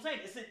that's what I'm saying.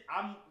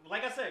 I'm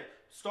like I said,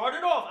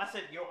 started off. I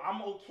said, yo,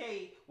 I'm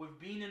okay with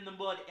being in the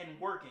mud and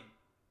working,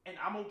 and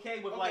I'm okay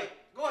with like.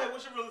 Go ahead.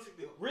 What's your realistic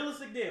deal?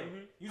 Realistic deal.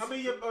 Mm-hmm. How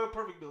many your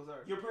perfect deals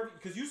are? You're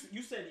perfect because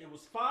you said it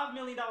was $5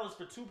 million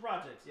for 2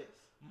 projects. Yes.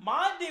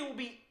 My deal will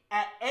be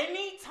at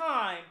any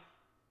time.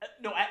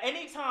 No, at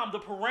any time the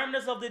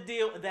parameters of the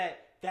deal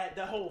that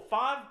the whole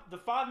the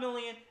 $5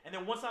 million, and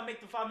then once I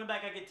make the $5 million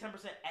back, I get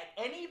 10%. At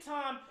any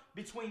time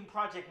between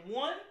project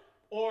 1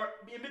 or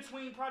in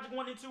between project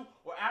 1 and 2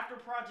 or after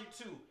project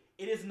 2,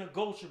 it is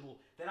negotiable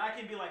that I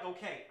can be like,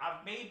 okay,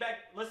 I've made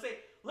back. Let's say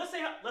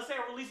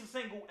I release a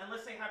single, and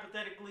let's say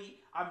hypothetically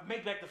I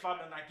make back the $5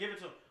 million, and I give it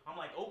to him. I'm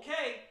like,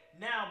 okay,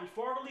 now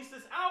before I release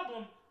this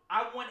album,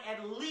 I want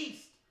at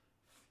least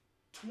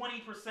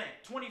 20%, 25%,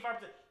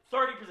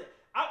 30%.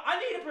 I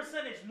need a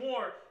percentage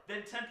more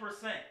than 10%.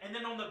 And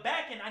then on the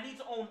back end, I need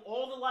to own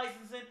all the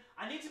licensing.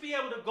 I need to be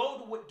able to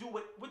do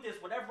with this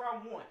whatever I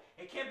want.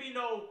 It can't be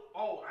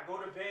I go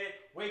to bed,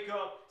 wake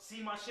up,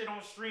 see my shit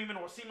on streaming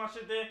or see my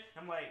shit there.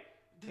 I'm like...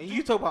 And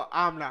you talk about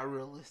I'm not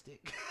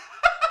realistic.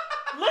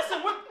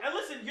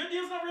 Listen, your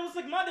deal's not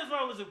realistic, my deal's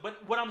not realistic.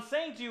 But what I'm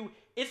saying to you,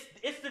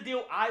 it's the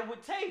deal I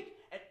would take.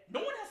 And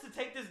no one has to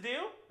take this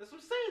deal. That's what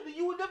I'm saying. That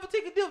you would never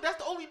take a deal. That's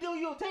the only deal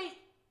you'll take.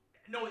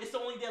 No, it's the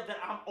only deal that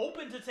I'm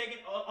open to taking.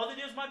 Other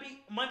deals might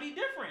be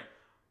different.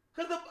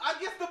 Because I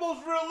guess the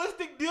most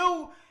realistic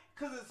deal,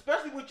 because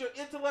especially with your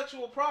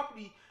intellectual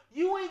property,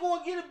 you ain't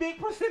gonna get a big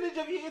percentage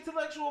of your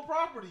intellectual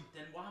property.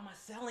 Then why am I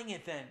selling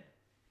it then?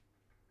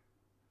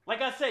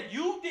 Like I said,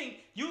 you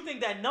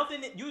think that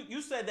nothing.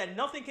 You said that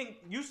nothing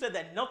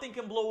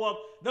can blow up.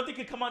 Nothing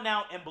can come on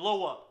now and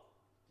blow up.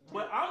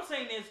 What I'm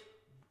saying is,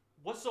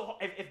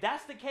 if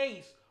that's the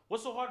case,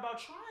 what's so hard about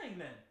trying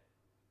then?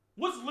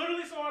 What's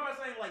literally so hard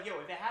about saying like, yo,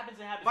 if it happens,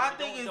 it happens. My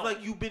thing is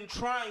like you've been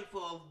trying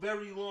for a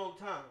very long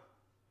time.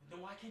 Then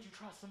why can't you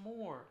try some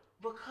more?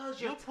 Because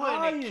You're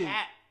tired. putting a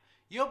cap.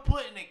 You're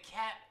putting a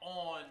cap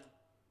on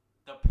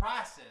the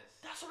process.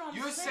 That's what I'm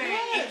You're saying.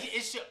 saying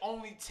it should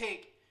only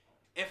take.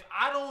 If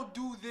I don't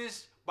do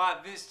this by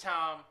this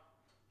time,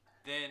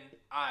 then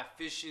I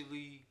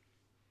officially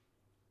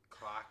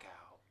clock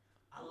out.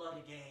 I love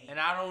the game. And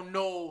I don't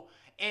know,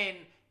 and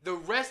the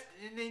rest,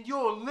 and then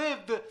you'll live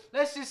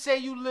let's just say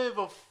you live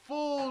a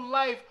full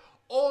life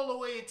all the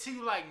way until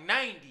you like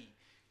 90.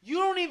 You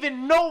don't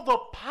even know the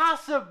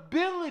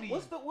possibilities.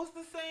 What's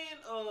the saying?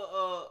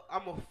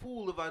 I'm a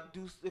fool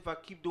if I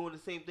keep doing the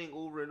same thing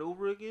over and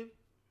over again.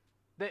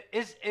 That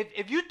is,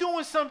 if you're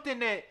doing something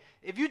that,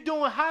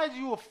 how are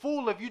you a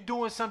fool if you're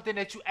doing something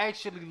that you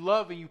actually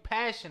love and you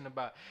passionate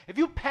about? If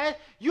you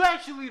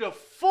actually the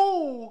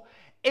fool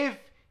if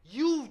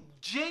you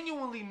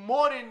genuinely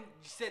more than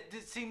said.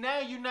 See, now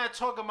you're not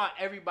talking about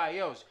everybody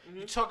else. Mm-hmm.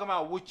 You're talking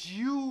about what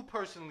you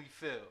personally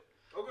feel.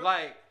 Okay.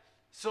 Like,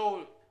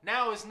 so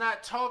now it's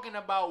not talking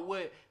about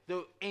what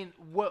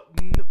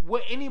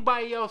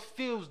anybody else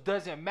feels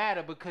doesn't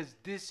matter because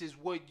this is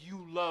what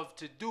you love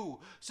to do.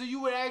 So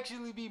you would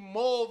actually be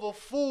more of a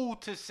fool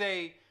to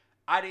say,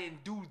 I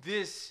didn't do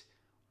this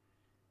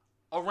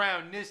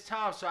around this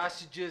time, so I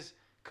should just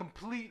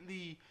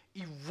completely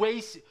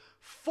erase it.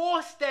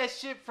 Force that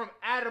shit from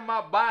out of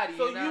my body.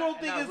 So you don't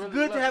think it's really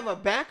good to have a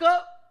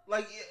backup?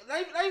 Like,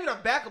 not even a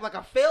backup, like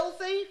a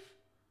fail-safe?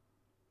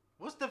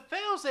 What's the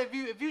fail-safe?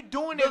 If you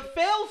doing the it... The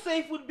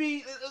fail-safe would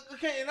be...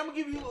 Okay, and let me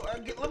give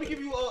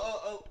you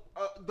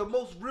the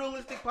most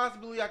realistic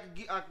possibility I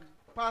could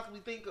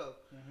possibly think of.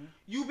 Mm-hmm.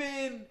 You've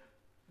been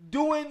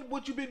doing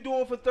what you've been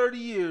doing for 30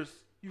 years.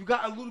 You've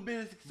got a little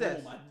bit of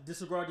success. Boom, I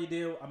disregard your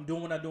deal. I'm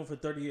doing what I'm doing for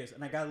 30 years,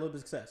 and I got a little bit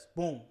of success.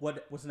 Boom,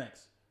 what's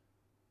next?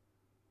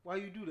 Why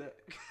you do that?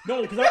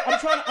 No, because I'm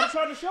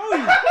trying to show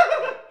you.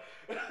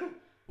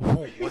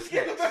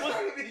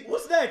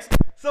 What's next?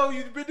 So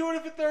you've been doing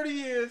it for 30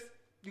 years.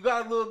 You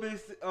got a little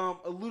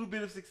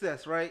bit of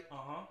success, right?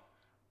 Uh-huh.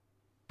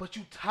 But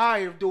you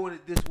tired of doing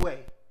it this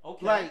way.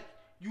 Okay. Like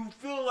you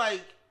feel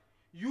like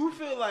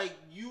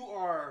you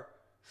are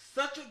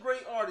such a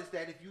great artist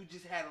that if you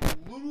just had a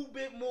little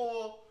bit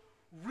more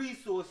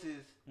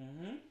resources,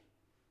 mm-hmm.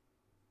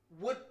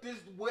 what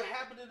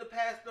happened in the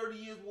past 30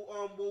 years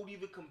won't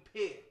even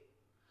compare.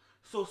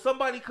 So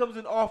somebody comes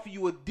and offer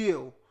you a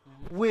deal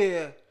mm-hmm.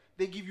 where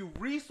they give you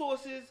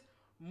resources,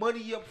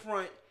 money up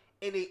front,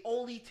 and they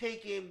only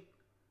taking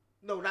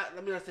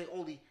let me not say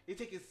only, they're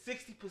taking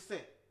 60%.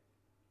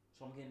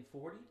 So I'm getting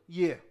 40?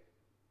 Yeah.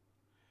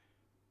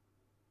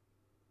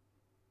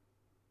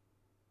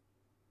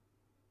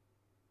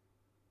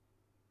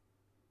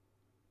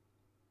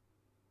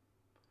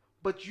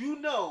 But you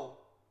know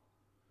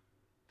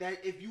that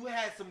if you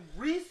had some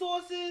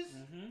resources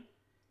mm-hmm.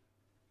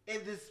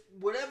 and this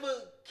whatever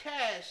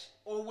cash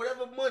or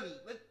whatever money,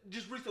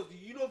 just resources,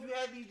 you know if you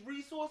had these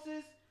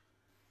resources,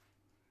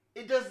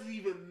 it doesn't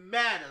even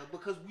matter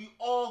because we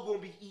all gonna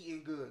be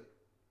eating good.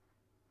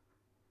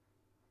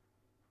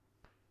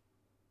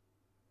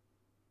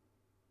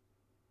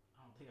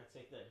 I don't think I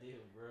take that deal,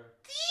 bro.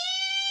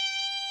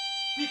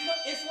 Because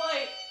it's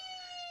like...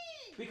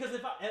 Because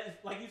if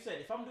like you said,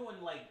 if I'm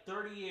doing like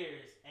 30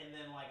 years and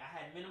then like I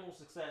had minimal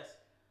success,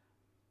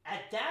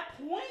 at that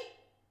point,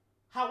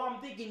 how I'm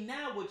thinking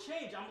now would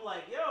change. I'm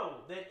like, yo,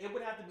 then it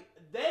would have to be,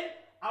 then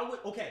I would,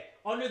 okay,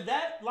 under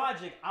that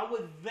logic, I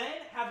would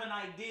then have an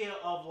idea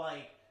of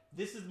like,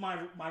 this is my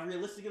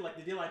realistic, like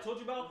the deal I told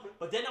you about,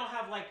 but then I'll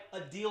have like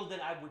a deal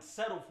that I would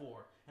settle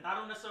for. And I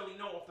don't necessarily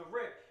know off the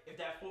rip if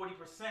that 40%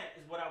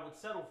 is what I would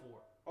settle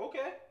for.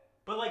 Okay.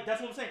 But like, that's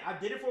what I'm saying. I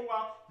did it for a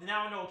while, then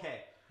now I know,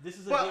 okay. This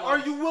is a but deal.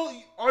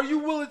 Are you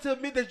willing to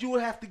admit that you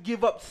would have to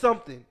give up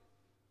something?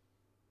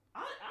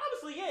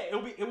 Honestly, yeah,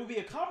 it would be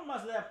a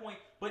compromise at that point,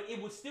 but it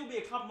would still be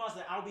a compromise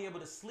that I'll be able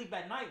to sleep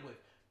at night with.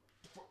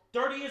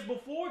 30 years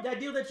before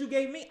that deal that you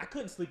gave me, I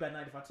couldn't sleep at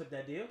night if I took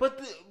that deal.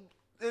 But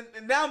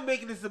and now I'm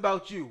making this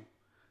about you.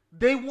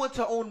 They want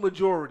to own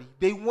majority.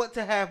 They want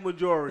to have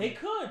majority. They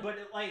could, but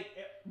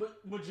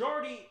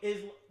majority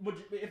is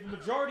if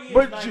majority is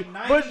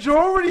like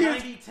majority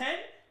 90-10.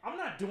 I'm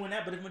not doing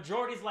that, but if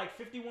majority is like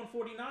 51-49,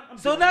 I'm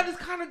so doing now that. This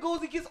kind of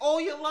goes against all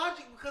your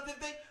logic because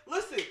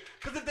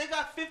if they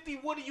got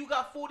 51 and you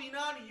got 49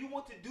 and you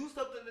want to do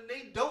something and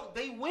they don't,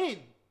 they win.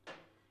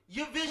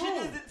 Your vision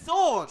isn't so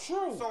on.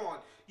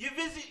 Your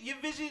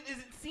vision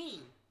isn't seen.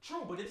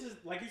 True, but this is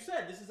like you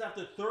said. This is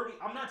after 30.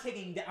 I'm not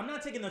taking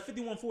the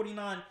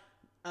 51-49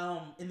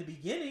 in the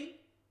beginning.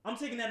 I'm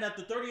taking that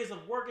after 30 years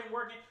of working,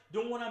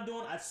 doing what I'm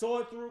doing. I saw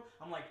it through.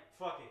 I'm like,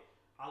 fuck it.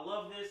 I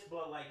love this,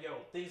 but like, yo,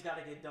 things got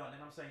to get done.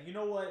 And I'm saying, you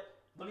know what?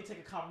 Let me take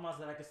a compromise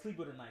that I can sleep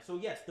with at night. So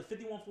yes, the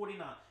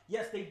 51-49.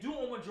 Yes, they do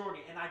own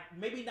majority, and I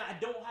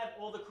don't have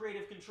all the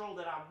creative control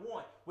that I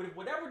want. But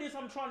whatever it is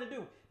I'm trying to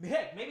do,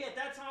 heck, maybe at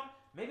that time,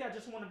 maybe I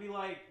just want to be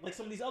like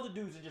some of these other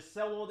dudes and just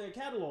sell all their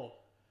catalog.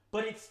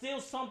 But it's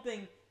still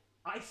something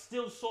I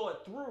still saw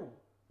it through.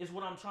 Is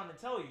what I'm trying to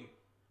tell you.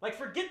 Like,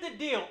 forget the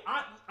deal.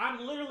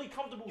 I'm literally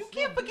comfortable. You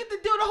can't forget the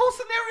deal. The whole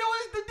scenario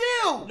is the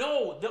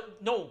deal.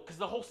 No, because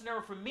the whole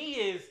scenario for me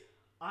is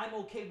I'm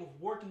okay with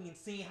working and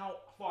seeing how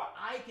far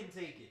I can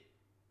take it.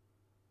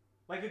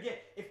 Like, again,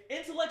 if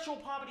intellectual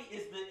property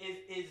is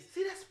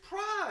see, that's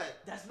pride.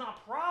 That's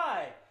not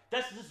pride.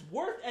 That's just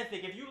worth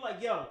ethic. If you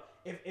like, yo,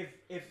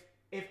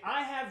 if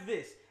I have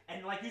this and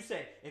And like you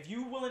said, if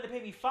you willing to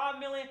pay me $5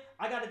 million,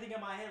 I got to think in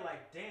my head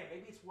like, damn,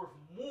 maybe it's worth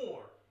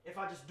more if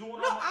I just do it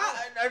on my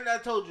own. I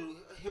told you,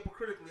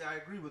 hypocritically, I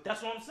agree with that.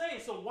 That's what I'm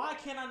saying. So why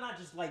can't I not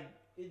just like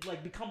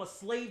become a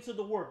slave to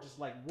the work? Just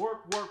like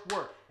work.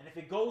 And if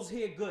it goes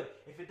here, good.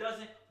 If it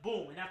doesn't,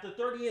 boom. And after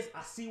 30 years,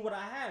 I see what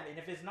I have. And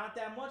if it's not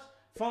that much,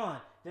 fine.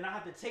 Then I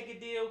have to take a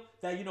deal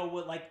that, you know,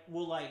 will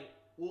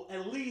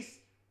at least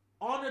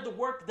honor the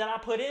work that I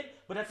put in,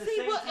 but at the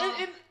same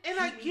time, and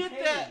I get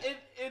that,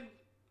 and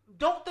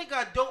don't think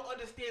I don't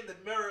understand the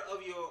merit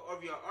of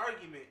your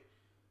argument.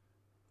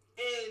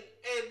 And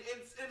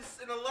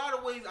in a lot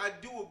of ways, I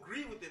do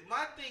agree with it.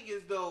 My thing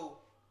is though,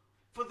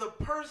 for the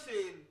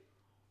person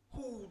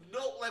who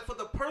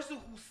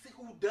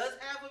does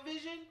have a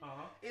vision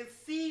and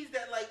sees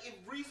that, like, if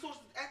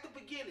resources at the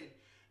beginning,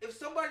 if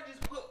somebody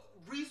just put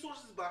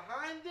resources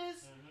behind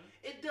this,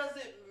 it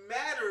doesn't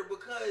matter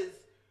because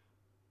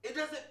it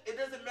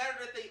doesn't matter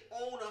that they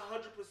own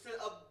 100%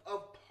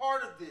 of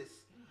part of this,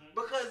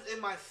 because in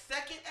my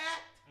second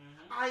act,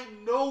 I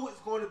know it's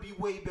going to be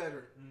way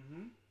better.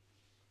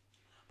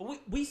 But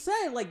we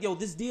said, like, yo,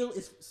 this deal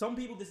is, some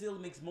people this deal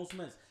makes most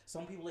sense.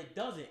 Some people it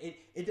doesn't.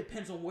 It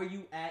depends on where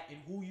you at and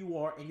who you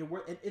are and your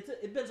work.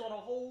 It depends on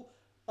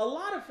a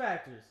lot of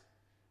factors.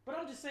 But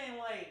I'm just saying,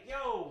 like,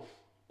 yo,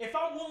 if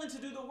I'm willing to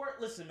do the work,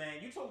 listen, man,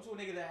 you talking to a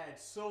nigga that had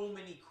so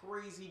many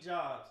crazy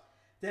jobs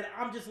that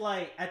I'm just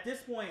like, at this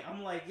point,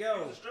 I'm like, yo.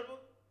 You a stripper?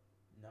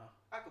 No.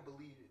 I could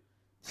believe it.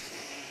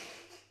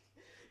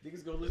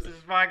 Niggas gonna listen to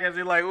this podcast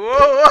and like,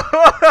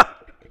 whoa.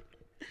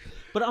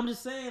 But I'm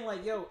just saying,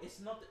 like, yo, it's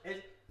nothing.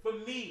 For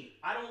me,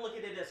 I don't look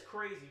at it as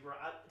crazy, bro.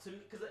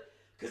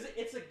 Because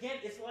it's, again,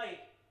 it's like,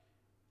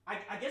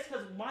 I guess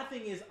because my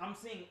thing is, I'm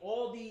seeing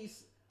all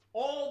these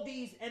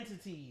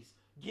entities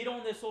get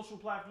on their social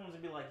platforms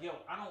and be like, yo,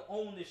 I don't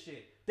own this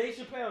shit. Dave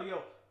Chappelle,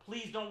 yo,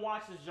 please don't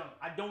watch this junk.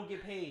 I don't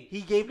get paid.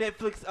 He gave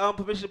Netflix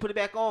permission to put it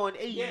back on.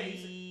 Hey.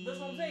 Yeah, that's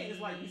what I'm saying. It's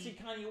like, you see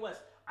Kanye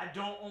West, I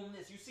don't own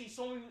this. You see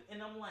so many,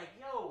 and I'm like,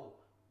 yo,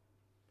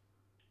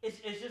 it's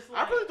just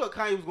like, I really thought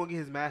Kanye was gonna get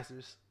his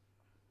masters.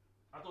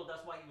 I thought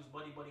that's why he was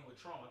buddy with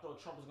Trump. I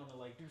thought Trump was gonna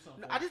like do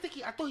something. No, I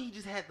thought he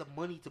just had the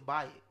money to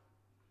buy it.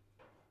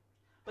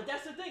 But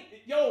that's the thing,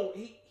 yo.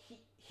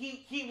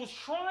 He was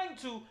trying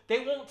to.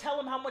 They won't tell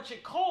him how much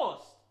it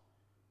costs.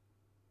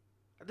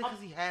 I think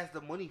because he has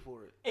the money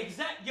for it.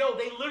 Exactly. Yo,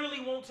 they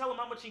literally won't tell him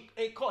how much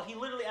it costs. He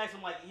literally asked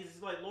him, like,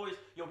 he's like, lawyers,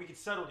 yo, we can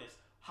settle this.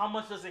 How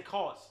much does it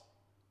cost?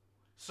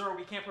 Sir,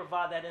 we can't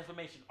provide that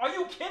information. Are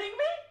you kidding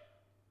me?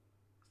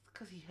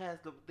 Because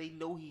they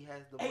know he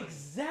has the money.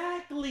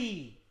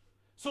 Exactly.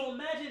 So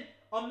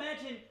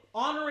imagine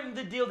honoring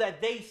the deal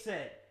that they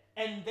said,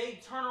 and they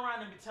turn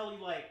around and tell you,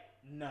 like,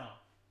 no.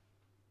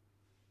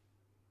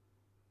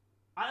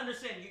 I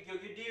understand your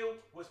deal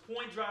was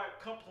point dry,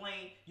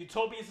 complain,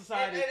 utopian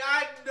society. And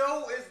I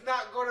know it's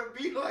not gonna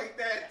be like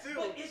that too.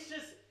 But it's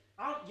just,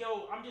 I'm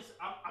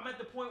at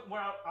the point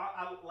where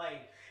I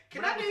like.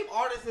 Can I name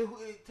artists who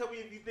tell me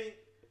if you think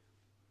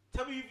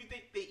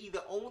they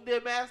either own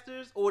their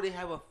masters or they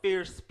have a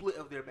fair split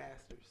of their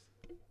masters?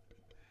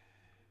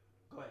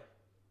 Go ahead.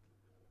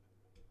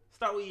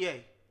 Start with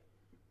Ye.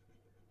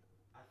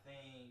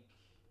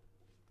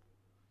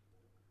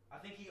 I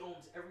think he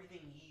owns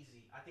everything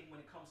Yeezy. I think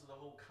when it comes to the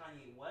whole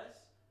Kanye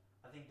West,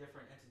 I think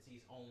different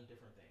entities own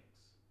different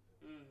things.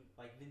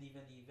 Like Vendi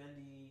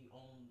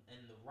own, and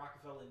the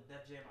Rockefeller and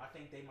Def Jam, I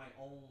think they might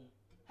own.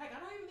 Heck,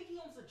 I don't even think he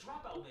owns the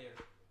Dropout there.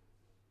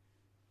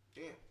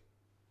 Damn.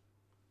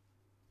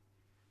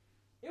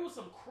 It was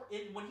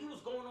when he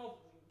was going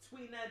off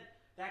tweeting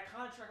that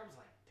contract, I was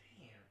like,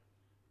 damn.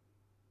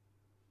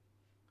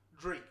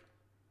 Drake.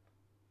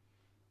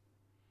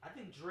 I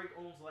think Drake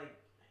owns like.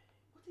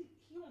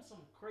 He owns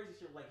some crazy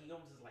shit, like he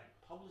owns his like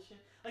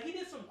publishing. Like he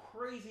did some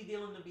crazy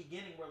deal in the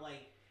beginning where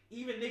like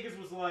even niggas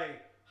was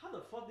like, how the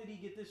fuck did he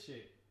get this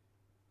shit?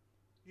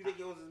 You think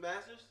he owns his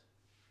masters?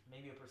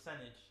 Maybe a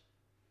percentage.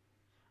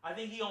 I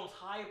think he owns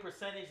higher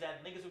percentage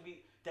that niggas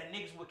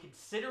would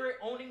consider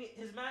it owning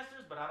his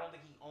masters, but I don't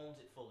think he owns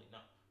it fully. No.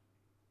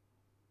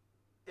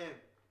 M.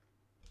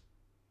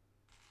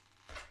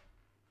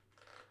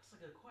 That's a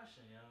good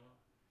question, yo.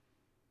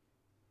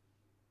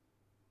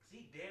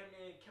 He damn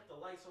near kept the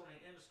lights on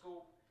in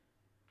Interscope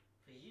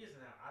for years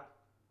now. I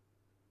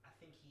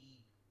think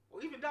he. Or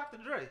even Dr.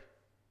 Dre.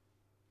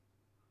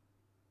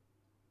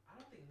 I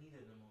don't think neither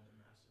of them own their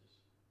masters.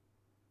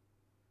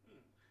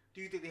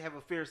 Do you think they have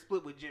a fair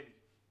split with Jimmy?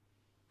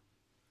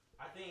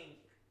 I think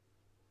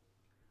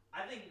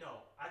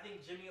no. I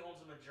think Jimmy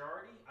owns a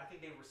majority. I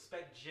think they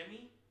respect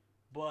Jimmy,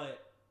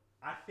 but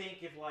I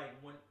think if like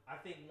one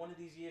of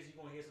these years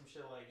you're gonna hear some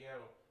shit like, yo,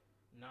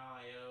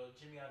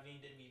 Jimmy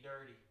Iovine did me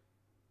dirty.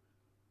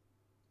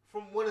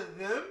 From one of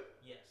them?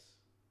 Yes.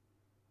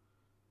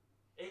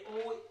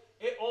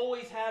 It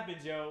always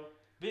happens, yo.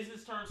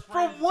 Business turns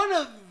friends. From one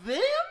of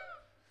them?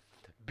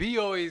 B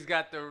always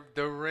got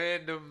the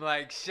random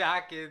like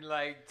shocking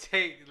like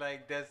take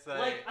like that's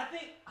like I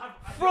think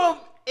from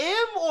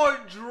M or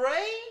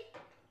Dre?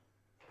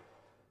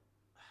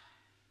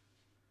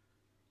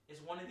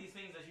 It's one of these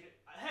things that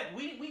Heck,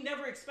 we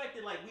never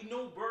expected, like, we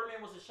know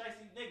Birdman was a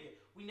shiesty nigga.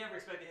 We never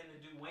expected him to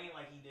do Wayne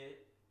like he did.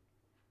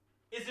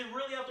 Is it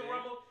really out the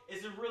realm of?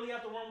 Is it really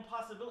out the realm of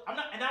possibility? I'm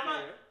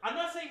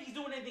not saying he's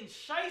doing anything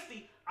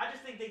shiesty. I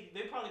just think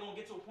they probably gonna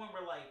get to a point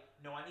where like,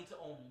 no, I need to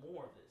own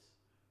more of this.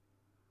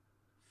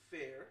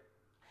 Fair.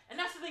 And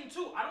that's the thing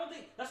too. I don't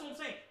think that's what I'm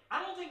saying.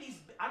 I don't think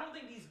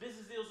these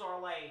business deals are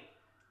like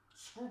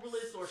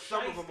scrupulous or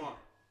some shiesty. of them are.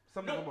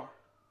 Some of them are.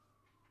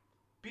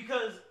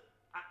 Because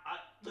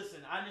I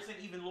listen. I understand.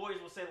 Even lawyers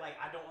will say like,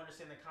 I don't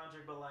understand the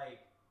contract, but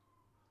like,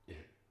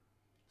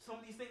 some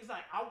of these things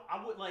like I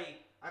would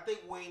like. I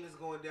think Wayne is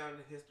going down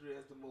in history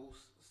as the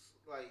most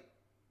like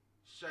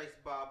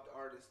shice-bobbed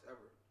artist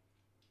ever.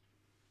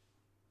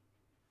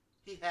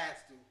 He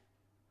has to.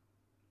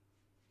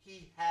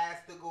 He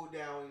has to go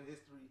down in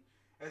history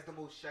as the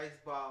most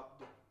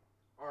shice-bobbed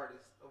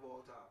artist of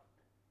all time.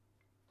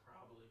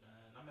 Probably,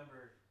 man. I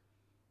remember.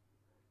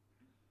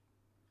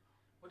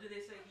 What did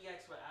they say? He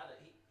asked for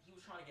he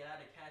was trying to get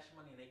out of Cash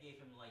Money, and they gave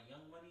him like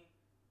Young Money.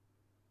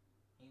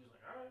 He was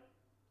like, all right.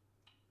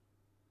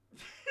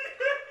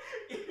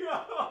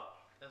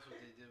 That's what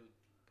they did with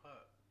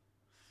Pop.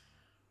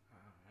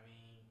 I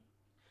mean,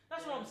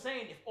 that's what I'm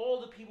saying. If all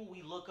the people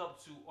we look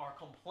up to are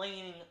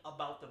complaining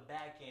about the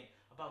back end,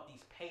 about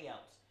these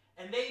payouts,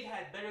 and they've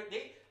had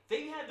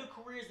the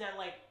careers that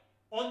like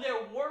on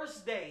their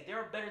worst day,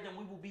 they're better than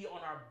we will be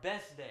on our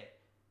best day,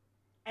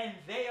 and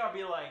they are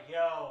be like,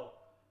 yo,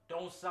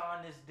 don't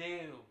sign this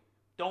deal,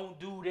 don't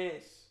do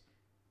this.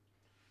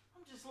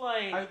 I'm just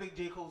like, I think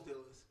J. Cole's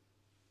deal is.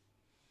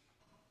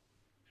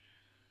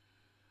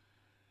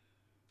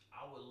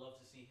 I would love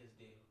to see his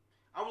deal.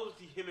 I would love to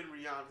see him and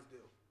Rihanna's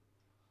deal.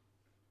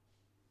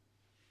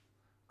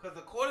 Because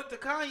according to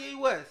Kanye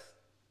West,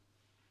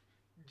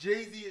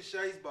 Jay-Z is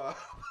Shice Bob.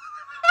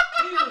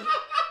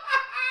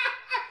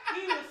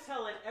 He was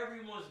telling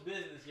everyone's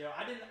business, yo.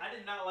 I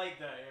did not like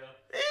that, yo.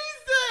 He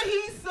said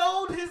he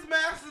sold his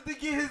masters to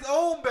get his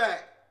own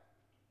back.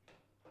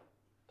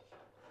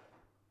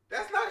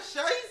 That's not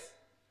Shice.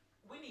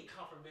 We need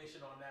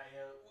confirmation on that,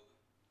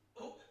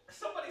 yo.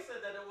 Somebody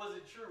said that it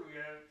wasn't true,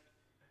 yo.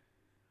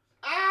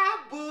 I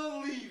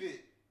believe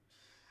it.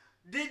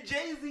 Did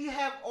Jay-Z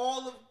have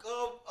all of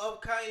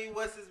Kanye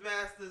West's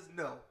masters?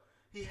 No.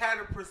 He had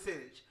a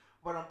percentage.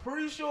 But I'm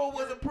pretty sure it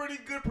was a pretty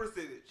good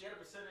percentage. He had a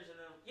percentage and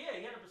then, yeah,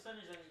 he had a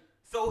percentage and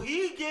so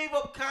he gave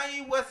up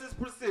Kanye West's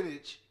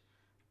percentage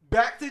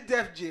back to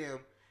Def Jam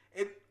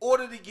in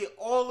order to get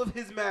all of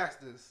his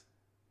masters.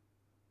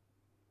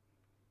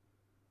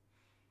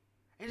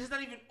 And it's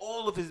not even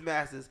all of his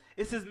masters.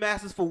 It's his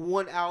masters for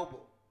one album.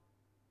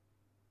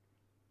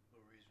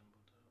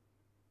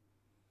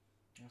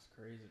 That's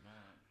crazy, man.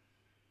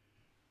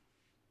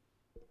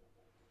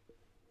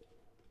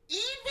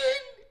 Even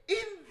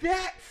in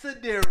that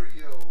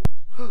scenario,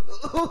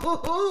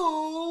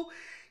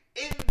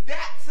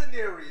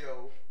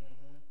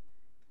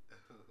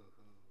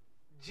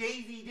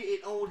 Jay-Z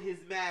didn't own his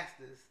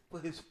masters for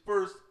his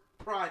first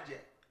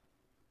project.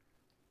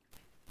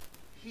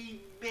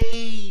 He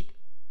made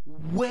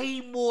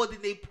way more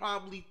than they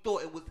probably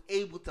thought and was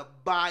able to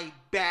buy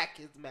back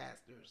his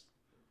masters.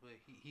 But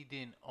he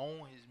didn't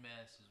own his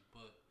masters,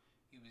 but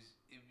he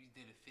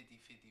did a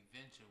 50-50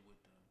 venture with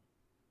them.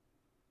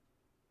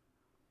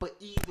 But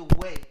either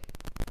way,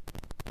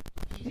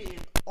 he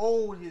didn't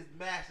own his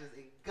masters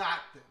and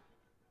got them.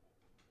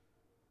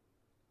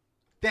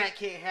 That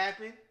can't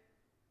happen.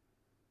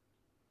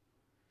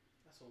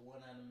 That's a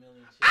 1 out of a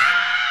million chance.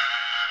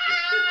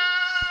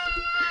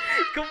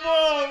 Come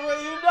on, bro.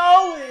 You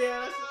know it.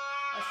 Yeah,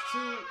 that's too.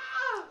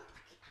 I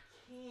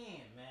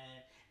can't,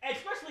 man. And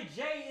especially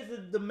Jay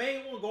is the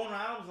main one going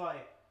around. I was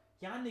like,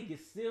 y'all niggas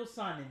still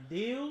signing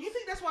deals? You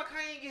think that's why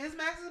Kanye ain't get his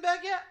masters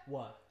back yet?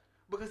 What?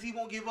 Because he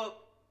won't give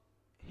up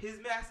his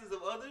masters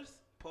of others?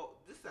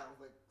 This sounds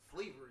like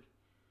slavery.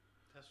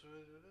 That's what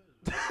it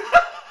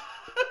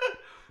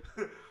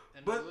is.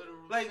 But,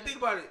 like, think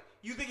about it.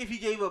 You think if he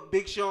gave up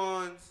Big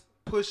Sean's,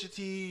 Pusha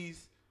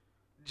T's,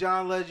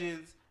 John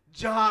Legends,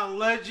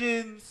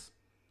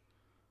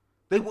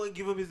 they wouldn't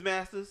give him his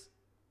masters?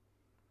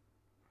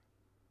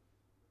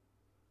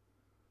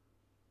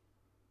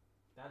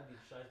 That'd be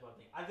the Shice Bob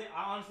thing.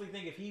 I honestly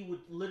think if he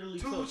would literally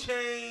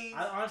Chainz.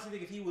 I honestly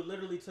think if he would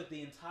literally took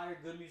the entire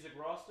Good Music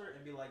roster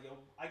and be like, yo,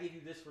 I give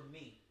you this for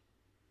me.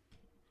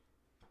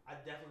 I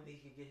definitely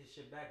think he could get his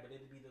shit back, but it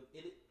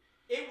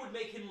would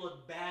make him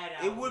look bad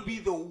out. It would be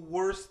the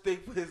worst thing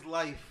for his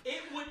life.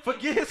 It would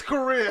forget his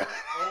career.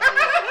 Oh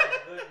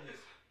my goodness.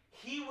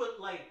 He would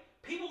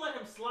people let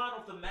him slide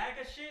off the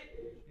MAGA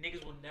shit.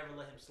 Niggas would never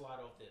let him slide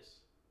off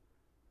this.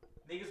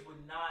 Niggas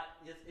would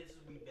not. It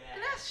would be bad.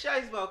 And that's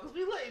Shice Bob, because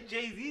we letting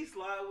Jay-Z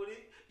slide with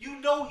it.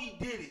 You know he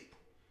did it.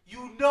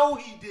 You know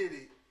he did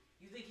it.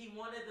 You think he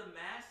wanted the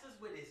masters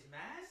with his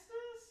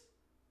masters?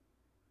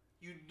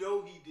 You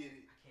know he did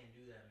it. I can't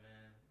do that,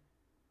 man.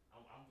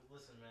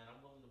 Listen, man. I'm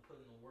willing to put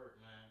in the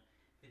work, man.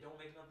 If it don't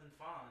make nothing,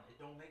 fine.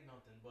 It don't make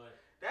nothing, but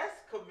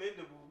that's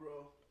commendable,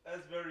 bro.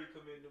 That's very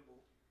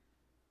commendable.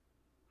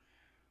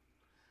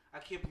 I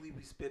can't believe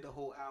we spent a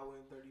whole hour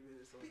and 30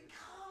 minutes on this.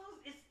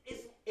 Because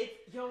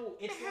yo,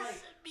 it's like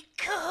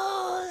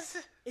because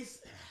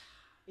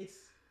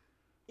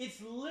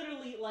it's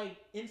literally like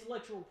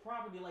intellectual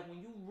property. Like when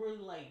you really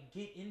like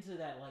get into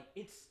that, like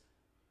it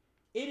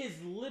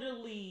is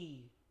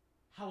literally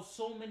how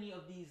so many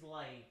of these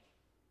like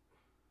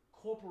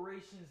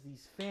corporations,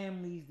 these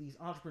families, these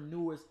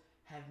entrepreneurs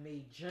have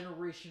made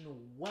generational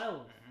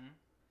wealth. Mm-hmm.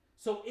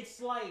 So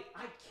it's like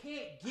I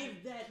can't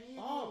give that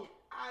up.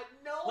 I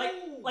know.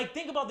 Like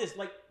think about this.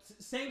 Like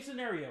same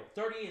scenario.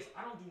 30 years,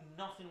 I don't do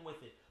nothing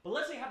with it. But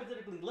let's say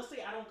hypothetically, let's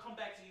say I don't come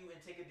back to you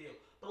and take a deal.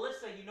 But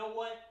let's say, you know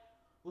what?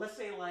 Let's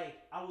say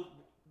like I didn't.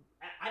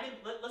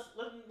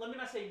 Let me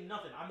not say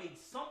nothing. I made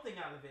something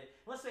out of it.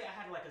 Let's say I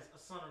had like a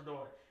son or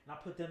daughter, and I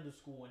put them to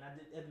school, and I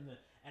did,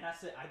 and I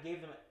said I gave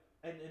them,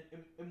 and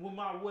with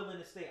my will in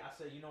the state, I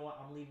said, you know what?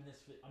 I'm leaving this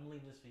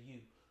for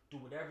you. Do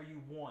whatever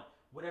you want,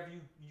 whatever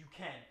you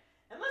can.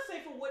 And let's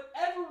say for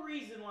whatever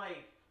reason,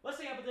 like let's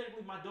say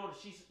hypothetically, my daughter,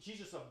 she's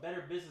just a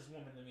better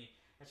businesswoman than me,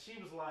 and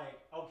she was like,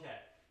 okay,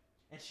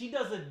 and she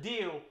does a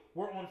deal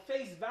where on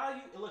face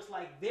value it looks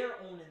like they're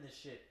owning this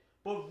shit,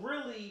 but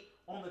really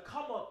on the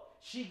come up,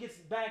 she gets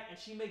back and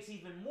she makes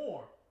even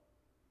more,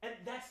 and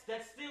that's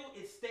still,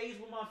 it stays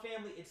with my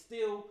family. It's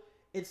still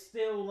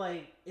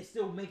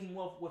making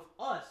wealth with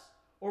us,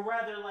 or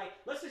rather, like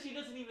let's say she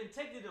doesn't even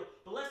take the deal,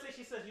 but let's say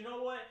she says, you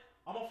know what?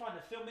 I'm going to find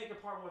a filmmaker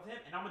partner with him,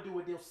 and I'm going to do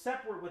a deal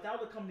separate with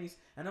other companies,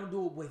 and I'm going to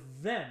do it with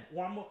them.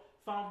 Or I'm going to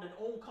found an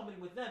own company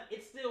with them.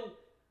 It's still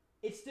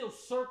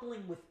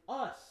circling with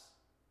us,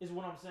 is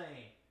what I'm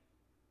saying.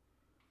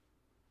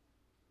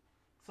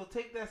 So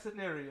take that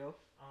scenario.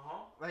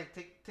 Uh-huh. Like,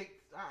 take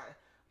I'm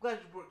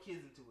glad you brought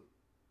kids into it.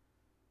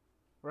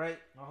 Right?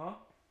 Uh-huh.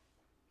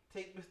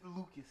 Take Mr.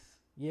 Lucas.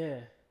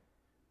 Yeah.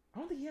 I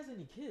don't think he has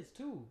any kids,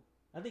 too.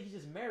 I think he's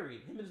just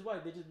married. Him and his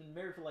wife, they just been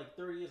married for like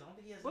 30 years. I don't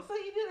think he has. Let's say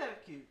he did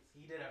have kids.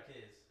 He did have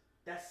kids.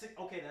 That's $6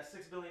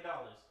 billion.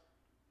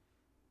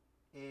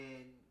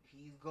 And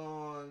he's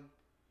gone.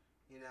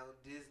 You know,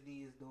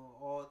 Disney is doing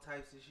all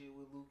types of shit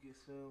with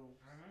Lucasfilm.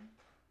 Mm-hmm.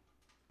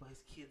 But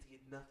his kids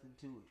get nothing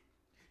to it.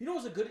 You know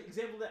what's a good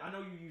example of that? I know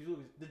you use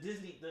Lucas. The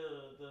Disney,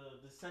 the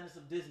descendants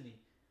of Disney.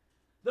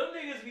 Them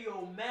niggas be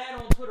all mad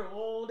on Twitter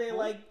all day,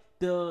 like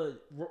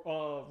the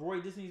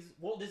Walt Disney's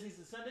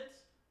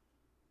descendants.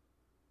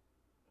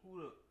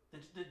 Who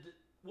the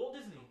Walt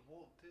Disney?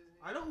 Walt Disney?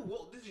 I know who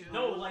Walt Disney is.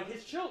 No, like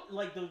his children,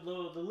 like the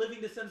living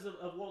descendants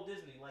of Walt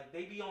Disney. Like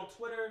they be on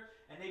Twitter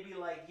and they be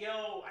like,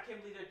 "Yo, I can't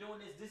believe they're doing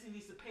this. Disney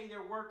needs to pay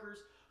their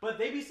workers." But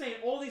they be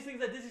saying all these things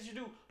that Disney should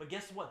do. But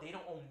guess what? They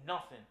don't own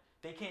nothing.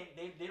 They can't.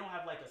 They don't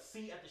have like a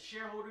seat at the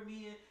shareholder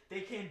meeting.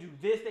 They can't do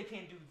this. They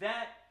can't do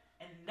that.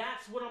 And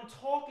that's what I'm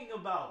talking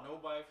about.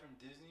 Nobody from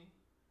Disney.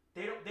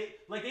 They don't. They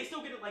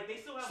still get it. Like they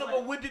still have. So,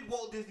 but when did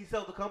Walt Disney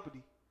sell the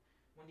company?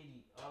 When did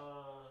he?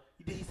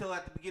 Did he sell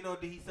at the beginning or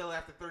did he sell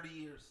after 30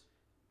 years?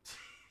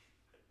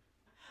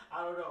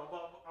 I don't know.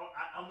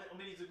 I'm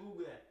gonna need to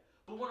Google that.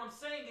 But what I'm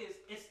saying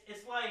is,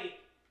 it's like,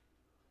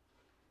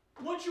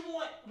 wouldn't you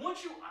want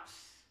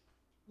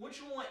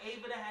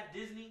Ava to have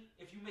Disney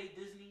if you made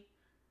Disney?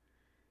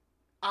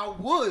 I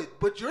would,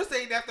 but you're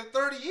saying after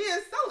 30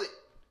 years, sell it.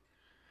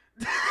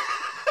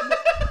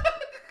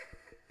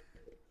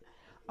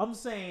 I'm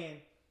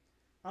saying,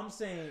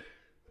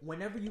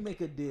 whenever you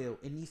make a deal,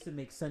 it needs to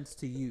make sense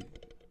to you.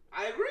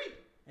 I agree.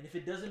 And if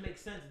it doesn't make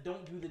sense,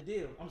 don't do the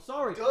deal. I'm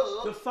sorry.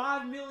 Duh. The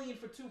 $5 million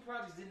for 2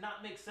 projects did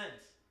not make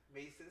sense.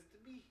 Made sense to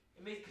me.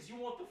 It made because you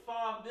want the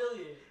 $5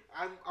 billion.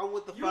 I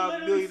want the You $5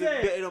 literally million said,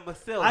 and bet it on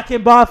myself. I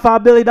can buy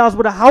 $5 billion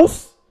with a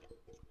house.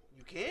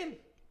 You can.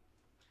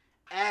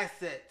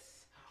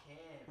 Assets. I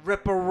can.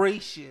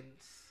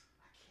 Reparations.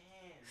 I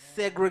can.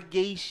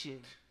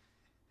 Segregation.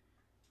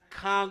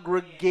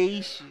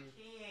 Congregation. I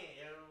can't,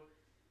 yo.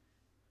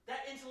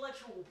 That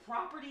intellectual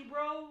property,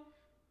 bro.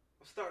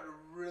 I'm starting to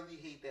really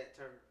hate that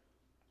term.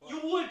 You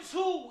would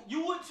too.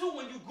 You would too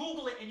when you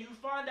Google it and you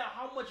find out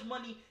how much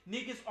money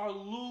niggas are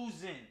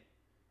losing.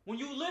 When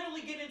you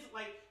literally get into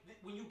like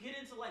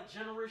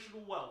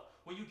generational wealth,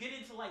 when you get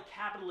into like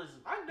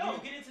capitalism, I know. when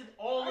you get into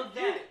all of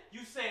get that, it.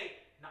 you say,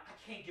 "No, I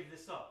can't give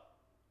this up.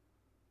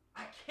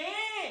 I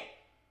can't."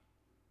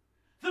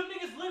 Them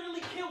niggas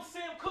literally killed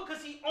Sam Cooke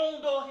because he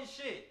owned all his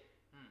shit.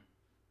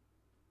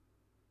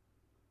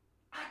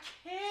 I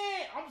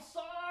can't. I'm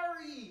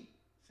sorry.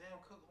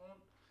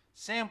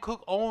 Sam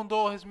Cooke owned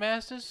all his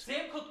masters?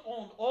 Sam Cooke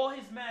owned all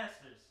his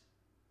masters.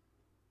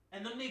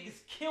 And them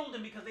niggas killed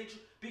him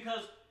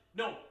because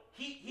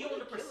he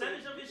owned a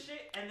percentage of his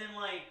shit, and then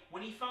like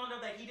when he found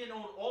out that he didn't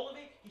own all of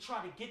it, he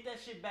tried to get that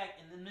shit back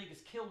and them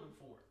niggas killed him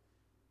for it.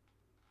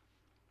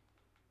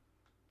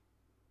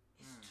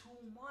 It's too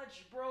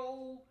much,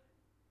 bro.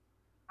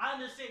 I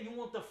understand you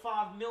want the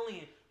 $5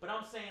 million, but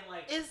I'm saying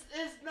like It's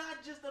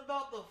not just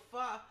about the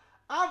 5.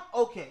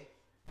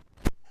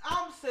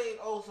 I'm saying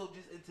also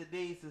just in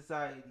today's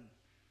society,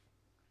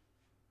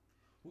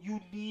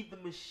 you need the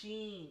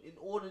machine in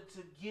order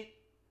to get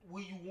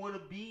where you want to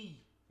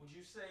be. would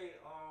you say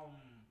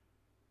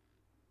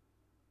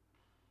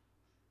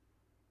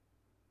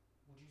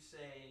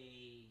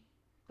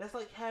That's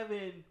like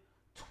having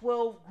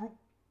 12 group.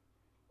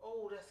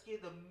 Oh, that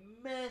scared the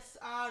mess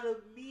out of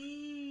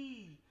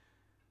me.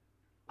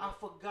 I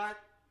forgot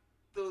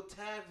the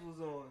tags was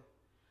on.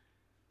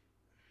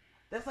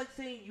 That's like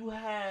saying you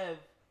have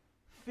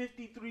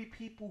 53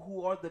 people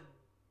who are the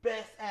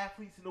best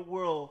athletes in the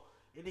world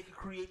and they can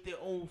create their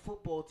own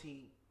football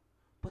team.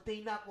 But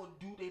they're not gonna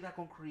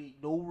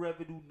create no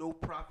revenue, no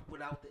profit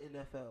without the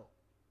NFL.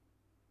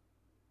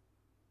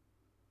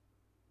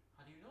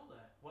 How do you know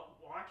that?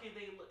 Why can't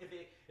they? If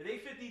they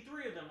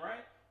 53 of them,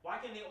 right? Why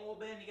can't they all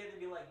band together and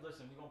be like,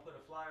 listen, we're gonna put a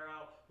flyer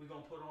out. We're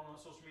gonna put it on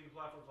social media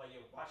platforms like,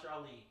 yo, watch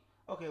our league.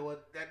 Okay, well,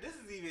 this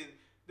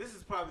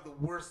is probably the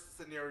worst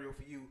scenario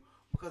for you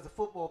because a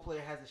football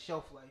player has a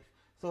shelf life.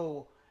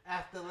 So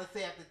let's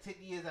say after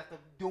 10 years after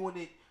doing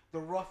it the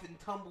rough and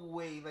tumble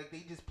way, like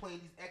they just playing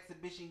these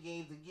exhibition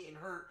games and getting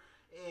hurt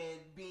and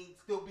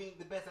still being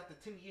the best, after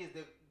 10 years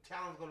their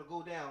talent's gonna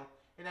go down,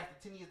 and after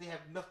 10 years they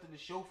have nothing to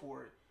show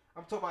for it.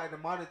 I'm talking about in a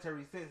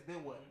monetary sense.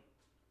 Then what?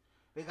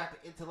 They got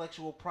the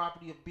intellectual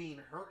property of being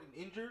hurt and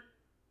injured.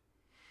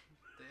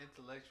 The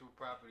intellectual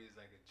property is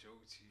like a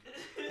joke to you.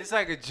 It's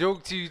like a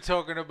joke to you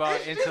talking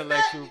about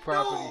intellectual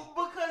property. No,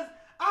 because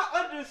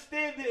I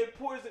understand the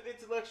importance of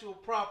intellectual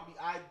property.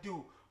 I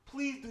do.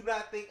 Please do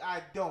not think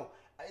I don't.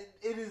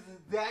 It is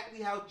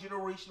exactly how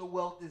generational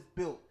wealth is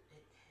built.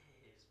 It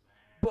is,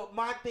 man. But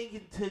my thing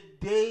in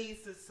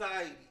today's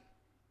society,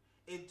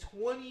 in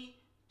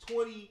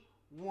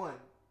 2021,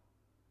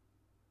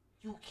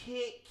 you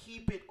can't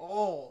keep it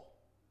all.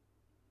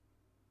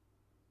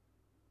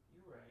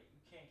 You're right.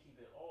 You can't keep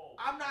it all.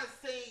 I'm not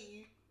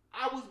saying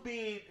I was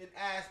being an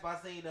ass by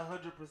saying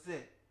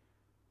 100%.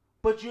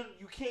 But you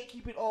can't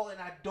keep it all,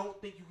 and I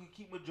don't think you can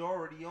keep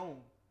majority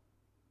on.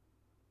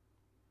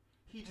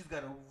 He just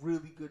got a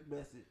really good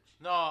message.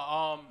 No,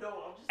 I'm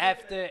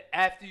just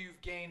after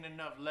you've gained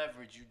enough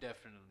leverage, you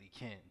definitely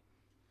can.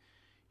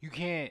 You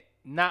can't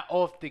not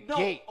off the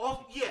gate.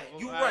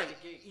 You're right.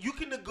 You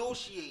can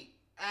negotiate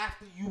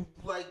after you've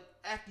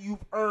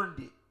earned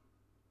it,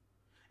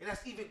 and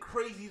that's even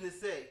crazy to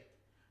say.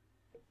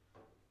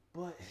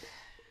 But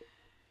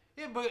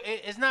yeah, but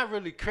it's not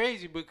really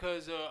crazy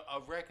because a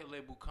record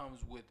label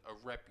comes with a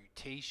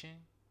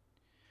reputation.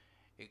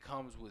 It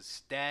comes with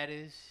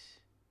status.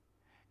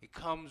 It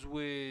comes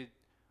with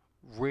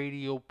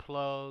radio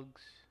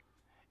plugs.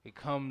 It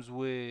comes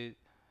with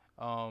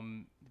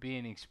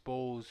being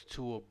exposed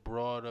to a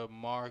broader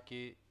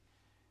market.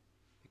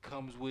 It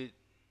comes with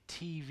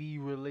TV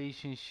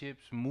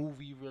relationships,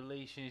 movie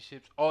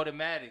relationships,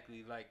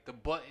 automatically. Like the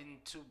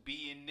button to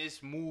be in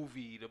this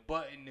movie, the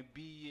button to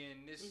be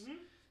in this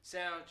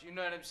sound. You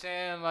know what I'm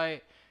saying?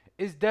 Like,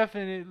 it's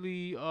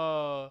definitely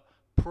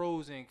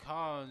pros and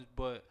cons,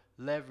 but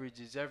leverage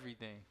is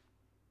everything.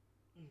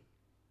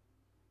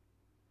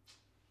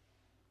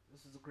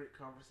 This is a great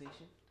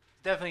conversation.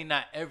 Definitely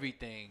not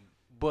everything,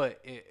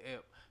 but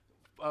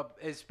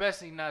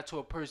especially not to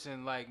a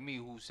person like me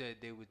who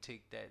said they would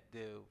take that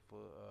deal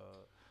for.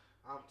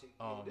 I'm taking.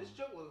 This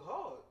joke was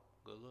hard.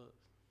 Good looks.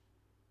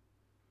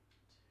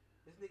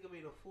 This nigga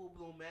made a full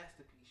blown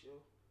masterpiece,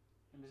 yo.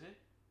 Let me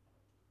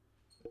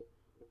see.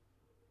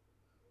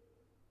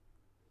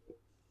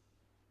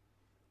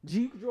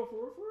 G, you can draw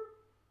for it?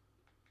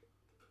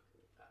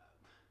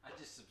 I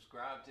just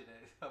subscribed to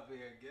that. I mean,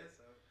 I guess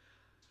so.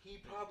 He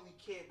probably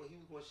can't, but he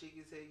was gonna shake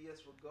his head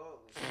yes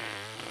regardless.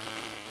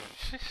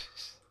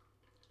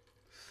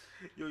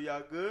 Yo,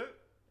 y'all good?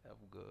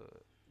 I'm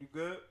good. You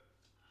good?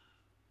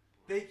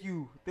 Thank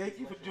you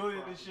for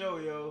joining the show,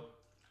 yo.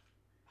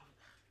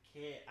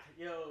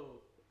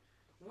 Yo.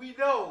 We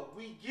know,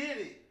 we get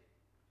it.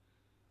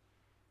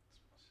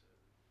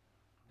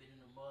 Been in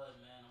the mud,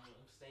 man. I'm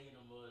staying in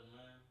the mud,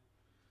 man.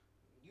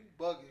 You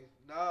bugging?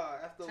 Nah,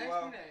 after a Text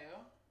while. me that,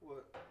 yo.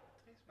 What?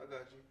 I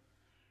got you.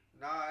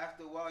 Nah,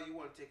 after a while you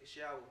want to take a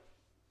shower.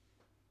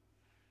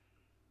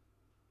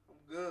 I'm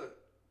good.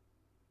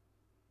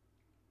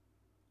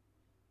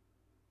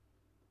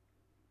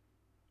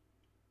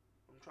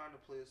 I'm trying to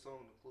play a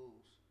song to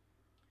close.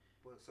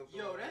 But something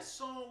Yo, like that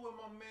song with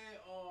my man,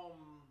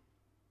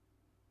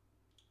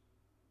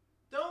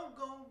 don't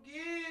go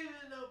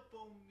giving up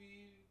on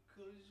me,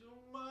 cause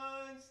you're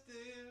mine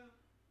still.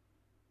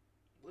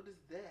 What is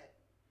that?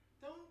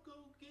 Don't go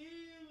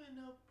giving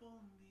up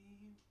on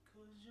me,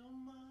 cause you're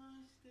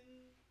mine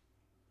still.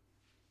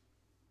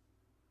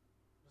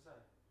 What's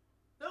that?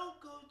 Don't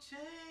go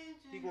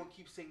changing. He gonna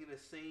keep singing the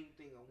same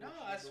thing.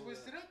 No, I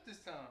switched it up this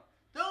time.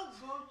 Don't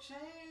go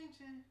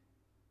changing.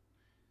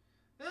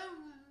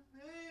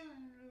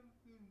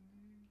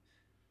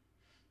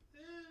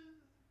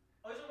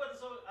 Oh, you talking about the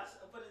song I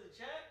put in the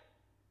chat?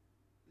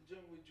 The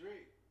joint with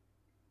Drake.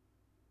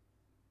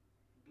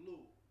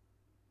 Blue.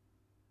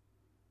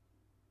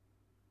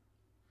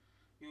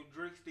 Yo,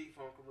 Drake State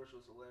Farm commercial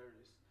is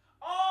hilarious.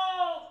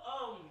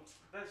 Oh,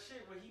 that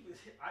shit where he was.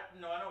 I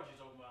know what you're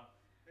talking about.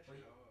 That shit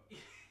hard.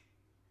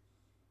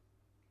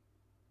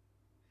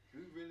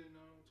 You really know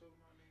what I'm talking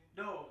about, nigga?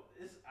 No,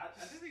 it's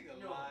This nigga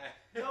no. lie.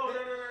 No.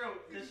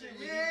 That shit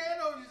where Yeah, I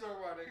know what you're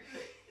talking about, nigga.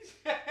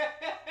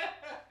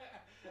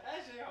 That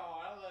shit hard.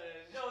 I love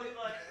that shit.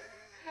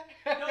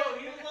 No,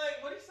 he was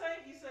like, what he say?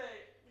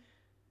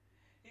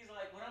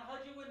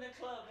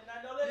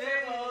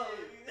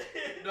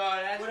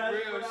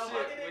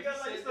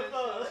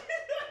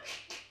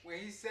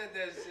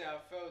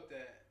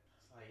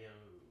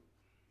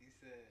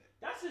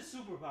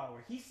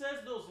 superpower. He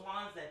says those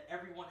lines that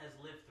everyone has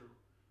lived through.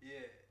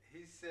 Yeah,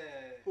 he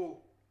said. Who?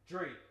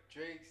 Drake.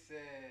 Drake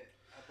said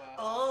about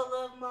All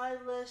of my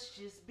let's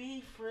just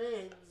be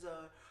friends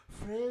are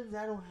friends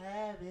I don't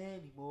have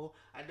anymore.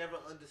 I never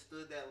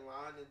understood that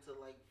line until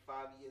like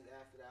 5 years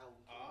after the album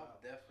came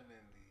out.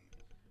 Definitely.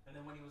 And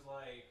then when he was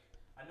like,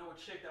 I know a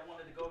chick that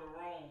wanted to go to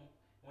Rome.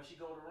 When she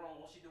go to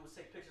Rome, all she do is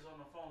take pictures on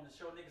the phone to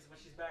show niggas when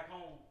she's back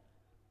home.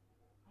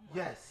 I'm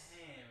like, Yes.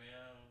 damn,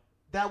 yo.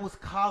 That was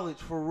college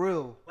for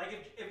real. Like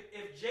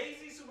if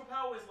Jay-Z's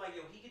superpower is like,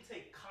 yo, he can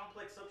take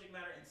complex subject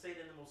matter and say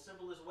it in the most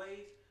simplest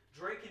ways.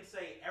 Drake can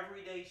say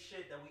everyday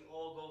shit that we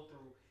all go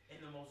through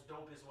in the most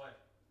dopest way.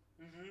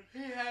 Mm-hmm.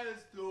 He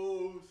has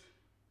those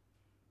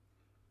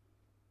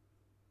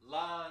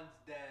lines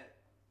that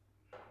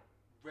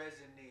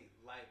resonate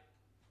like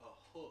a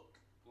hook.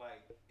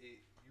 Like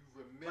it, you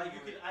remember. Like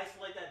you can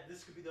isolate that.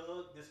 This could be the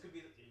hook. This could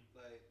be the.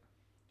 Like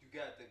you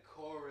got the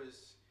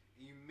chorus,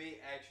 and you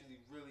may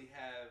actually really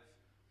have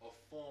a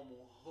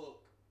formal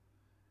hook,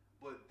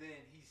 but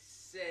then he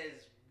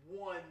says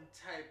one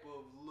type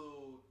of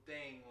little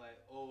thing like,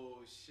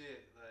 "Oh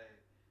shit!" Like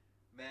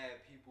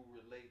mad people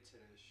relate to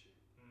that shit.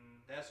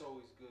 That's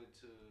always good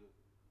to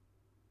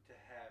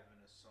have in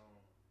a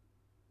song.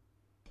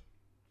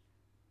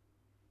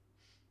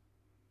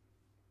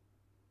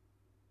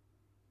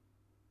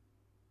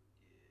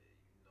 Yeah,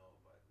 you know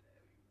about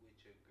that. You with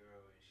your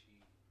girl and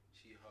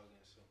she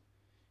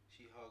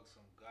hugged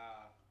some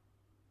guy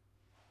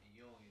and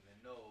you don't even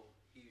know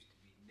he used to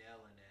be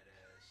nailing that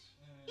ass.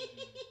 I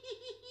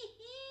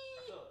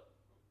feel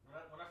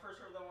when I first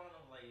heard that one, I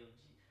was like, yo,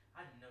 G,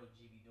 I know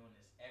G be doing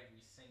this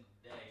every single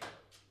day.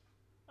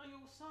 Oh, yo,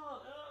 what's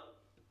up, yo?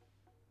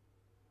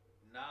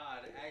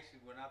 Nah, actually,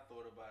 when I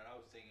thought about it, I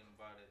was thinking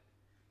about it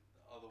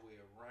the other way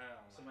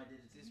around. Somebody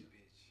did it to this you?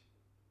 bitch.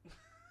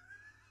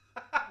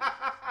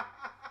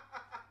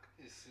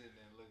 Just sitting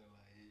there looking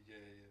like, yeah,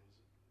 it was.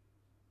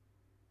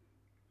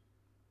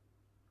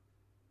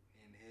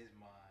 In his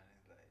mind,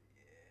 it's like,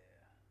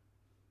 yeah.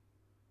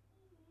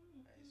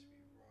 I used to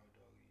be raw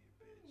dogging your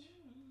bitch.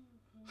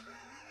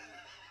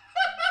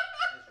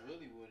 That's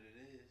really what it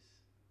is.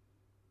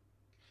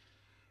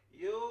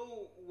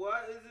 Yo,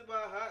 why isn't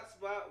my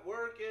hotspot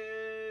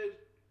working?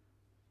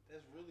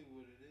 That's really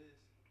what it is.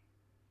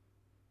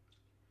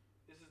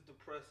 This is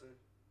depressing.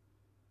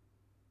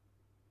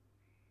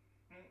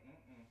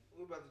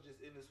 We're about to just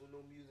end this with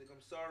no music.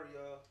 I'm sorry,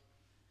 y'all.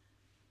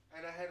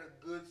 And I had a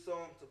good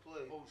song to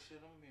play. Oh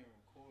shit, I'm being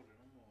recorded.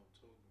 I'm all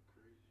talking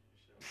crazy and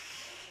shit.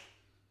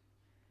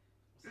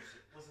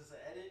 Was this an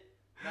edit?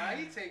 Nah,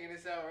 he taking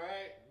this out,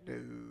 right? No.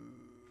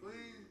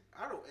 Please.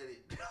 I don't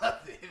edit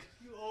nothing.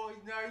 You always,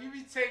 nah, you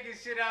be taking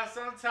shit out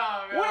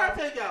sometime, What I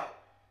take out?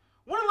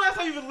 When the last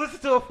time you even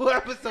listened to a full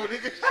episode,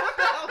 nigga? Shut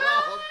the hell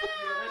up.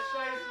 Yeah, that's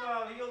Shay's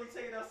mom. He only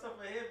taking out stuff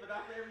for him, but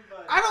not for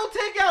everybody. I don't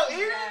take out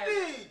He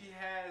anything.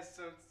 has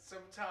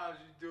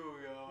sometimes you do,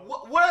 yo.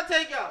 What I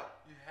take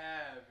out? You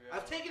have, yo.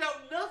 I've taken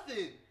out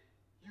nothing.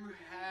 You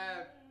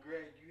have,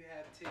 Greg, you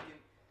have taken,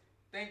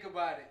 think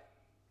about it.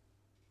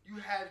 You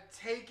have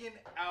taken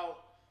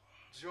out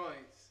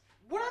joints.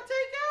 What I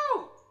take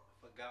out?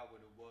 Forgot what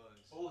it was.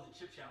 Oh, the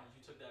chip challenge.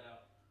 You took that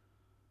out.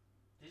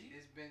 Did you?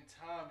 It's been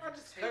times I you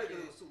just cut it taken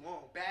 'cause it was too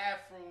long.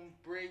 bathroom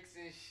breaks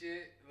and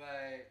shit.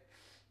 Like,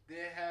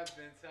 there have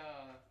been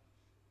times.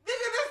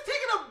 Nigga, that's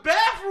taking a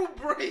bathroom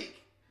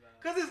break. Nah,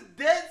 Cause it's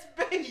dead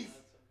space.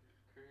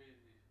 that's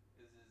crazy.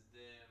 This is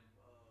damn,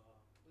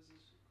 what's this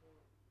shit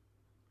called?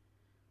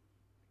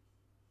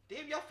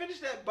 Damn, y'all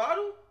finished that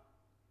bottle?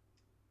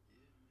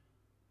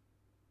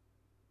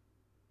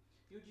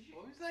 Yo, did you?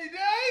 Oh, he's like,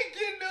 I ain't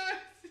getting none.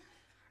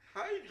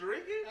 How you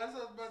drinking? That's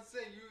what I was about to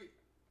say.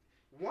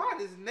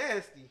 Wine is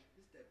nasty.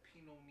 It's that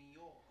Pinot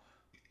Noir.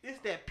 It's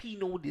that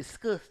Pinot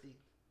disgusting.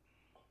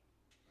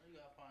 You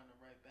gotta find the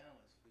right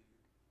balance for you.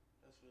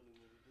 That's really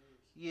what it is.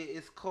 Yeah,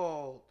 it's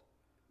called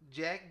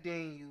Jack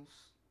Daniels.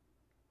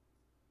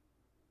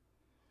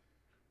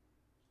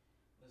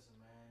 Listen,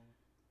 man.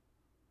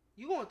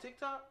 You on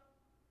TikTok?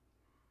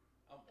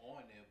 I'm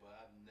on there, but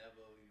I've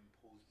never even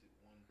posted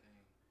one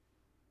thing.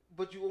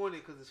 But you on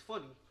it because it's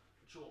funny.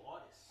 But you're an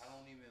artist. I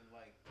don't even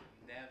like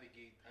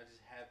navigate. I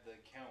just have the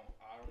account.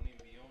 I don't even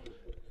be on it.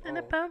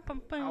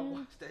 I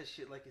watch that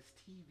shit like it's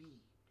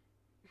TV.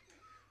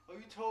 Oh,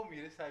 you told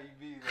me this how you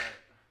be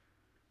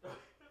like.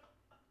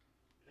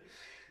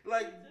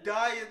 Like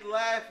dying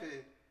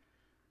laughing.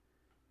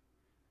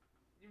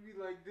 You be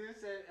like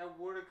this at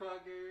 1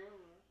 o'clock a.m.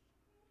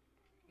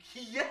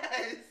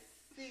 Yes.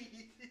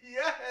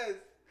 Yes.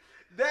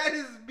 That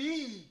is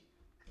me.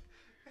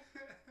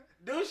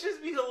 Those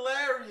shits be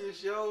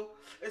hilarious, yo.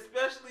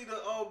 Especially the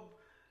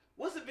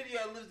what's the video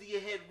that lives in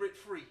your head rent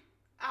free?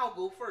 I'll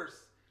go first.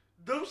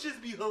 Those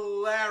shits be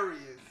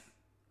hilarious.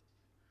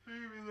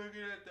 You be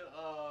looking at the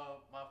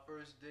my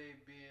first day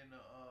being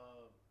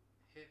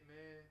a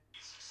hitman.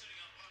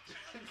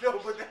 No,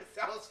 but that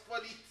sounds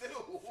funny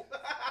too.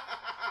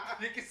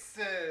 Nigga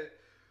said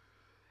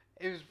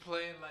it was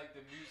playing like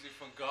the music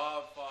from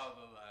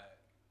Godfather, like.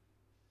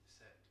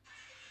 Said,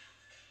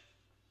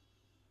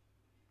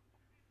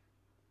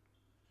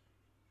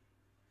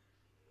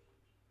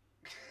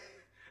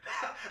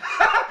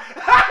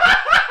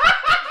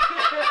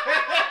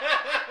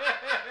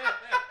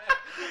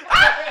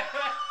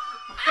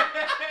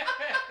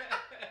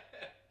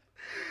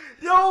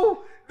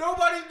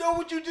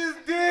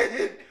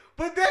 did,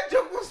 but that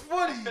joke was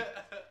funny.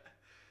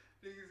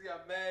 Niggas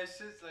got mad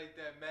shits like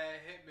that. Mad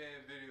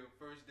Hitman video.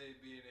 First day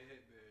being a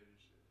hitman and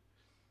shit.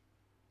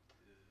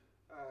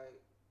 Alright.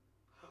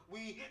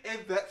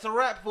 And that's a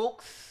wrap,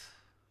 folks.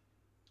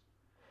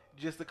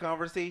 Just a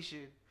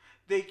conversation.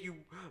 Thank you,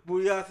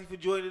 Buriasi, for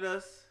joining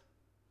us.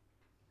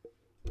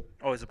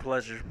 Always a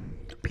pleasure.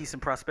 Peace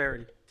and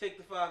prosperity. Take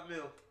the $5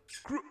 million.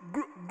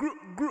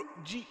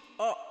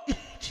 G-R.